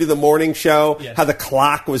we used to do the morning show, how the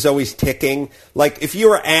clock was always ticking? Like if you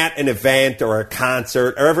were at an event or a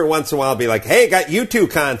concert, or every once in a while be like, hey, got U2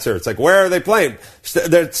 concerts. Like, where are they playing?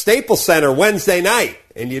 They're at Staples Center Wednesday night.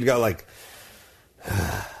 And you'd go like,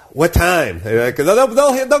 what time? They'll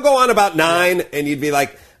go on about 9, and you'd be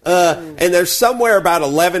like, and there's somewhere about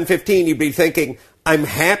 11:15 you'd be thinking, I'm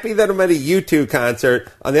happy that I'm at a U2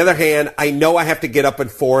 concert. On the other hand, I know I have to get up in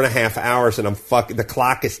 4.5 hours, and the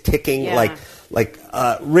clock is ticking. Really.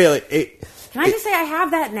 Can I just say I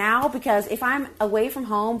have that now because if I'm away from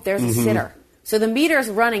home, there's a sitter. So the meter is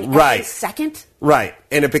running every second. Right.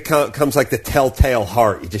 And it becomes like the telltale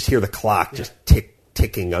heart. You just hear the clock just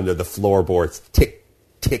ticking under the floorboards. Tick,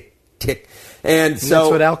 tick, tick. And so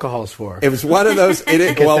that's what alcohol's for. It was one of those. When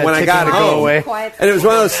I got home, and it was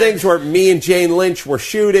one of those things where me and Jane Lynch were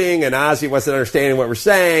shooting, and Ozzy wasn't understanding what we're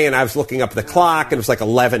saying, and I was looking up at the clock, and it was like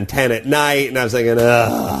 11:10 at night, and I was thinking,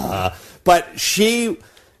 ugh. But she,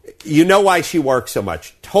 why she works so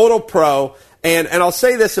much. Total pro, and I'll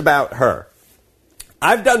say this about her.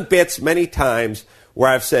 I've done bits many times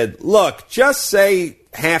where I've said, look, just say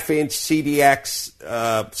half-inch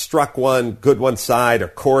CDX, struck one, good one side, or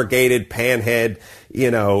corrugated panhead,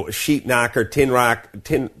 sheet knocker,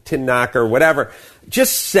 tin knocker, whatever.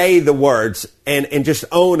 Just say the words and just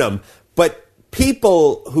own them. But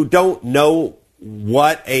people who don't know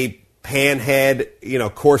what a panhead,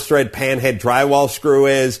 coarse thread panhead drywall screw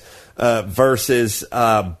is versus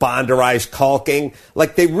bonderized caulking,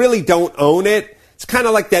 like they really don't own it. It's kind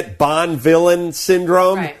of like that Bond villain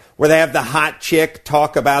syndrome. Right. Where they have the hot chick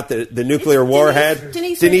talk about the nuclear warhead.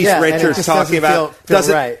 Denise Richards talking about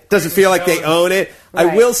doesn't feel like they own it. Right.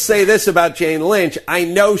 I will say this about Jane Lynch. I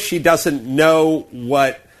know she doesn't know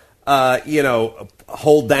what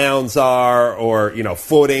hold downs are or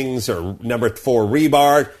footings or number 4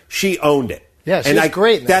 rebar. She owned it. Yeah, she's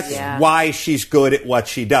great. That's why she's good at what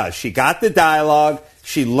she does. She got the dialogue.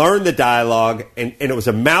 She learned the dialogue, and it was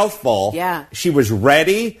a mouthful. Yeah. She was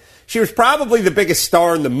ready. She was probably the biggest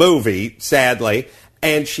star in the movie, sadly,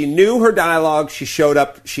 and she knew her dialogue. She showed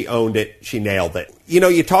up. She owned it. She nailed it.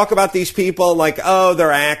 You talk about these people like, oh,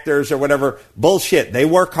 they're actors or whatever. Bullshit. They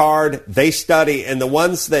work hard. They study. And the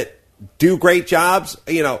ones that do great jobs,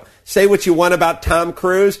 say what you want about Tom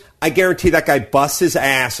Cruise. I guarantee that guy busts his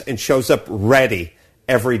ass and shows up ready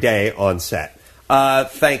every day on set.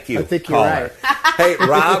 Thank you, I think you're caller. right. Hey,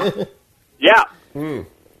 Rob? Yeah. You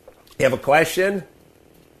have a question?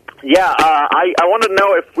 Yeah, I want to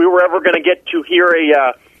know if we were ever going to get to hear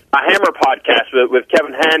a Hammer podcast with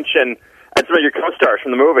Kevin Hench and some of your co-stars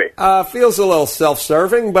from the movie. Feels a little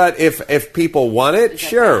self-serving, but if people want it,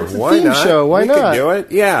 sure, why theme not? Show, why we not? Can do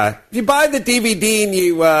it. Yeah, if you buy the DVD and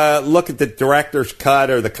you look at the director's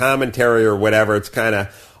cut or the commentary or whatever, it's kind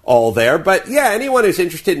of all there. But yeah, anyone who's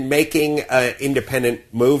interested in making an independent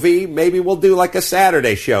movie, maybe we'll do like a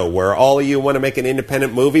Saturday show where all of you want to make an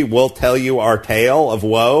independent movie. We'll tell you our tale of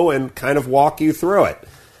woe and kind of walk you through it.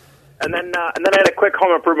 And then I had a quick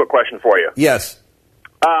home improvement question for you. Yes.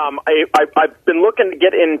 I've been looking to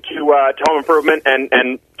get into to home improvement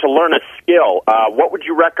and to learn a skill. What would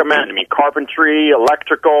you recommend? I mean, carpentry,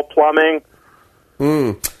 electrical, plumbing?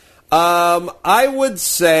 I would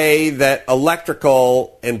say that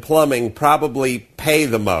electrical and plumbing probably pay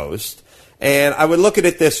the most, and I would look at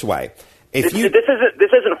it this way: this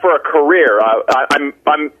isn't for a career. I'm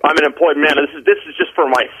an employed man. This is just for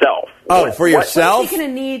myself. Oh, for yourself? What are you going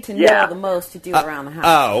to need to know the most to do around the house?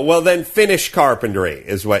 Oh, well then, finish carpentry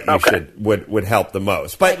is what you would help the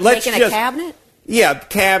most. But like let's making a cabinet. Yeah,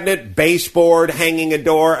 cabinet, baseboard, hanging a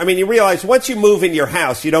door. I mean, you realize once you move in your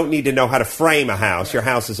house, you don't need to know how to frame a house. Your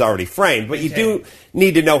house is already framed. But you do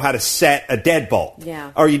need to know how to set a deadbolt.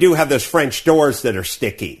 Yeah. Or you do have those French doors that are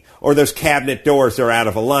sticky. Or those cabinet doors that are out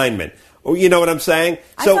of alignment. You know what I'm saying?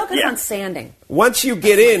 I focus on sanding. Once you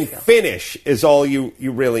get in, finish is all you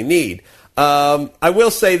really need. I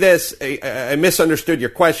will say this: I misunderstood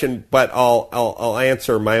your question, but I'll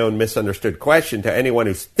answer my own misunderstood question to anyone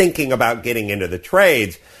who's thinking about getting into the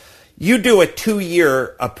trades. You do a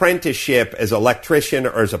 2-year apprenticeship as an electrician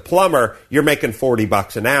or as a plumber, you're making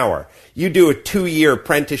 $40 an hour. You do a 2-year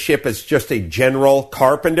apprenticeship as just a general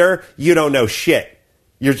carpenter, you don't know shit.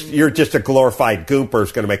 You're just a glorified gooper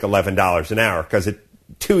who's going to make $11 an hour because at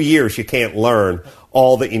 2 years you can't learn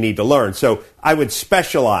all that you need to learn. So I would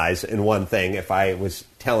specialize in one thing if I was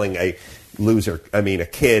telling a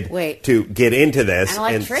kid to get into this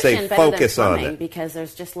and say focus on it. Because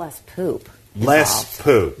there's just less poop. Less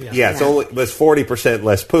poop. Yeah, it's only there's 40%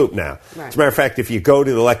 less poop now. Right. As a matter of fact, if you go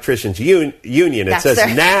to the electricians union, it says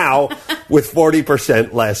now with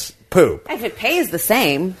 40% less poop. If it pays the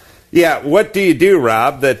same. Yeah, what do you do,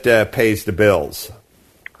 Rob, that pays the bills?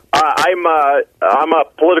 I'm a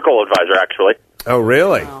political advisor, actually. Oh,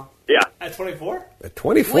 really? Wow. Yeah. At 24? At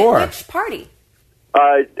 24. Which party?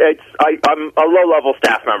 I'm a low-level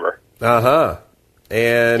staff member. Uh-huh.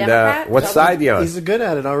 And Democrat? what side you on? He's good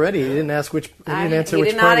at it already. He didn't ask which. He didn't answer he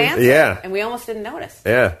which did not party. answer. Yeah. And we almost didn't notice.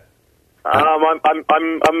 Yeah. I'm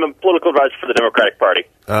a political advisor for the Democratic Party.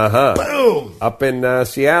 Uh-huh. Boom! Up in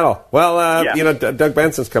Seattle. Well, Doug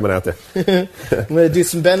Benson's coming out there. I'm going to do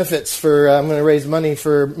some benefits for. I'm going to raise money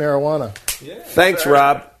for marijuana. Yeah. Thanks,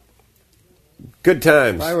 Rob. Good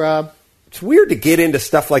times. Bye, Rob. It's weird to get into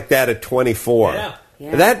stuff like that at 24. Yeah.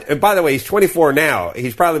 And by the way, he's 24 now.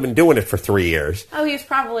 He's probably been doing it for 3 years. Oh, he was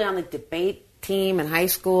probably on the debate team in high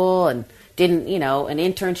school and did an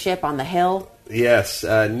internship on the Hill. Yes.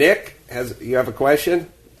 Nick, you have a question?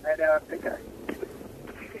 I don't think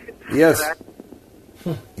Yes.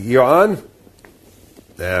 You on?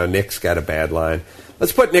 No, Nick's got a bad line.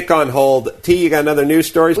 Let's put Nick on hold. T, you got another news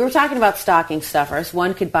story? We were talking about stocking stuffers.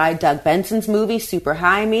 One could buy Doug Benson's movie, Super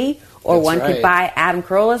High Me, or That's one right. could buy Adam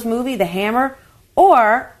Carolla's movie, The Hammer,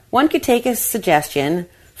 or one could take a suggestion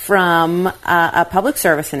from a public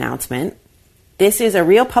service announcement. This is a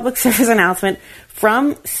real public service announcement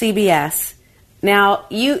from CBS. Now,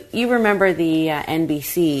 you remember the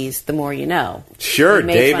NBC's The More You Know. Sure,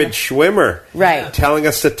 David Schwimmer. Right. Telling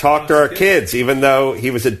us to talk to our kids, even though he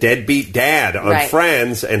was a deadbeat dad on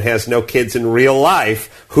Friends and has no kids in real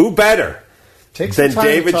life. Who better than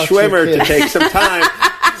David Schwimmer to take some time?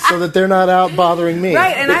 So that they're not out bothering me.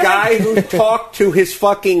 Right, and the guy who talked to his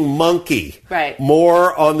fucking monkey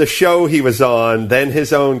more on the show he was on than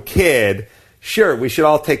his own kid. Sure, we should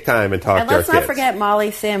all take time and talk And to our let's kids. not forget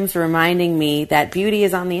Molly Sims reminding me that beauty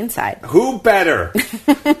is on the inside. Who better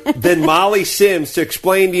than Molly Sims to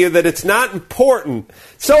explain to you that it's not important?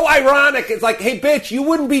 So ironic. It's like, hey, bitch, you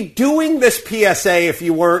wouldn't be doing this PSA if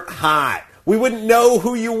you weren't hot. We wouldn't know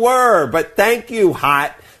who you were. But thank you,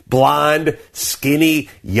 hot, blonde, skinny,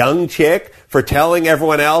 young chick, for telling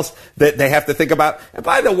everyone else that they have to think about. And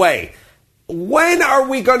by the way, when are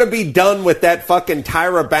we going to be done with that fucking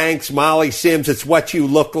Tyra Banks, Molly Sims, it's what you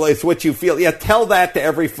look like, it's what you feel? Yeah, tell that to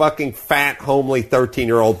every fucking fat, homely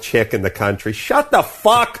 13-year-old chick in the country. Shut the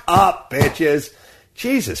fuck up, bitches.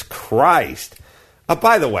 Jesus Christ.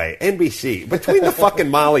 By the way, NBC, between the fucking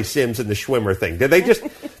Molly Sims and the Schwimmer thing, do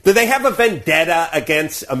they have a vendetta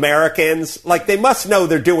against Americans? Like, they must know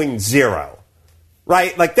they're doing zero.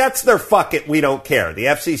 Right? Like, that's their fuck it, we don't care. The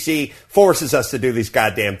FCC forces us to do these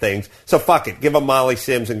goddamn things. So fuck it. Give them Molly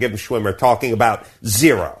Sims and give them Schwimmer talking about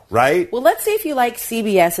zero, right? Well, let's see if you like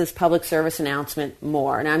CBS's public service announcement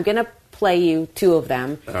more. And I'm going to play you two of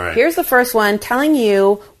them. All right. Here's the first one telling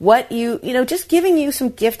you what just giving you some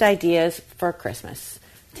gift ideas for Christmas.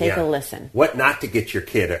 Take a listen. What not to get your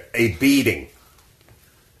kid a beating.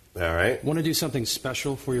 All right. Want to do something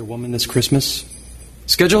special for your woman this Christmas?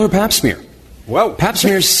 Schedule her pap smear. Whoa. Pap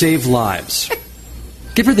smears save lives.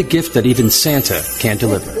 Give her the gift that even Santa can't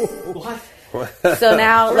deliver. So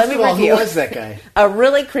now, let me review. Who was that guy? A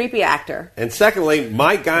really creepy actor. And secondly,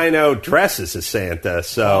 my gyno dresses as Santa,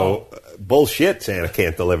 so bullshit, Santa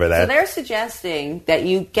can't deliver that. So they're suggesting that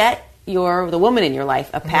you get the woman in your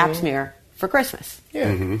life a pap smear for Christmas.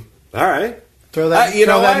 Yeah. Mm-hmm. All right. Throw that in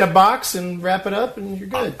a box and wrap it up, and you're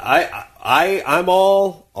good. I'm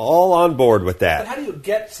all on board with that. But how do you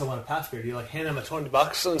get someone a pap smear? Do you hand them a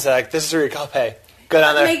 $20 and say, like, this is your cup, hey, go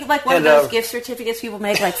down there. Make like one of those gift certificates people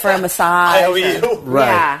make, like for a massage. IOU. Right.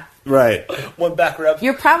 Yeah. Right. One back rub.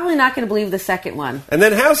 You're probably not going to believe the second one. And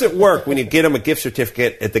then how's it work when you get them a gift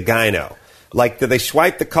certificate at the gyno? Like, do they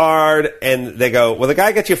swipe the card and they go, well, the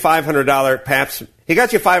guy got you $500 Pap. He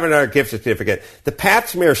got you a $500 gift certificate. The Pap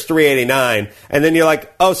smear is $389, and then you're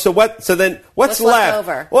like, oh, so what? So then what's left?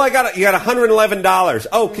 Over? Well, you got $111.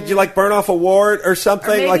 Oh, could you like burn off a wart or something?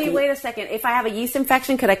 Or maybe like, wait a second. If I have a yeast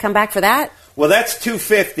infection, could I come back for that? Well, that's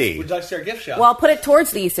 $250. Would you like to share a gift shop? Well, I'll put it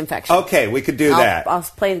towards the yeast infection. Okay, we could do that. I'll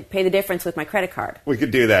pay the difference with my credit card. We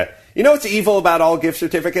could do that. You know what's evil about all gift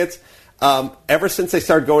certificates? Ever since they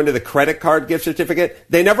started going to the credit card gift certificate,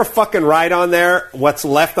 they never fucking write on there what's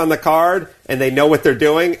left on the card, and they know what they're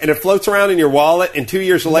doing, and it floats around in your wallet, and 2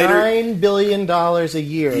 years later... $9 billion a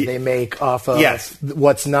year they make off of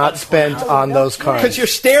what's not spent on those cards. Because you're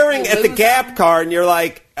staring at the Gap card, and you're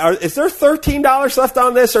like, is there $13 left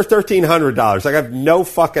on this or $1,300? Like, I have no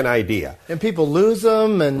fucking idea. And people lose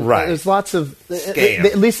them, and there's lots of...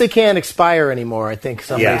 At least they can't expire anymore. I think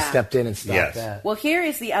somebody stepped in and stopped that. Well, here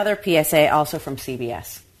is the other PSA, also from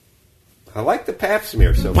CBS. I like the Pap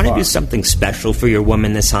smear so Want far. to do something special for your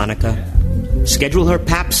woman this Hanukkah? Schedule her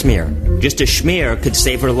Pap smear. Just a schmear could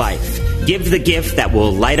save her life. Give the gift that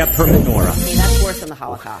will light up her menorah. I mean, that's worse than the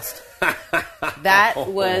Holocaust. That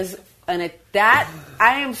was... I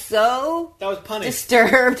am so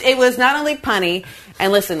disturbed. It was not only punny,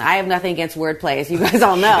 and listen, I have nothing against wordplay, as you guys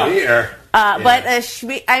all know. But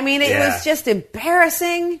it was just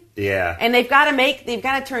embarrassing. Yeah. And they've got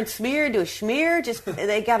to turn smear into a schmear.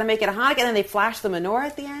 They got to make it a Hanukkah, and then they flash the menorah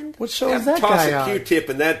at the end. What show is that guy on? on? Toss a Q-tip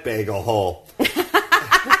in that bagel hole.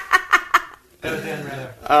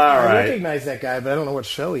 All I right. recognize that guy, but I don't know what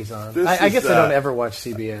show he's on. This I guess is, I don't ever watch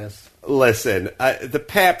CBS. Listen, the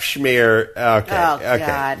Pap smear. Okay,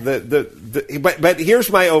 God. But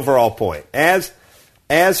here's my overall point. As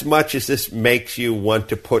much as this makes you want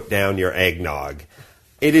to put down your eggnog,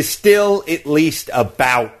 it is still at least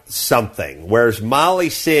about something. Whereas Molly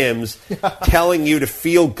Sims telling you to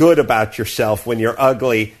feel good about yourself when you're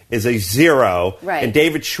ugly is a 0, and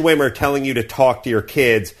David Schwimmer telling you to talk to your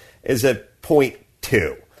kids is a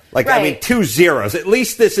 0.2. I mean, 2 zeros. At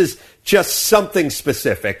least this is just something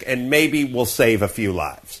specific, and maybe we'll save a few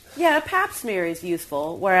lives. Yeah, a Pap smear is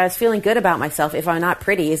useful, whereas feeling good about myself if I'm not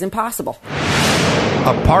pretty is impossible.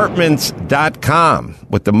 Apartments.com.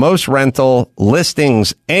 With the most rental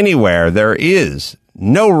listings anywhere, there is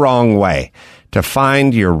no wrong way to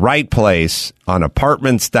find your right place on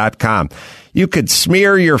Apartments.com. You could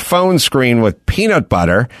smear your phone screen with peanut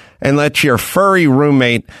butter and let your furry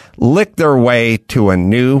roommate lick their way to a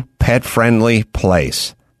new pet-friendly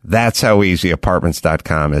place. That's how easy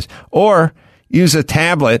Apartments.com is. Or use a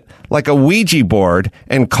tablet like a Ouija board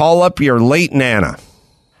and call up your late Nana.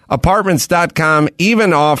 Apartments.com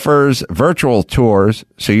even offers virtual tours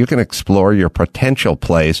so you can explore your potential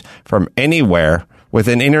place from anywhere with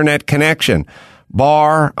an internet connection.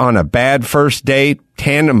 Bar, on a bad first date,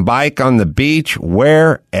 tandem bike on the beach,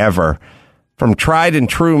 wherever. From tried and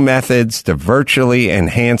true methods to virtually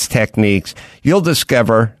enhanced techniques, you'll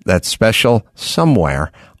discover that special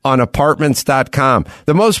somewhere on Apartments.com,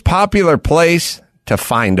 the most popular place to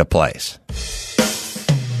find a place.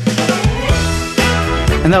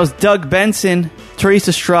 And that was Doug Benson,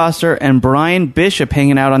 Teresa Strasser, and Brian Bishop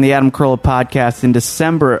hanging out on the Adam Carolla podcast in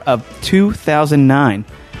December of 2009.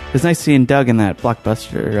 It was nice seeing Doug in that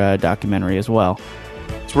Blockbuster documentary as well.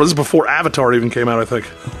 So this is before Avatar even came out, I think.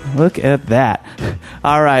 Look at that.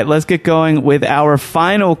 All right, let's get going with our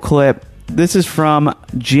final clip. This is from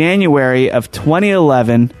January of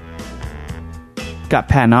 2011. Got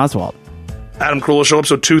Patton Oswalt. Adam Carolla Show,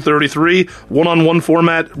 episode 233, one-on-one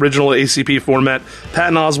format, original ACP format.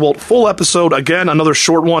 Patton Oswalt, full episode. Again, another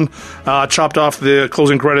short one. Chopped off the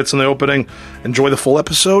closing credits and the opening. Enjoy the full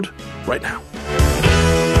episode right now.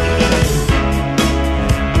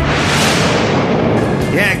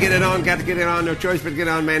 Yeah, get it on. Got to get it on. No choice but to get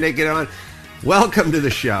on. Mandate, get it on. Welcome to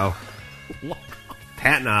the show.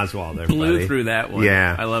 Patton Oswalt, everybody. Blew through that one.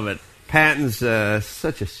 Yeah. I love it. Patton's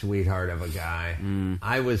such a sweetheart of a guy.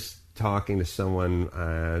 I was talking to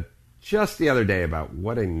someone just the other day about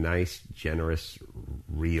what a nice, generous,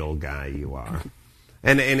 real guy you are.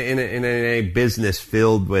 And in a business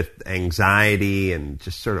filled with anxiety and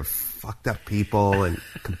just sort of fucked up people and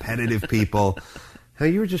competitive people,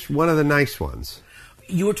 you were just one of the nice ones.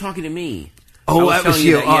 You were talking to me. Oh, that was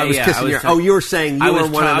you. I was kissing your... Oh, you were saying you were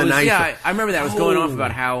one of the nice ones. Yeah, I remember that. I was going off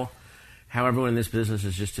about how everyone in this business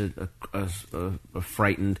is just a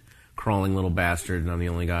frightened, crawling little bastard, and I'm the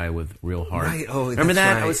only guy with real heart. Right. Oh, remember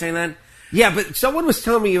that? Right. I was saying that? Yeah, but someone was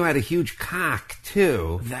telling me you had a huge cock,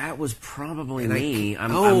 too. That was probably me.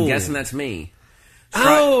 I'm guessing that's me.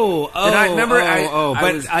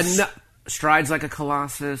 Strides Like a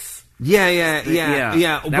Colossus.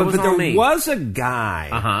 Yeah. But there me. was a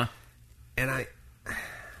guy, and I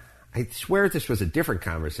swear this was a different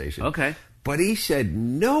conversation. Okay. But he said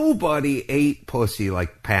nobody ate pussy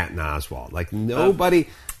like Patton Oswalt. Like nobody.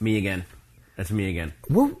 Me again. That's me again.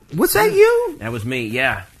 Was that you? That was me.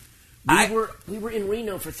 Yeah. We were in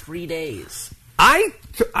Reno for 3 days. I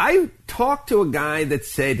talked to a guy that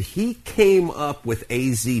said he came up with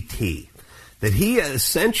AZT. That he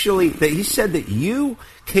said that you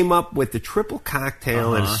came up with the triple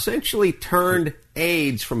cocktail and essentially turned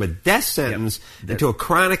AIDS from a death sentence into a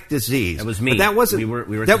chronic disease. That was me. But that wasn't.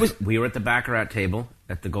 We were at the Baccarat table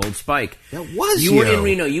at the Gold Spike. That was you. You were in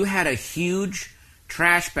Reno. You had a huge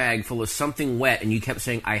trash bag full of something wet, and you kept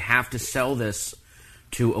saying, "I have to sell this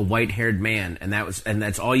to a white-haired man," and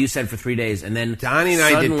that's all you said for 3 days. And then Donnie and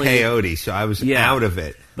I did peyote, so I was out of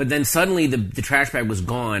it. But then suddenly the trash bag was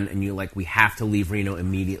gone, and you're like, "We have to leave Reno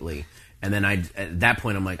immediately." And then at that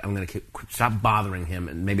point, I'm like, "I'm going to stop bothering him,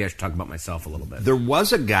 and maybe I should talk about myself a little bit." There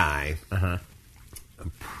was a guy.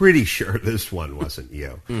 I'm pretty sure this one wasn't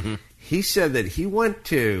you. He said that he went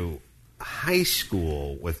to high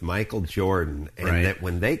school with Michael Jordan, and that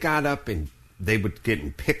when they got up and they would get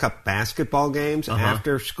in pickup basketball games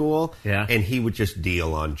after school, and he would just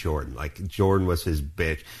deal on Jordan. Like, Jordan was his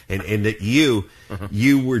bitch. And that you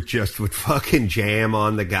were just would fucking jam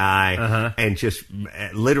on the guy and just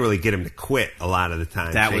literally get him to quit a lot of the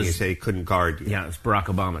time. He said he couldn't guard you. Yeah, it was Barack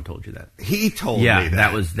Obama told you that. He told me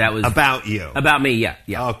that. that was about you. About me, yeah.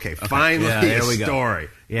 Okay, finally there we go. Story.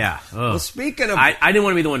 Yeah. Well, speaking of... I didn't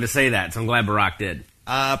want to be the one to say that, so I'm glad Barack did.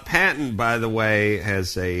 Patton, by the way,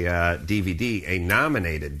 has a DVD, a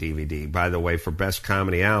nominated DVD, by the way, for Best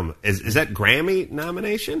Comedy Album. Is that Grammy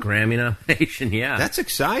nomination? Grammy nomination, yeah. That's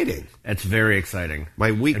exciting. That's very exciting.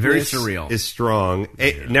 My weakness very surreal. Is strong.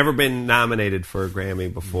 Never been nominated for a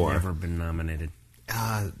Grammy before. Never been nominated.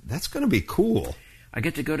 That's going to be cool. I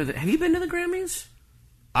get to go to the... Have you been to the Grammys?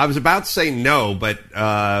 I was about to say no, but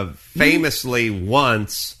famously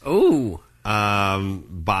once... Ooh.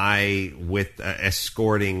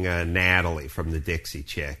 Escorting Natalie from the Dixie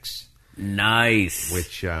Chicks. Nice.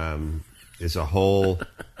 Which is a whole...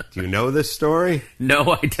 Do you know this story?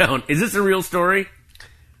 No, I don't. Is this a real story?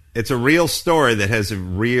 It's a real story that has a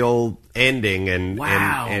real ending,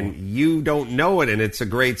 and you don't know it, and it's a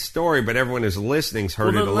great story, but everyone who's listening's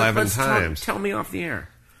heard it 11 times. Tell me off the air.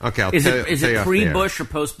 Okay, Is it pre-Bush or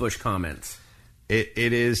post-Bush comments? It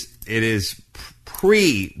is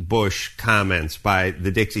pre-Bush comments by the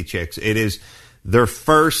Dixie Chicks. It is their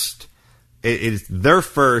first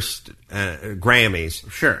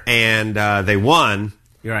Grammys. Sure. And they won.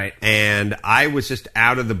 You're right. And I was just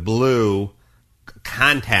out of the blue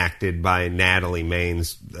contacted by Natalie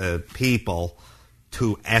Maine's people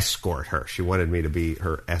to escort her. She wanted me to be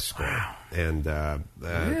her escort. Wow. And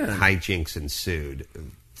hijinks ensued.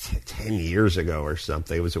 10 years ago or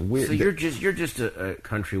something. It was a weird... So you're just a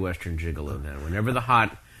country western gigolo now. Whenever the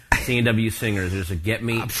hot C&W singers, there's a get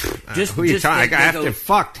me... who are you talking? I have to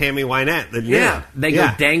fuck Tammy Wynette. They go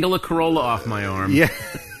dangle a Carolla off my arm. Yeah.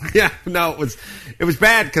 No, it was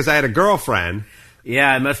bad because I had a girlfriend.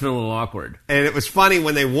 Yeah, it must have been a little awkward. And it was funny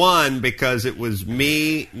when they won because it was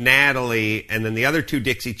me, Natalie, and then the other two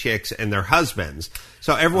Dixie Chicks and their husbands.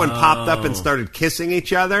 So everyone popped up and started kissing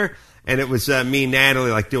each other. And it was me and Natalie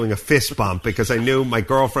like doing a fist bump because I knew my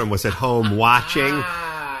girlfriend was at home watching.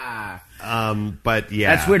 But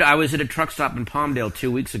yeah. That's weird. I was at a truck stop in Palmdale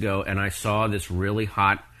 2 weeks ago, and I saw this really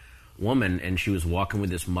hot woman, and she was walking with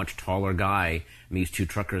this much taller guy, and these two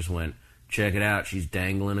truckers went, "Check it out, she's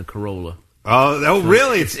dangling a Carolla." Oh,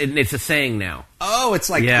 really? It's a saying now. Oh, it's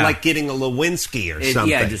like getting a Lewinsky or something.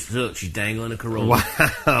 Yeah, just look, she's dangling a Carolla.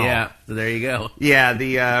 Wow. Yeah, so there you go. Yeah,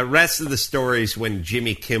 the rest of the stories when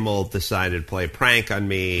Jimmy Kimmel decided to play a prank on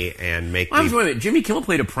me and make me... Wait a minute, Jimmy Kimmel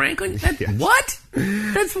played a prank on you? What?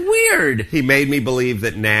 That's weird. He made me believe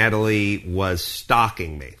that Natalie was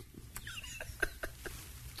stalking me.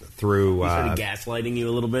 Through, he started gaslighting you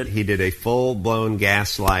a little bit? He did a full-blown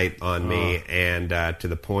gaslight on me, and to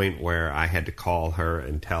the point where I had to call her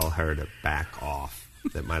and tell her to back off,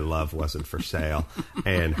 that my love wasn't for sale.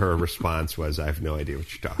 And her response was, "I have no idea what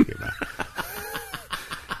you're talking about."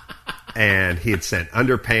 And he had sent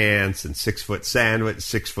underpants and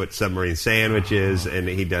 6-foot submarine sandwiches, and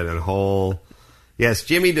he done a whole... Yes,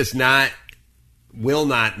 Jimmy will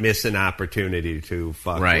not miss an opportunity to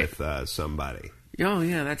fuck with somebody. Oh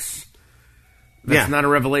yeah, that's not a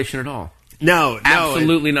revelation at all. No,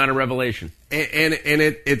 absolutely not a revelation. And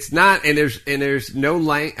it's not. And there's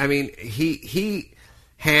no I mean, he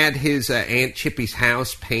had his Aunt Chippy's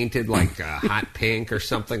house painted like hot pink or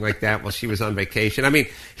something like that while she was on vacation. I mean,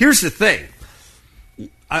 here's the thing.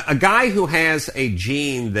 A guy who has a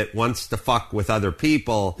gene that wants to fuck with other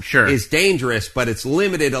people is dangerous, but it's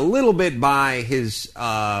limited a little bit by his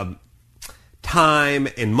time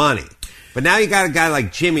and money. But now you got a guy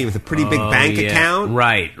like Jimmy with a pretty big bank account.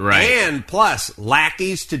 Right. And plus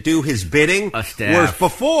lackeys to do his bidding. A staff. Whereas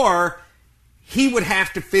before, he would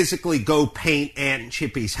have to physically go paint Aunt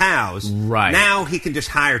Chippy's house. Right. Now he can just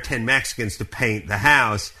hire 10 Mexicans to paint the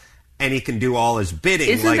house, and he can do all his bidding.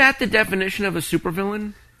 Isn't that the definition of a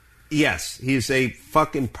supervillain? Yes, he's a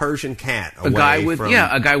fucking Persian cat. A guy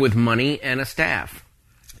with money and a staff.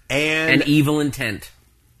 And evil intent.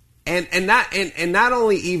 And not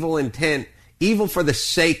only evil intent, evil for the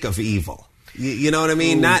sake of evil. You know what I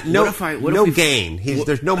mean? Gain.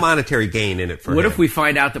 There's no monetary gain in it for him. What if we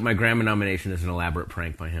find out that my Grammy nomination is an elaborate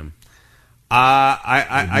prank by him?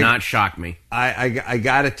 Not shock me. I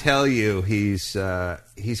got to tell you, he's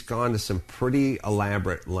gone to some pretty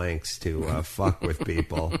elaborate lengths to fuck with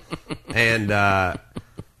people, and I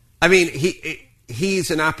mean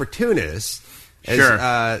he's an opportunist.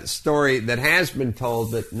 A story that has been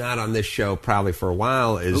told, but not on this show, probably for a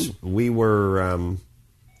while, is we're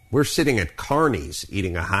sitting at Carney's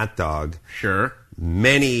eating a hot dog.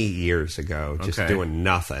 Many years ago, just doing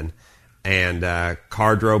nothing, and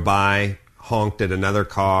car drove by. Honked at another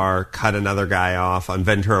car, cut another guy off on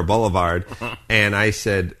Ventura Boulevard, and I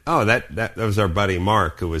said, "Oh, that was our buddy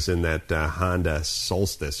Mark, who was in that Honda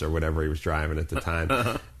Solstice or whatever he was driving at the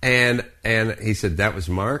time." and he said, "That was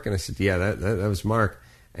Mark," and I said, "Yeah, that was Mark."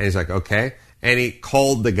 And he's like, "Okay," and he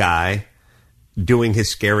called the guy doing his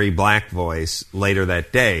scary black voice later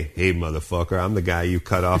that day. "Hey, motherfucker, I'm the guy you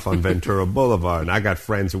cut off on Ventura Boulevard, and I got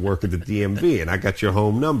friends who work at the DMV, and I got your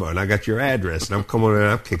home number, and I got your address, and I'm coming in and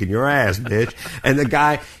I'm kicking your ass, bitch." And the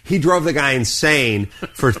guy, he drove the guy insane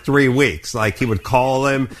for 3 weeks. Like, he would call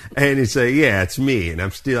him, and he'd say, "Yeah, it's me, and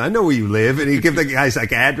I know where you live," and he'd give the guy's,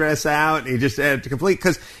 like, address out, and he just had to complete,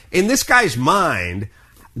 because in this guy's mind,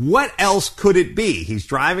 what else could it be? He's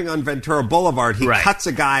driving on Ventura Boulevard. He cuts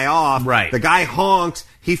a guy off. The guy honks.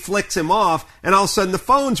 He flicks him off. And all of a sudden, the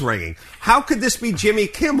phone's ringing. How could this be Jimmy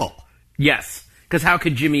Kimmel? Yes. Because how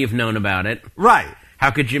could Jimmy have known about it? Right. How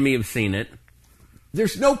could Jimmy have seen it?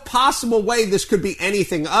 There's no possible way this could be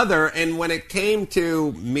anything other. And when it came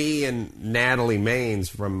to me and Natalie Maines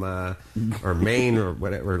from, or Maine or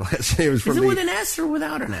whatever, let's say it was from Is it with an S or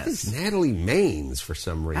without an S? It's Natalie Maines for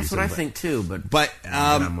some reason. That's what I think too, but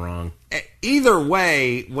I'm wrong. Either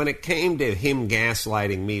way, when it came to him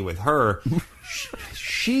gaslighting me with her,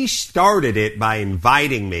 she started it by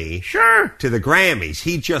inviting me to the Grammys.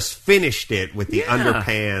 He just finished it with the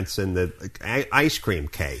underpants and the ice cream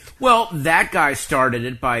cake. Well, that guy started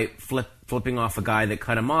it by flipping off a guy that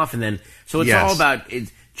cut him off, and then so it's all about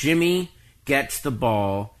Jimmy gets the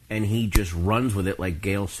ball and he just runs with it like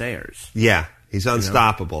Gale Sayers. Yeah, he's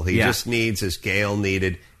unstoppable. He just needs, as Gale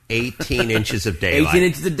needed, 18 inches of daylight. 18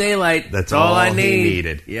 inches of daylight. That's all I need. He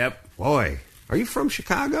needed. Yep. Boy. Are you from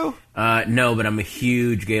Chicago? No, but I'm a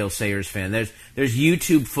huge Gale Sayers fan. There's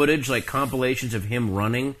YouTube footage, like compilations of him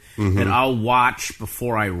running, that I'll watch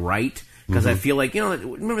before I write, because I feel like,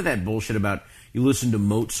 remember that bullshit about you listen to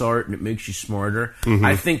Mozart and it makes you smarter?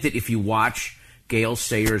 I think that if you watch Gale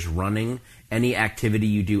Sayers running, any activity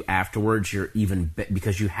you do afterwards, you're even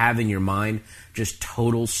because you have in your mind just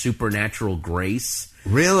total supernatural grace.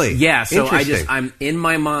 Really? Yeah. So I'm in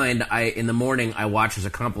my mind. In the morning I watch as a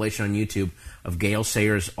compilation on YouTube of Gale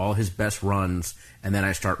Sayers, all his best runs, and then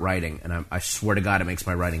I start writing, and I swear to God, it makes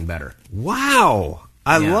my writing better. Wow,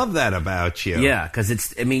 I love that about you. Yeah,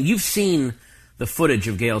 because you've seen the footage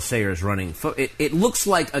of Gale Sayers running. It looks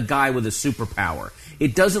like a guy with a superpower.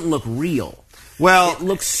 It doesn't look real. Well, it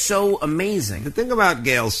looks so amazing. The thing about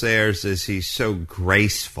Gale Sayers is he's so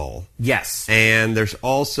graceful. Yes. And there's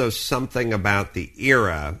also something about the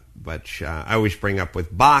era, which I always bring up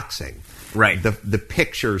with boxing. Right. The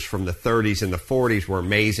pictures from the 30s and the 40s were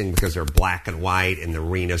amazing because they're black and white, and the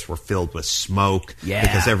arenas were filled with smoke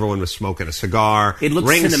because everyone was smoking a cigar. It looks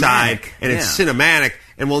ringside, cinematic. And it's cinematic,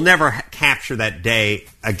 and we'll never capture that day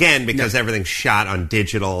again because everything's shot on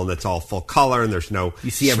digital and it's all full color and there's no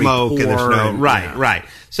smoke and there's no right.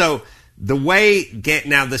 So the way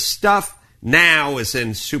now the stuff now is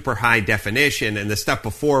in super high definition, and the stuff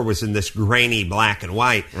before was in this grainy black and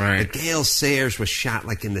white. Right. But Gale Sayers was shot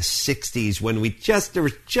like in the 60s when there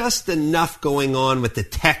was just enough going on with the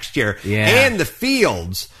texture, and the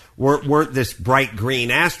fields weren't this bright green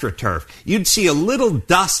AstroTurf. You'd see a little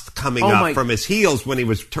dust coming up from his heels when he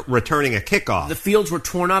was returning a kickoff. The fields were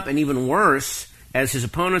torn up, and even worse, as his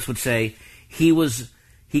opponents would say, he was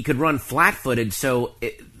he could run flat-footed, so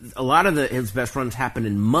a lot of his best runs happened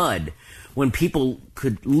in mud when people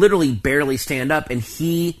could literally barely stand up, and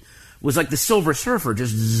he was like the Silver Surfer,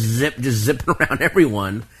 just zipping around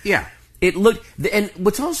everyone. Yeah. It looked, and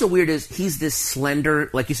what's also weird is he's this slender,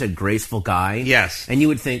 like you said, graceful guy. Yes. And you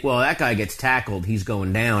would think, well, that guy gets tackled, he's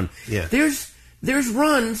going down. Yeah. There's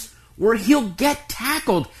runs where he'll get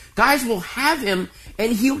tackled. Guys will have him,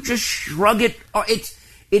 and he'll just shrug it.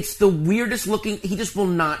 It's the weirdest looking. He just will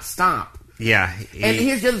not stop. Yeah. And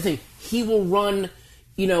here's the other thing. He will run,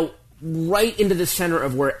 right into the center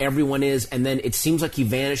of where everyone is, and then it seems like he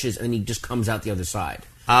vanishes, and he just comes out the other side.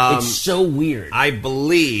 It's so weird. I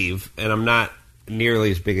believe, and I'm not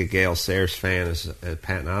nearly as big a Gale Sayers fan as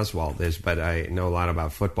Patton Oswalt is, but I know a lot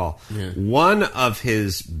about football. Yeah. One of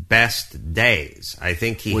his best days, I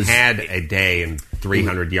think he had a day in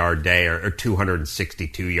 300-yard day or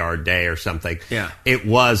 262-yard day or something. Yeah. It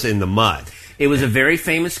was in the mud. It was a very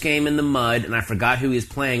famous game in the mud, and I forgot who he was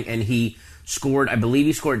playing, and he scored, I believe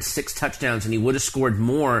he scored 6 touchdowns, and he would have scored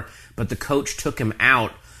more, but the coach took him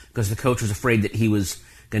out because the coach was afraid that he was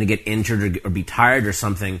going to get injured or be tired or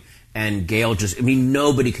something. And Gale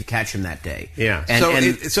nobody could catch him that day. Yeah. So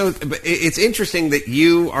it's interesting that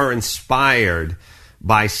you are inspired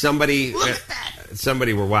by somebody.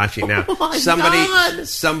 Somebody we're watching now. Oh my God.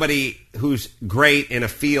 Somebody who's great in a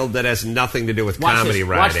field that has nothing to do with comedy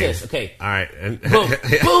writing. Watch this. Okay. All right.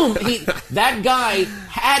 Boom. That guy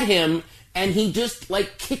had him. And he just,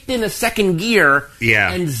 kicked in a second gear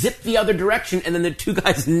and zipped the other direction, and then the two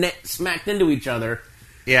guys smacked into each other.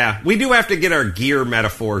 Yeah, we do have to get our gear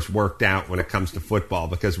metaphors worked out when it comes to football,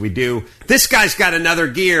 because we do, this guy's got another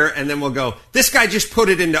gear, and then we'll go, this guy just put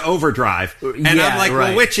it into overdrive. And I'm like,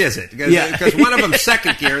 well, which is it? Because one of them's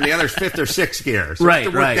second gear, and the other's fifth or sixth gear. So we have to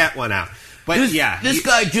work that one out. But this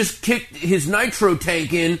guy just kicked his nitro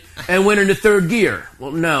tank in and went into third gear.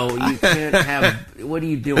 Well, no, you can't have. What are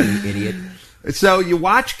you doing, you idiot? So you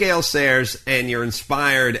watch Gale Sayers and you're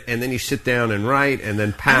inspired, and then you sit down and write, and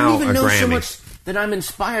then pow, I don't even a know Grammy. so much that I'm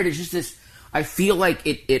inspired. It's just this. I feel like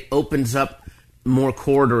it opens up more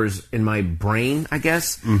corridors in my brain, I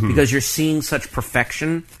guess, because you're seeing such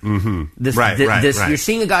perfection. Mm-hmm. You're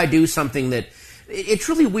seeing a guy do something that. It's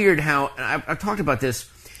really weird how I've talked about this.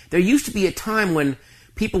 There used to be a time when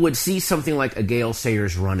people would see something like a Gale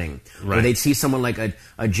Sayers running, or they'd see someone like a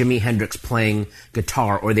Jimi Hendrix playing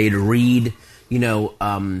guitar, or they'd read,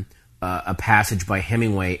 a passage by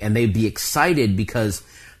Hemingway, and they'd be excited because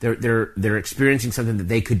they're experiencing something that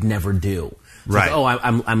they could never do. It's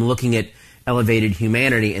I'm looking at elevated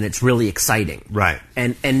humanity, and it's really exciting. Right.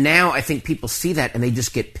 And now I think people see that and they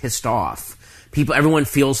just get pissed off. Everyone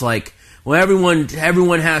feels like, well,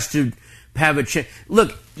 everyone has to have a chance.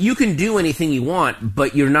 Look, you can do anything you want,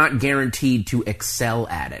 but you're not guaranteed to excel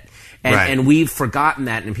at it. And we've forgotten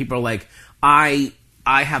that, and people are like, I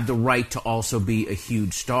have the right to also be a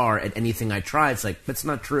huge star at anything I try. It's like, that's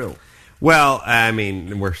not true. Well, I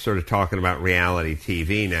mean, we're sort of talking about reality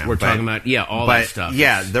TV now. We're talking about, all that stuff.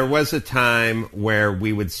 Yeah, there was a time where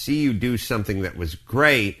we would see you do something that was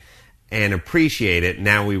great and appreciate it.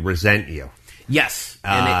 Now we resent you. Yes,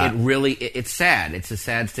 and it's sad. It's a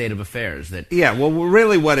sad state of affairs. Well,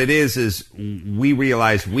 really what it is we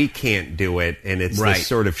realize we can't do it, and it's this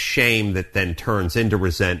sort of shame that then turns into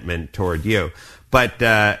resentment toward you. But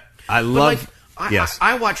I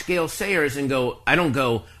watch Gale Sayers and I don't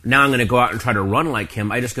go, now I'm going to go out and try to run like him.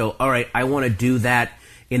 I just go, all right, I want to do that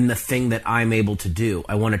in the thing that I'm able to do.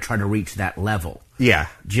 I want to try to reach that level. Yeah.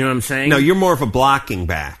 Do you know what I'm saying? No, you're more of a blocking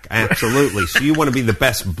back. Absolutely. So you want to be the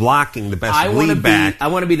best blocking, the best lead back. I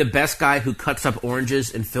want to be the best guy who cuts up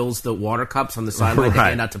oranges and fills the water cups on the sideline to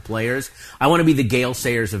hand out to players. I want to be the Gale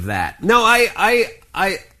Sayers of that. No, I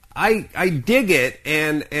dig it,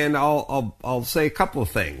 and I'll say a couple of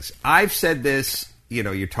things. I've said this.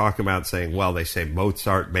 You're talking about saying, well, they say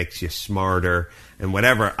Mozart makes you smarter and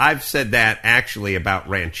whatever. I've said that actually about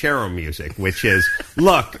ranchero music, which is,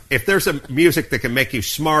 look, if there's a music that can make you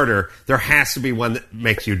smarter, there has to be one that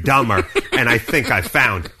makes you dumber, and I think I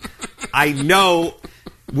found it. I know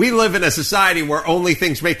we live in a society where only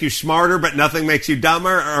things make you smarter, but nothing makes you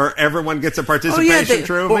dumber, or everyone gets a participation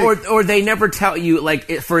trophy. Or they never tell you,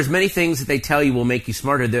 for as many things that they tell you will make you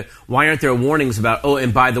smarter, why aren't there warnings about,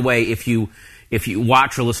 and by the way, if you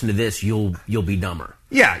watch or listen to this, you'll be dumber.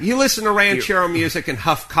 Yeah, you listen to ranchero music and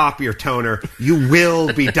huff copier toner, you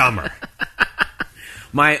will be dumber.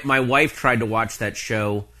 My wife tried to watch that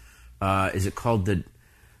show. Is it called the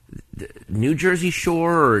New Jersey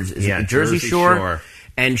Shore, or is it Jersey Shore?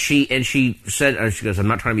 And she said, she goes, I'm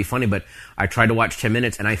not trying to be funny, but I tried to watch 10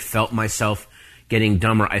 minutes and I felt myself getting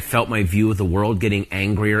dumber. I felt my view of the world getting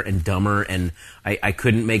angrier and dumber, and I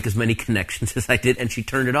couldn't make as many connections as I did, and she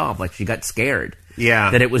turned it off. Like, she got scared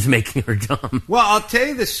that it was making her dumb. Well, I'll tell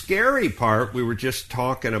you the scary part. We were just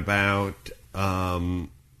talking about,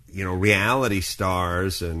 reality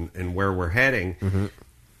stars and where we're heading. Mm-hmm.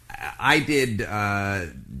 I did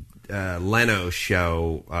Leno's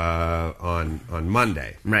show on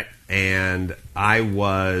Monday. Right. And I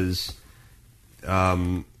was...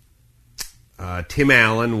 Tim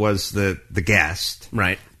Allen was the guest.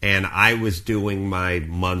 Right. And I was doing my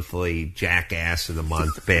monthly Jackass of the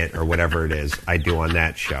Month bit or whatever it is I do on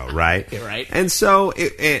that show, right? Yeah, right. And so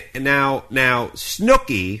now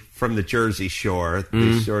Snooki from the Jersey Shore,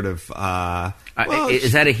 the sort of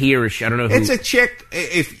is that a he or a she? I don't know. It's a chick.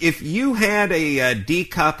 If you had a D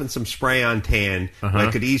cup and some spray on tan, I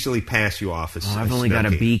could easily pass you off as. I've only got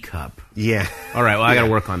a B cup. Yeah. All right. Well, I got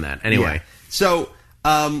to work on that anyway. Yeah. So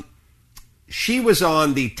she was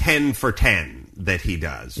on the 10 for 10 that he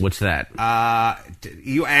does. What's that?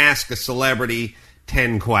 You ask a celebrity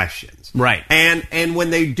 10 questions. Right. And when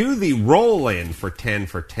they do the roll in for 10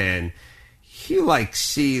 for 10, you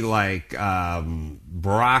see Barack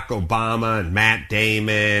Obama and Matt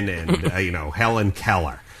Damon and Helen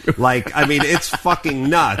Keller. It's fucking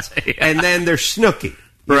nuts. Yeah. And then there's Snooki.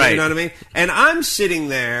 Right. You know what I mean? And I'm sitting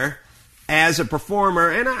there as a performer,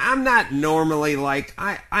 and I'm not normally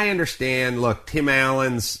I understand, look, Tim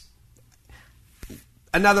Allen's...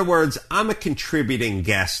 In other words, I'm a contributing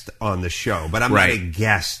guest on the show, but I'm not a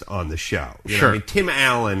guest on the show. You know what I mean? Tim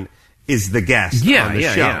Allen is the guest on the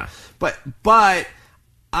show. Yeah. But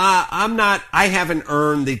I'm not... I haven't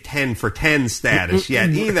earned the 10 for 10 status yet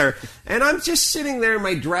either. And I'm just sitting there in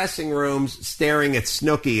my dressing room staring at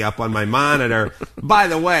Snooki up on my monitor. By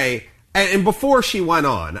the way... And before she went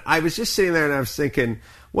on, I was just sitting there and I was thinking,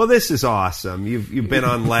 well, this is awesome. You've been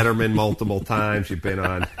on Letterman multiple times. You've been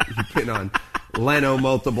on Leno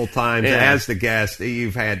multiple times as the guest.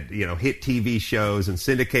 You've had hit TV shows and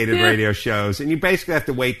syndicated radio shows, and you basically have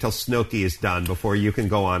to wait till Snooki is done before you can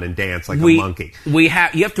go on and dance like a monkey. You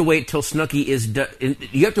have to wait till Snooki is done.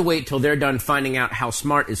 You have to wait till they're done finding out how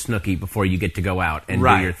smart is Snooki before you get to go out and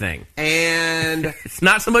do your thing. And it's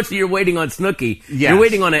not so much that you're waiting on Snooki. Yes. You're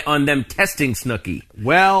waiting on them testing Snooki.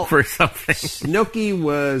 Well, for something. Snooki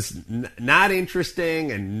was not interesting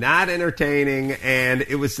and not entertaining, and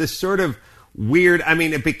it was this sort of weird. I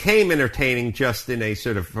mean, it became entertaining just in a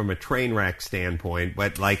sort of from a train wreck standpoint.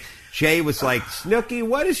 But Jay was like, Snooki,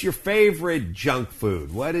 what is your favorite junk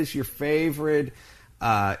food? What is your favorite,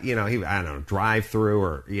 I don't know, drive-through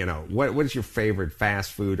or what is your favorite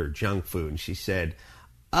fast food or junk food? And she said,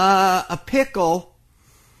 a pickle.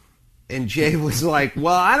 And Jay was like,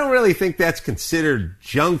 well, I don't really think that's considered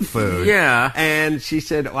junk food. Yeah. And she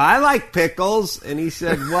said, well, I like pickles. And he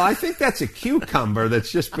said, well, I think that's a cucumber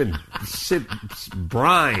that's just been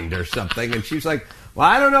brined or something. And she was like, well,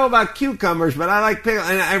 I don't know about cucumbers, but I like pickles.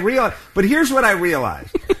 And I realized, but here's what I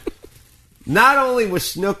realized. Not only was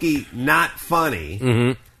Snooki not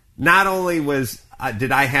funny, not only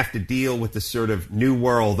did I have to deal with the sort of New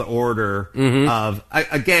World Order of,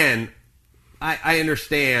 again, I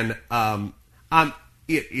understand. I'm not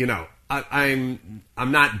Ben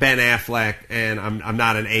Affleck, and I'm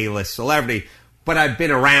not an A-list celebrity, but I've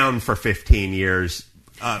been around for 15 years,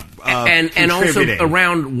 and also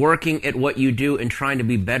around working at what you do and trying to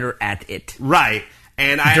be better at it. Right.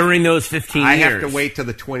 And during those 15 years, I have to wait till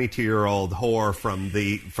the 22-year-old whore from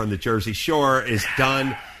the Jersey Shore is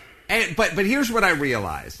done. But here's what I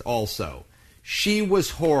realized also. She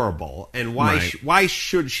was horrible, and why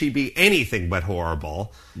should she be anything but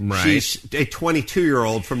horrible? Right. She's a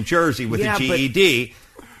 22-year-old from Jersey with a GED,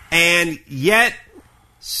 and yet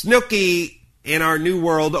Snooki in our New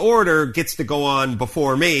World Order gets to go on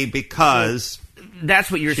before me because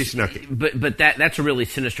that's what you're. She's Snooki. But that's a really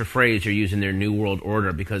sinister phrase you're using there, New World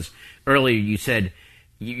Order, because earlier you said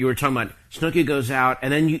you were talking about Snooki goes out,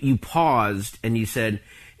 and then you paused and you said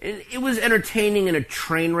it was entertaining in a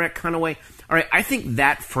train wreck kind of way. All right, I think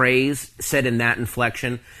that phrase said in that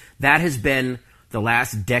inflection, that has been the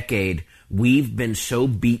last decade. We've been so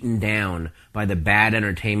beaten down by the bad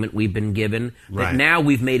entertainment we've been given that now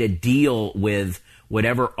we've made a deal with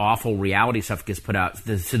whatever awful reality stuff gets put out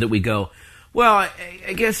so that we go, well,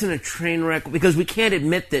 I guess in a train wreck, because we can't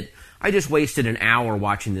admit that I just wasted an hour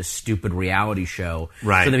watching this stupid reality show.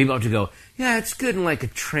 Right. So then people have to go, yeah, it's good in like a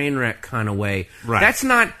train wreck kind of way. Right. That's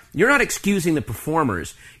not, you're not excusing the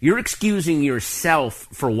performers. You're excusing yourself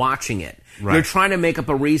for watching it. Right. You're trying to make up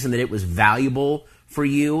a reason that it was valuable for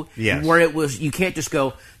you. Yes. Where it was, you can't just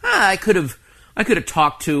go, I could have I could have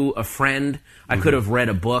talked to a friend. I could have read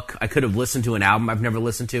a book. I could have listened to an album I've never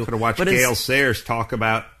listened to. Could have watched Gale Sayers talk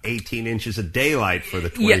about 18 inches of daylight for the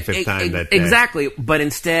 25th time that day. Exactly. But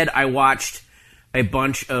instead, I watched a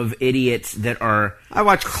bunch of idiots that are... I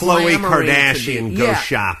watched Khloe Kardashian go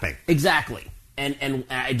shopping. Exactly. And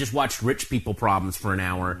I just watched rich people problems for an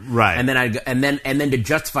hour. Right. And then and then to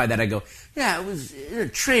justify that, I go, yeah, it was in a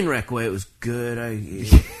train wreck way. It was good.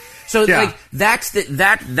 So like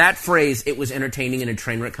that phrase, it was entertaining in a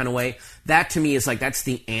train wreck kind of way. That to me is like that's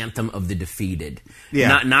the anthem of the defeated.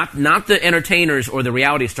 Yeah. Not the entertainers or the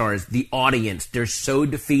reality stars. The audience, they're so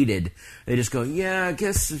defeated. They just go, yeah, I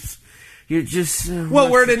guess you're just.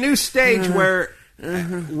 We're at a new stage where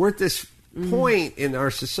we're at this point in our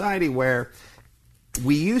society where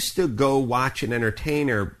we used to go watch an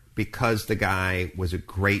entertainer because the guy was a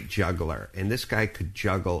great juggler, and this guy could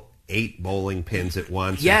juggle 8 bowling pins at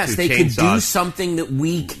once. Yes, they chainsaws. could do something that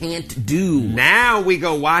we can't do. Now we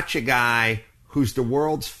go watch a guy who's the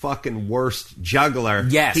world's fucking worst juggler.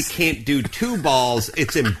 Yes. He can't do 2 balls.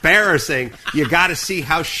 It's embarrassing. You got to see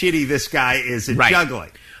how shitty this guy is at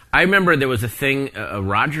juggling. I remember there was a thing,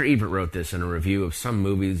 Roger Ebert wrote this in a review of some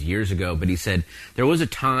movies years ago, but he said there was a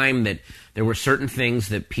time that there were certain things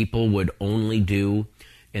that people would only do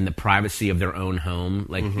in the privacy of their own home,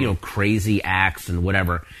 like, crazy acts and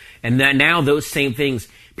whatever. And that now those same things,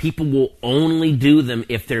 people will only do them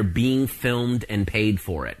if they're being filmed and paid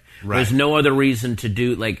for it. Right. There's no other reason to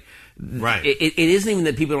do, like... Right. It isn't even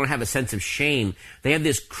that people don't have a sense of shame. They have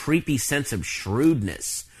this creepy sense of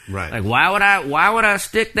shrewdness. Right. Like, why would I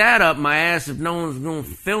stick that up my ass if no one's going to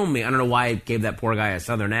film me? I don't know why I gave that poor guy a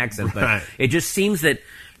southern accent, but it just seems that...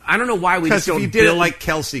 I don't know why we just don't if you did it like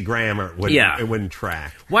Kelsey Grammer, it wouldn't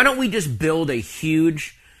track. Why don't we just build a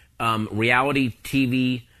huge reality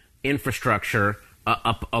TV infrastructure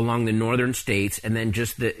up along the northern states, and then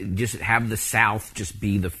just have the South just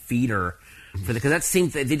be the feeder for because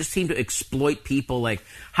they just seem to exploit people. Like,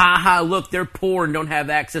 look, they're poor and don't have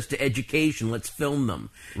access to education. Let's film them,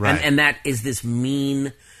 right? And that is this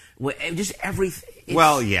mean, just everything.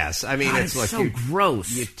 Well, yes, I mean it's like so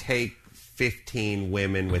gross. You take 15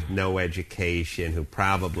 women with no education who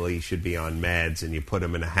probably should be on meds, and you put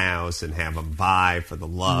them in a house and have them vie for the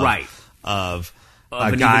love of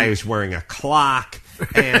a guy who's wearing a clock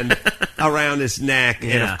and around his neck,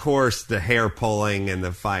 and of course the hair pulling and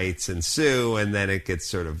the fights ensue, and then it gets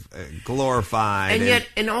sort of glorified. And yet,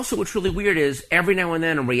 and also what's really weird is every now and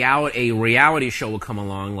then a reality show will come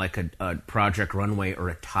along, like a Project Runway or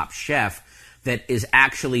a Top Chef, that is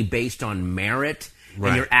actually based on merit. Right.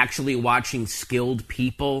 And you're actually watching skilled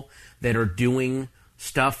people that are doing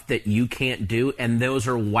stuff that you can't do, and those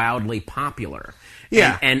are wildly popular.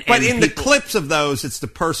 Yeah, but in people, the clips of those, it's the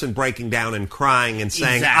person breaking down and crying and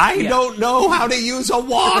saying, exactly, I don't know how to use a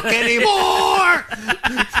wok anymore!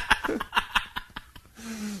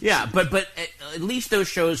 Yeah, but at least those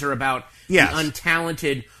shows are about the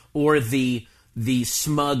untalented or the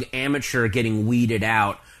smug amateur getting weeded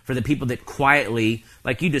out for the people that quietly,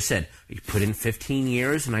 like you just said, you put in 15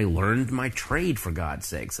 years and I learned my trade, for God's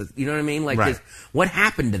sakes. You know what I mean? Like, what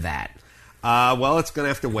happened to that? Well, it's going to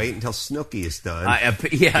have to wait until Snooki is done.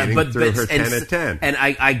 But through her 10 at 10. And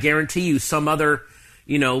I guarantee you some other,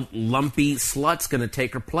 lumpy slut's going to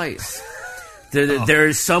take her place.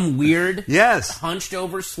 There's some weird, hunched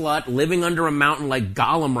over slut living under a mountain like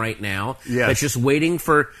Gollum right now that's just waiting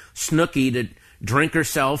for Snooki to drink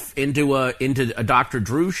herself into a Dr.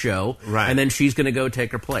 Drew show, and then she's going to go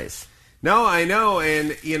take her place. No, I know,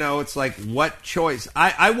 and it's like, what choice?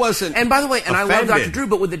 I wasn't. And by the way, offended. I love Dr. Drew,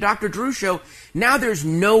 but with the Dr. Drew show, now there's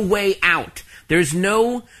no way out. There's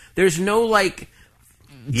no like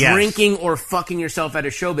drinking or fucking yourself out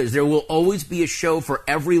of showbiz. There will always be a show for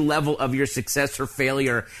every level of your success or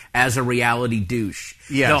failure as a reality douche.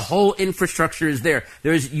 Yes. The whole infrastructure is there.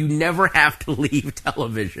 You never have to leave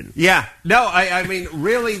television. Yeah. No, I mean,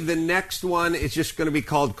 really, the next one is just going to be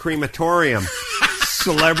called Crematorium.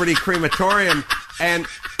 Celebrity Crematorium. And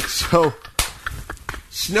so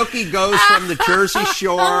Snooki goes from the Jersey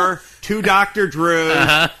Shore to Dr. Drew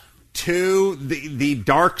to the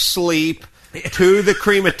dark sleep to the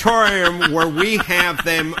crematorium where we have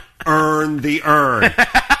them earn the urn.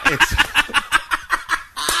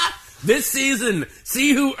 This season,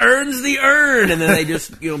 see who earns the urn, and then they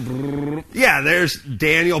just yeah. There's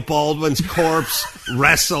Daniel Baldwin's corpse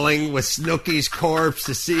wrestling with Snooki's corpse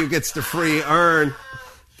to see who gets the free urn,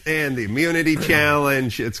 and the immunity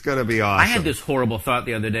challenge. It's going to be awesome. I had this horrible thought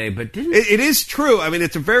the other day, but didn't it is true. I mean,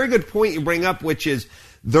 it's a very good point you bring up, which is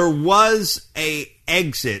there was a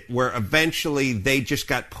exit where eventually they just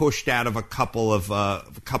got pushed out of a couple of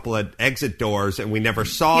exit doors, and we never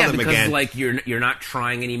saw them because, again. Like you're not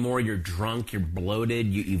trying anymore. You're drunk. You're bloated.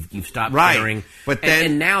 You've stopped Right. caring. But then,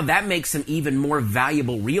 and now that makes them even more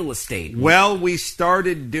valuable real estate. Well, we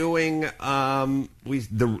started doing the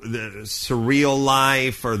surreal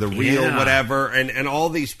life or the real whatever, and all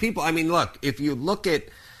these people. I mean, look, if you look at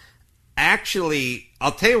actually,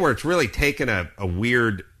 I'll tell you where it's really taken a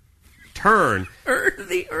weird turn.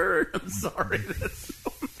 The urn. I'm sorry.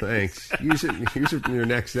 Thanks. Use it in your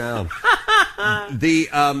next sound.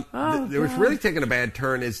 It was really taking a bad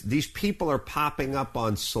turn is these people are popping up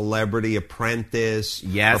on Celebrity Apprentice.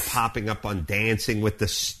 Yes. Or popping up on Dancing with the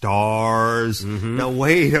Stars. Now,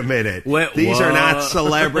 wait a minute. These are not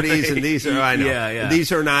celebrities, and these are, I know. Yeah.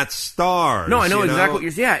 These are not stars. No, I know exactly what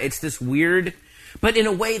you're saying. Yeah, it's this weird, but in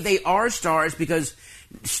a way they are stars because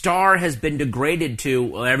star has been degraded to,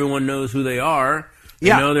 well, everyone knows who they are. They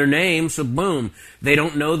know their name, so boom. They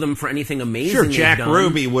don't know them for anything amazing. Sure, Jack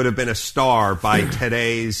Ruby would have been a star by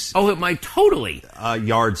today's it might totally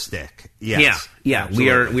yardstick. Yes. Yeah.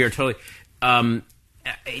 Absolutely. We are totally and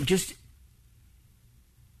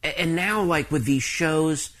now like with these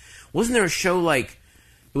shows, wasn't there a show like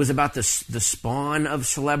it was about the spawn of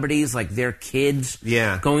celebrities, like their kids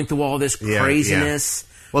going through all this craziness? Yeah.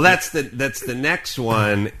 Well, that's the next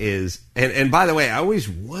one is, and by the way, I always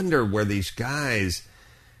wonder where these guys.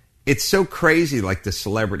 It's so crazy, like the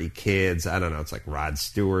celebrity kids. I don't know. It's like Rod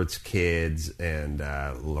Stewart's kids and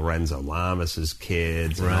Lorenzo Lamas's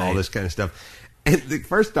kids and all this kind of stuff. And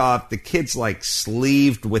first off, the kid's like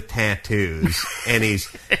sleeved with tattoos, and he's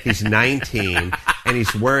 19, and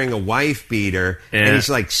he's wearing a wife beater, and he's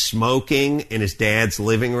like smoking in his dad's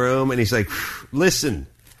living room, and he's like, "Listen,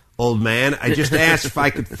 old man, I just asked if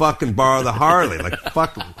I could fucking borrow the Harley. Like,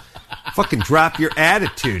 fucking drop your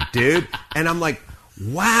attitude, dude." And I'm like,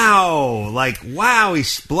 wow,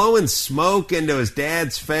 he's blowing smoke into his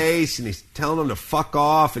dad's face, and he's telling him to fuck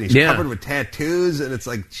off, and he's covered with tattoos, and it's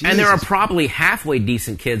like, Jesus. And there are probably halfway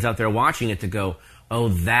decent kids out there watching it to go, oh,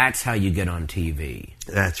 that's how you get on TV.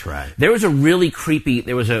 That's right. There was a really creepy,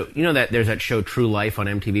 there's that show True Life on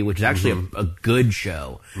MTV, which is actually a good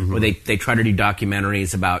show, where they try to do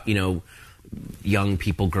documentaries about, young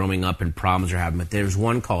people growing up and problems they're having. But there's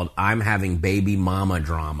one called I'm Having Baby Mama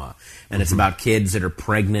Drama. And it's about kids that are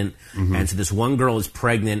pregnant. And so this one girl is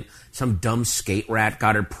pregnant. Some dumb skate rat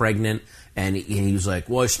got her pregnant. And he was like,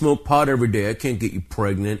 well, I smoke pot every day. I can't get you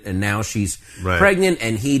pregnant. And now she's pregnant,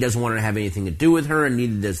 and he doesn't want to have anything to do with her, and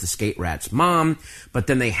neither does the skate rat's mom. But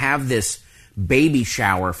then they have this baby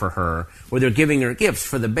shower for her where they're giving her gifts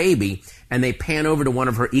for the baby, and they pan over to one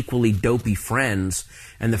of her equally dopey friends,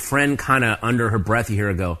 and the friend kind of under her breath, you hear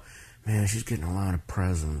her go, man, she's getting a lot of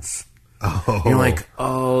presents. Oh. You're like,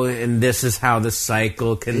 oh, and this is how the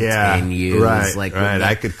cycle continues. Right, like, right.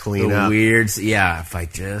 I could clean up. Weird, if I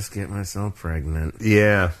just get myself pregnant.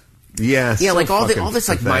 Yeah. Yeah, so like all this,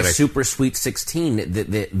 like pathetic. My Super Sweet 16.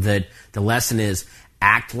 The lesson is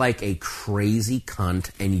act like a crazy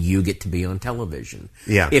cunt, and you get to be on television.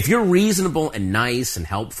 Yeah. If you're reasonable and nice and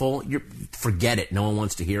helpful, forget it. No one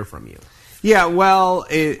wants to hear from you. Yeah, well,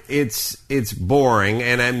 it's boring,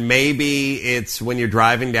 and then maybe it's when you're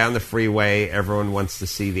driving down the freeway, everyone wants to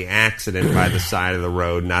see the accident by the side of the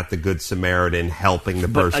road, not the Good Samaritan helping the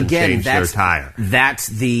person change their tire. That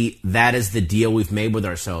is the deal we've made with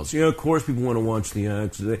ourselves. Yeah, of course people want to watch the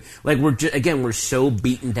accident. Like we're so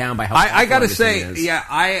beaten down by how I got to say, is. yeah,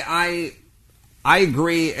 I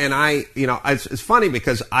agree, and it's funny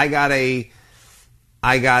because I got a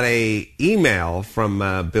email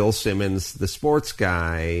from Bill Simmons, the sports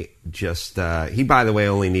guy. He, by the way,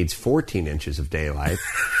 only needs 14 inches of daylight.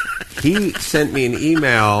 He sent me an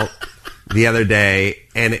email the other day,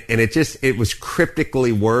 and it was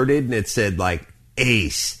cryptically worded, and it said like,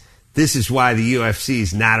 "Ace, this is why the UFC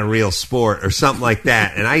is not a real sport," or something like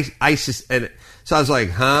that. And so I was like,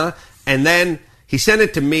 huh? And then he sent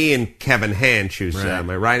it to me and Kevin Hench, who's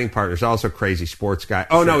my writing partner, is also a crazy sports guy.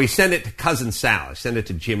 Oh, no, he sent it to Cousin Sal. He sent it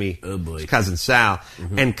to Jimmy, Cousin Sal.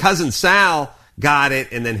 And Cousin Sal got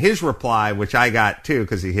it, and then his reply, which I got too,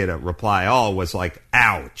 because he hit a reply all, was like,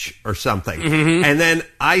 ouch, or something. And then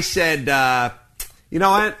I said, you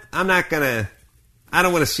know what? I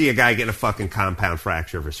don't want to see a guy getting a fucking compound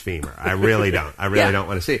fracture of his femur. I really don't. I really don't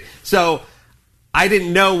want to see it. So I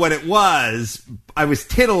didn't know what it was. I was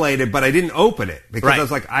titillated, but I didn't open it because I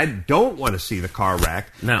was like, I don't want to see the car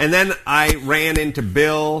wreck. No. And then I ran into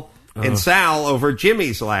Bill and Sal over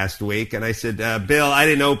Jimmy's last week, and I said, Bill, I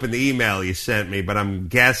didn't open the email you sent me, but I'm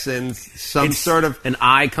guessing some sort of... An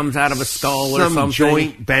eye comes out of a skull or something. Some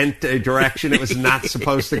joint bent a direction it was not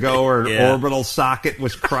supposed to go, or an orbital socket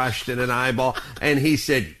was crushed in an eyeball. And he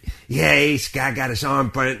said, yeah, this guy got his arm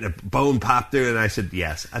burnt and a bone popped through. And I said,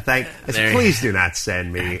 yes. I said, please do not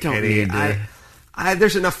send me any...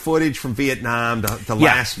 there's enough footage from Vietnam to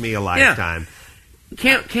last me a lifetime. Yeah.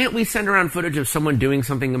 Can't we send around footage of someone doing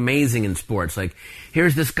something amazing in sports? Like,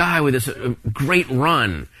 here's this guy with this great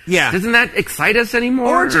run. Yeah. Doesn't that excite us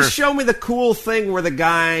anymore? Or just show me the cool thing where the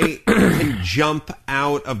guy can jump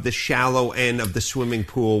out of the shallow end of the swimming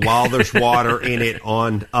pool while there's water in it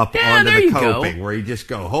onto the coping, where you just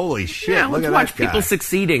go, holy shit, yeah, look at watch that guy. people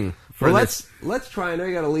succeeding. Well, let's try. I know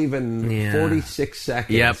you got to leave in 46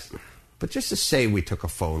 seconds. Yep. But just to say we took a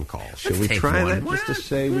phone call. Should we take try one. that? Just to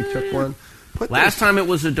say we took one? Last time it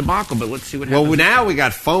was a debacle, but let's see what happens. Well, now we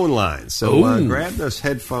got phone lines. So grab those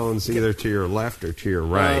headphones either to your left or to your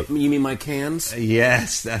right. You mean my cans?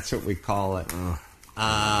 Yes, that's what we call it.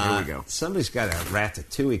 Here we go. Somebody's got a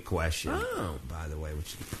Ratatouille question, by the way,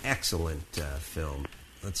 which is an excellent film.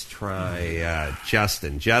 Let's try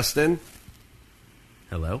Justin. Justin?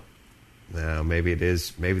 Hello? No, maybe it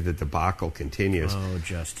is. Maybe the debacle continues. Oh,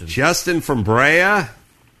 Justin. Justin from Brea.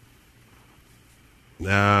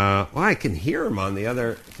 I can hear him on the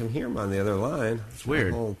other. Line. It's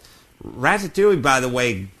weird. Ratatouille, by the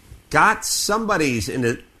way, got somebody's in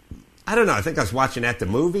the. I don't know. I think I was watching At the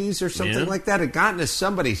Movies or something like that. It got into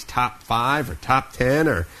somebody's top 5 or top 10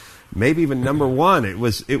 or maybe even number 1. It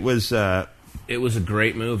was a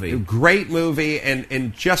great movie. Great movie,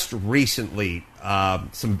 and just recently,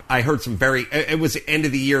 I heard some very. It was the end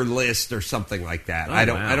of the year list or something like that. Oh, I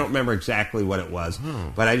don't remember exactly what it was,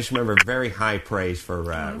 but I just remember very high praise for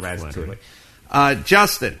Ratatouille.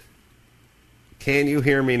 Justin, can you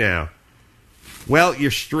hear me now? Well, your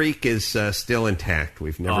streak is still intact.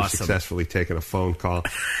 We've never successfully taken a phone call,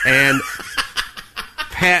 and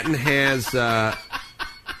Patton has.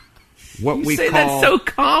 You say that so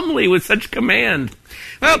calmly with such command.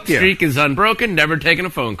 Well, streak is unbroken, never taken a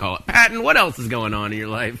phone call. Patton, what else is going on in your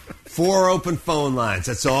life? 4 open phone lines.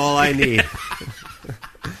 That's all I need.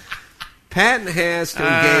 Patton has to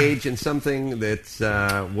engage in something that's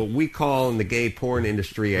what we call in the gay porn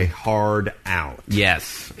industry a hard out.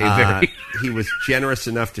 Yes. He was generous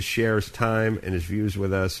enough to share his time and his views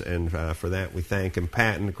with us, and for that we thank him.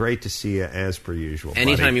 Patton, great to see you as per usual.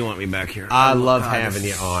 Anytime you want me back here. I love having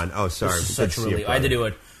you on. Oh, sorry. I had to do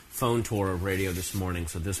a phone tour of radio this morning,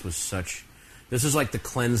 so this is like the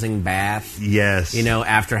cleansing bath. Yes. You know,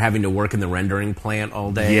 after having to work in the rendering plant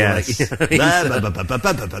all day. Yes. Like, I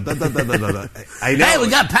know. Hey, we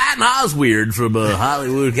got Patton Oswalt from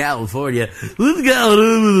Hollywood, California. Let's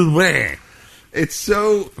go. It's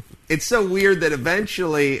so weird that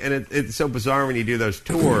eventually, and it's so bizarre when you do those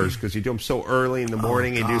tours because you do them so early in the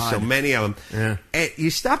morning and you do so many of them. Yeah. And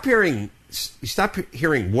you stop hearing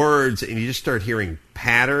words and you just start hearing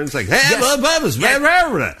patterns like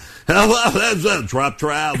drop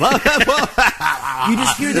trowel. You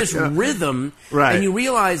just hear this rhythm, right? And you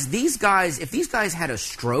realize if these guys had a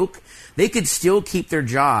stroke, they could still keep their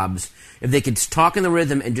jobs if they could talk in the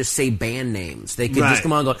rhythm and just say band names. They could just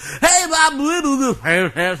come on and go, hey, Bob Little, the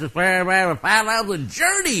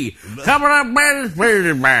journey coming up.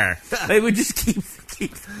 They would just keep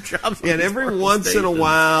their jobs. Yeah, and every once in a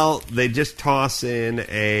while, they just toss in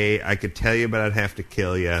I could tell you, but I'd have to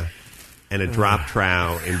kill you, and a drop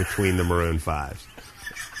trow in between the Maroon 5s.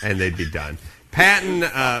 And they'd be done. Patton,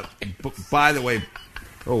 by the way,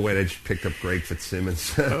 oh, wait, I just picked up Greg Fitzsimmons.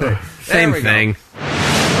 Same thing.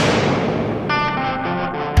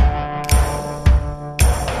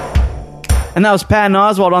 And that was Patton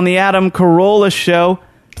Oswalt on the Adam Carolla Show.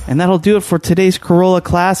 And that'll do it for today's Carolla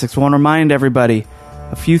Classics. I want to remind everybody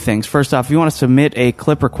a few things. First off, if you want to submit a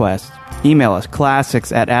clip request, email us,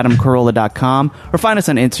 classics@adamcarolla.com, or find us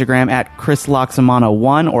on Instagram at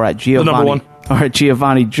ChrisLoxamana1 or at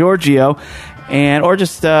Giovanni Giorgio, or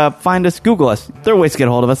just find us, Google us. There are ways to get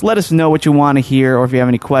a hold of us. Let us know what you want to hear or if you have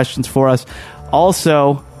any questions for us.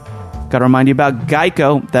 Also, got to remind you about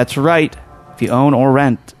Geico. That's right. If you own or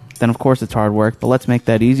rent, then of course it's hard work, but let's make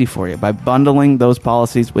that easy for you by bundling those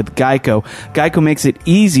policies with Geico. Geico makes it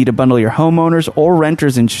easy to bundle your homeowners or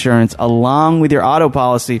renters insurance along with your auto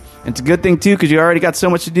policy. And it's a good thing, too, because you already got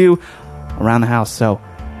so much to do around the house. So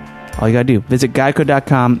all you got to do, visit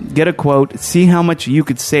geico.com, get a quote, see how much you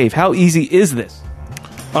could save. How easy is this?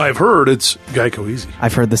 I've heard it's Geico easy.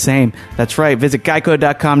 I've heard the same. That's right. Visit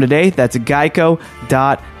geico.com today. That's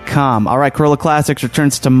geico.com. Carolla.com. All right, Carolla Classics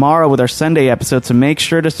returns tomorrow with our Sunday episode, so make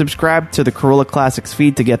sure to subscribe to the Carolla Classics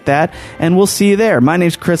feed to get that, and we'll see you there. My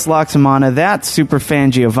name's Chris Loxamana. That's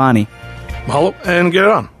Superfan Giovanni. Mahalo, and get it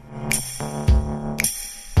on.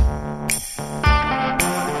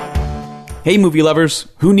 Hey movie lovers,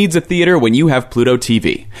 who needs a theater when you have Pluto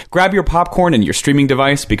TV? Grab your popcorn and your streaming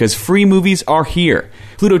device because free movies are here.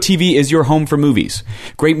 Pluto TV is your home for movies.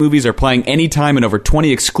 Great movies are playing anytime in over 20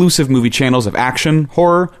 exclusive movie channels of action,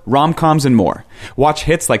 horror, rom-coms, and more. Watch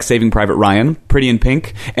hits like Saving Private Ryan, Pretty in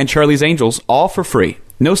Pink, and Charlie's Angels all for free.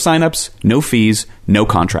 No signups, no fees, no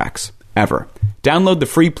contracts. Ever. Download the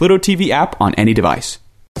free Pluto TV app on any device.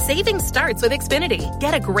 Savings starts with Xfinity.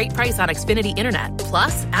 Get a great price on Xfinity Internet.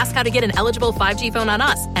 Plus, ask how to get an eligible 5G phone on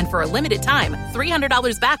us. And for a limited time,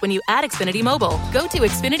 $300 back when you add Xfinity Mobile. Go to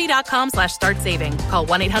Xfinity.com/start saving. Call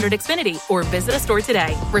 1-800-XFINITY or visit a store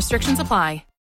today. Restrictions apply.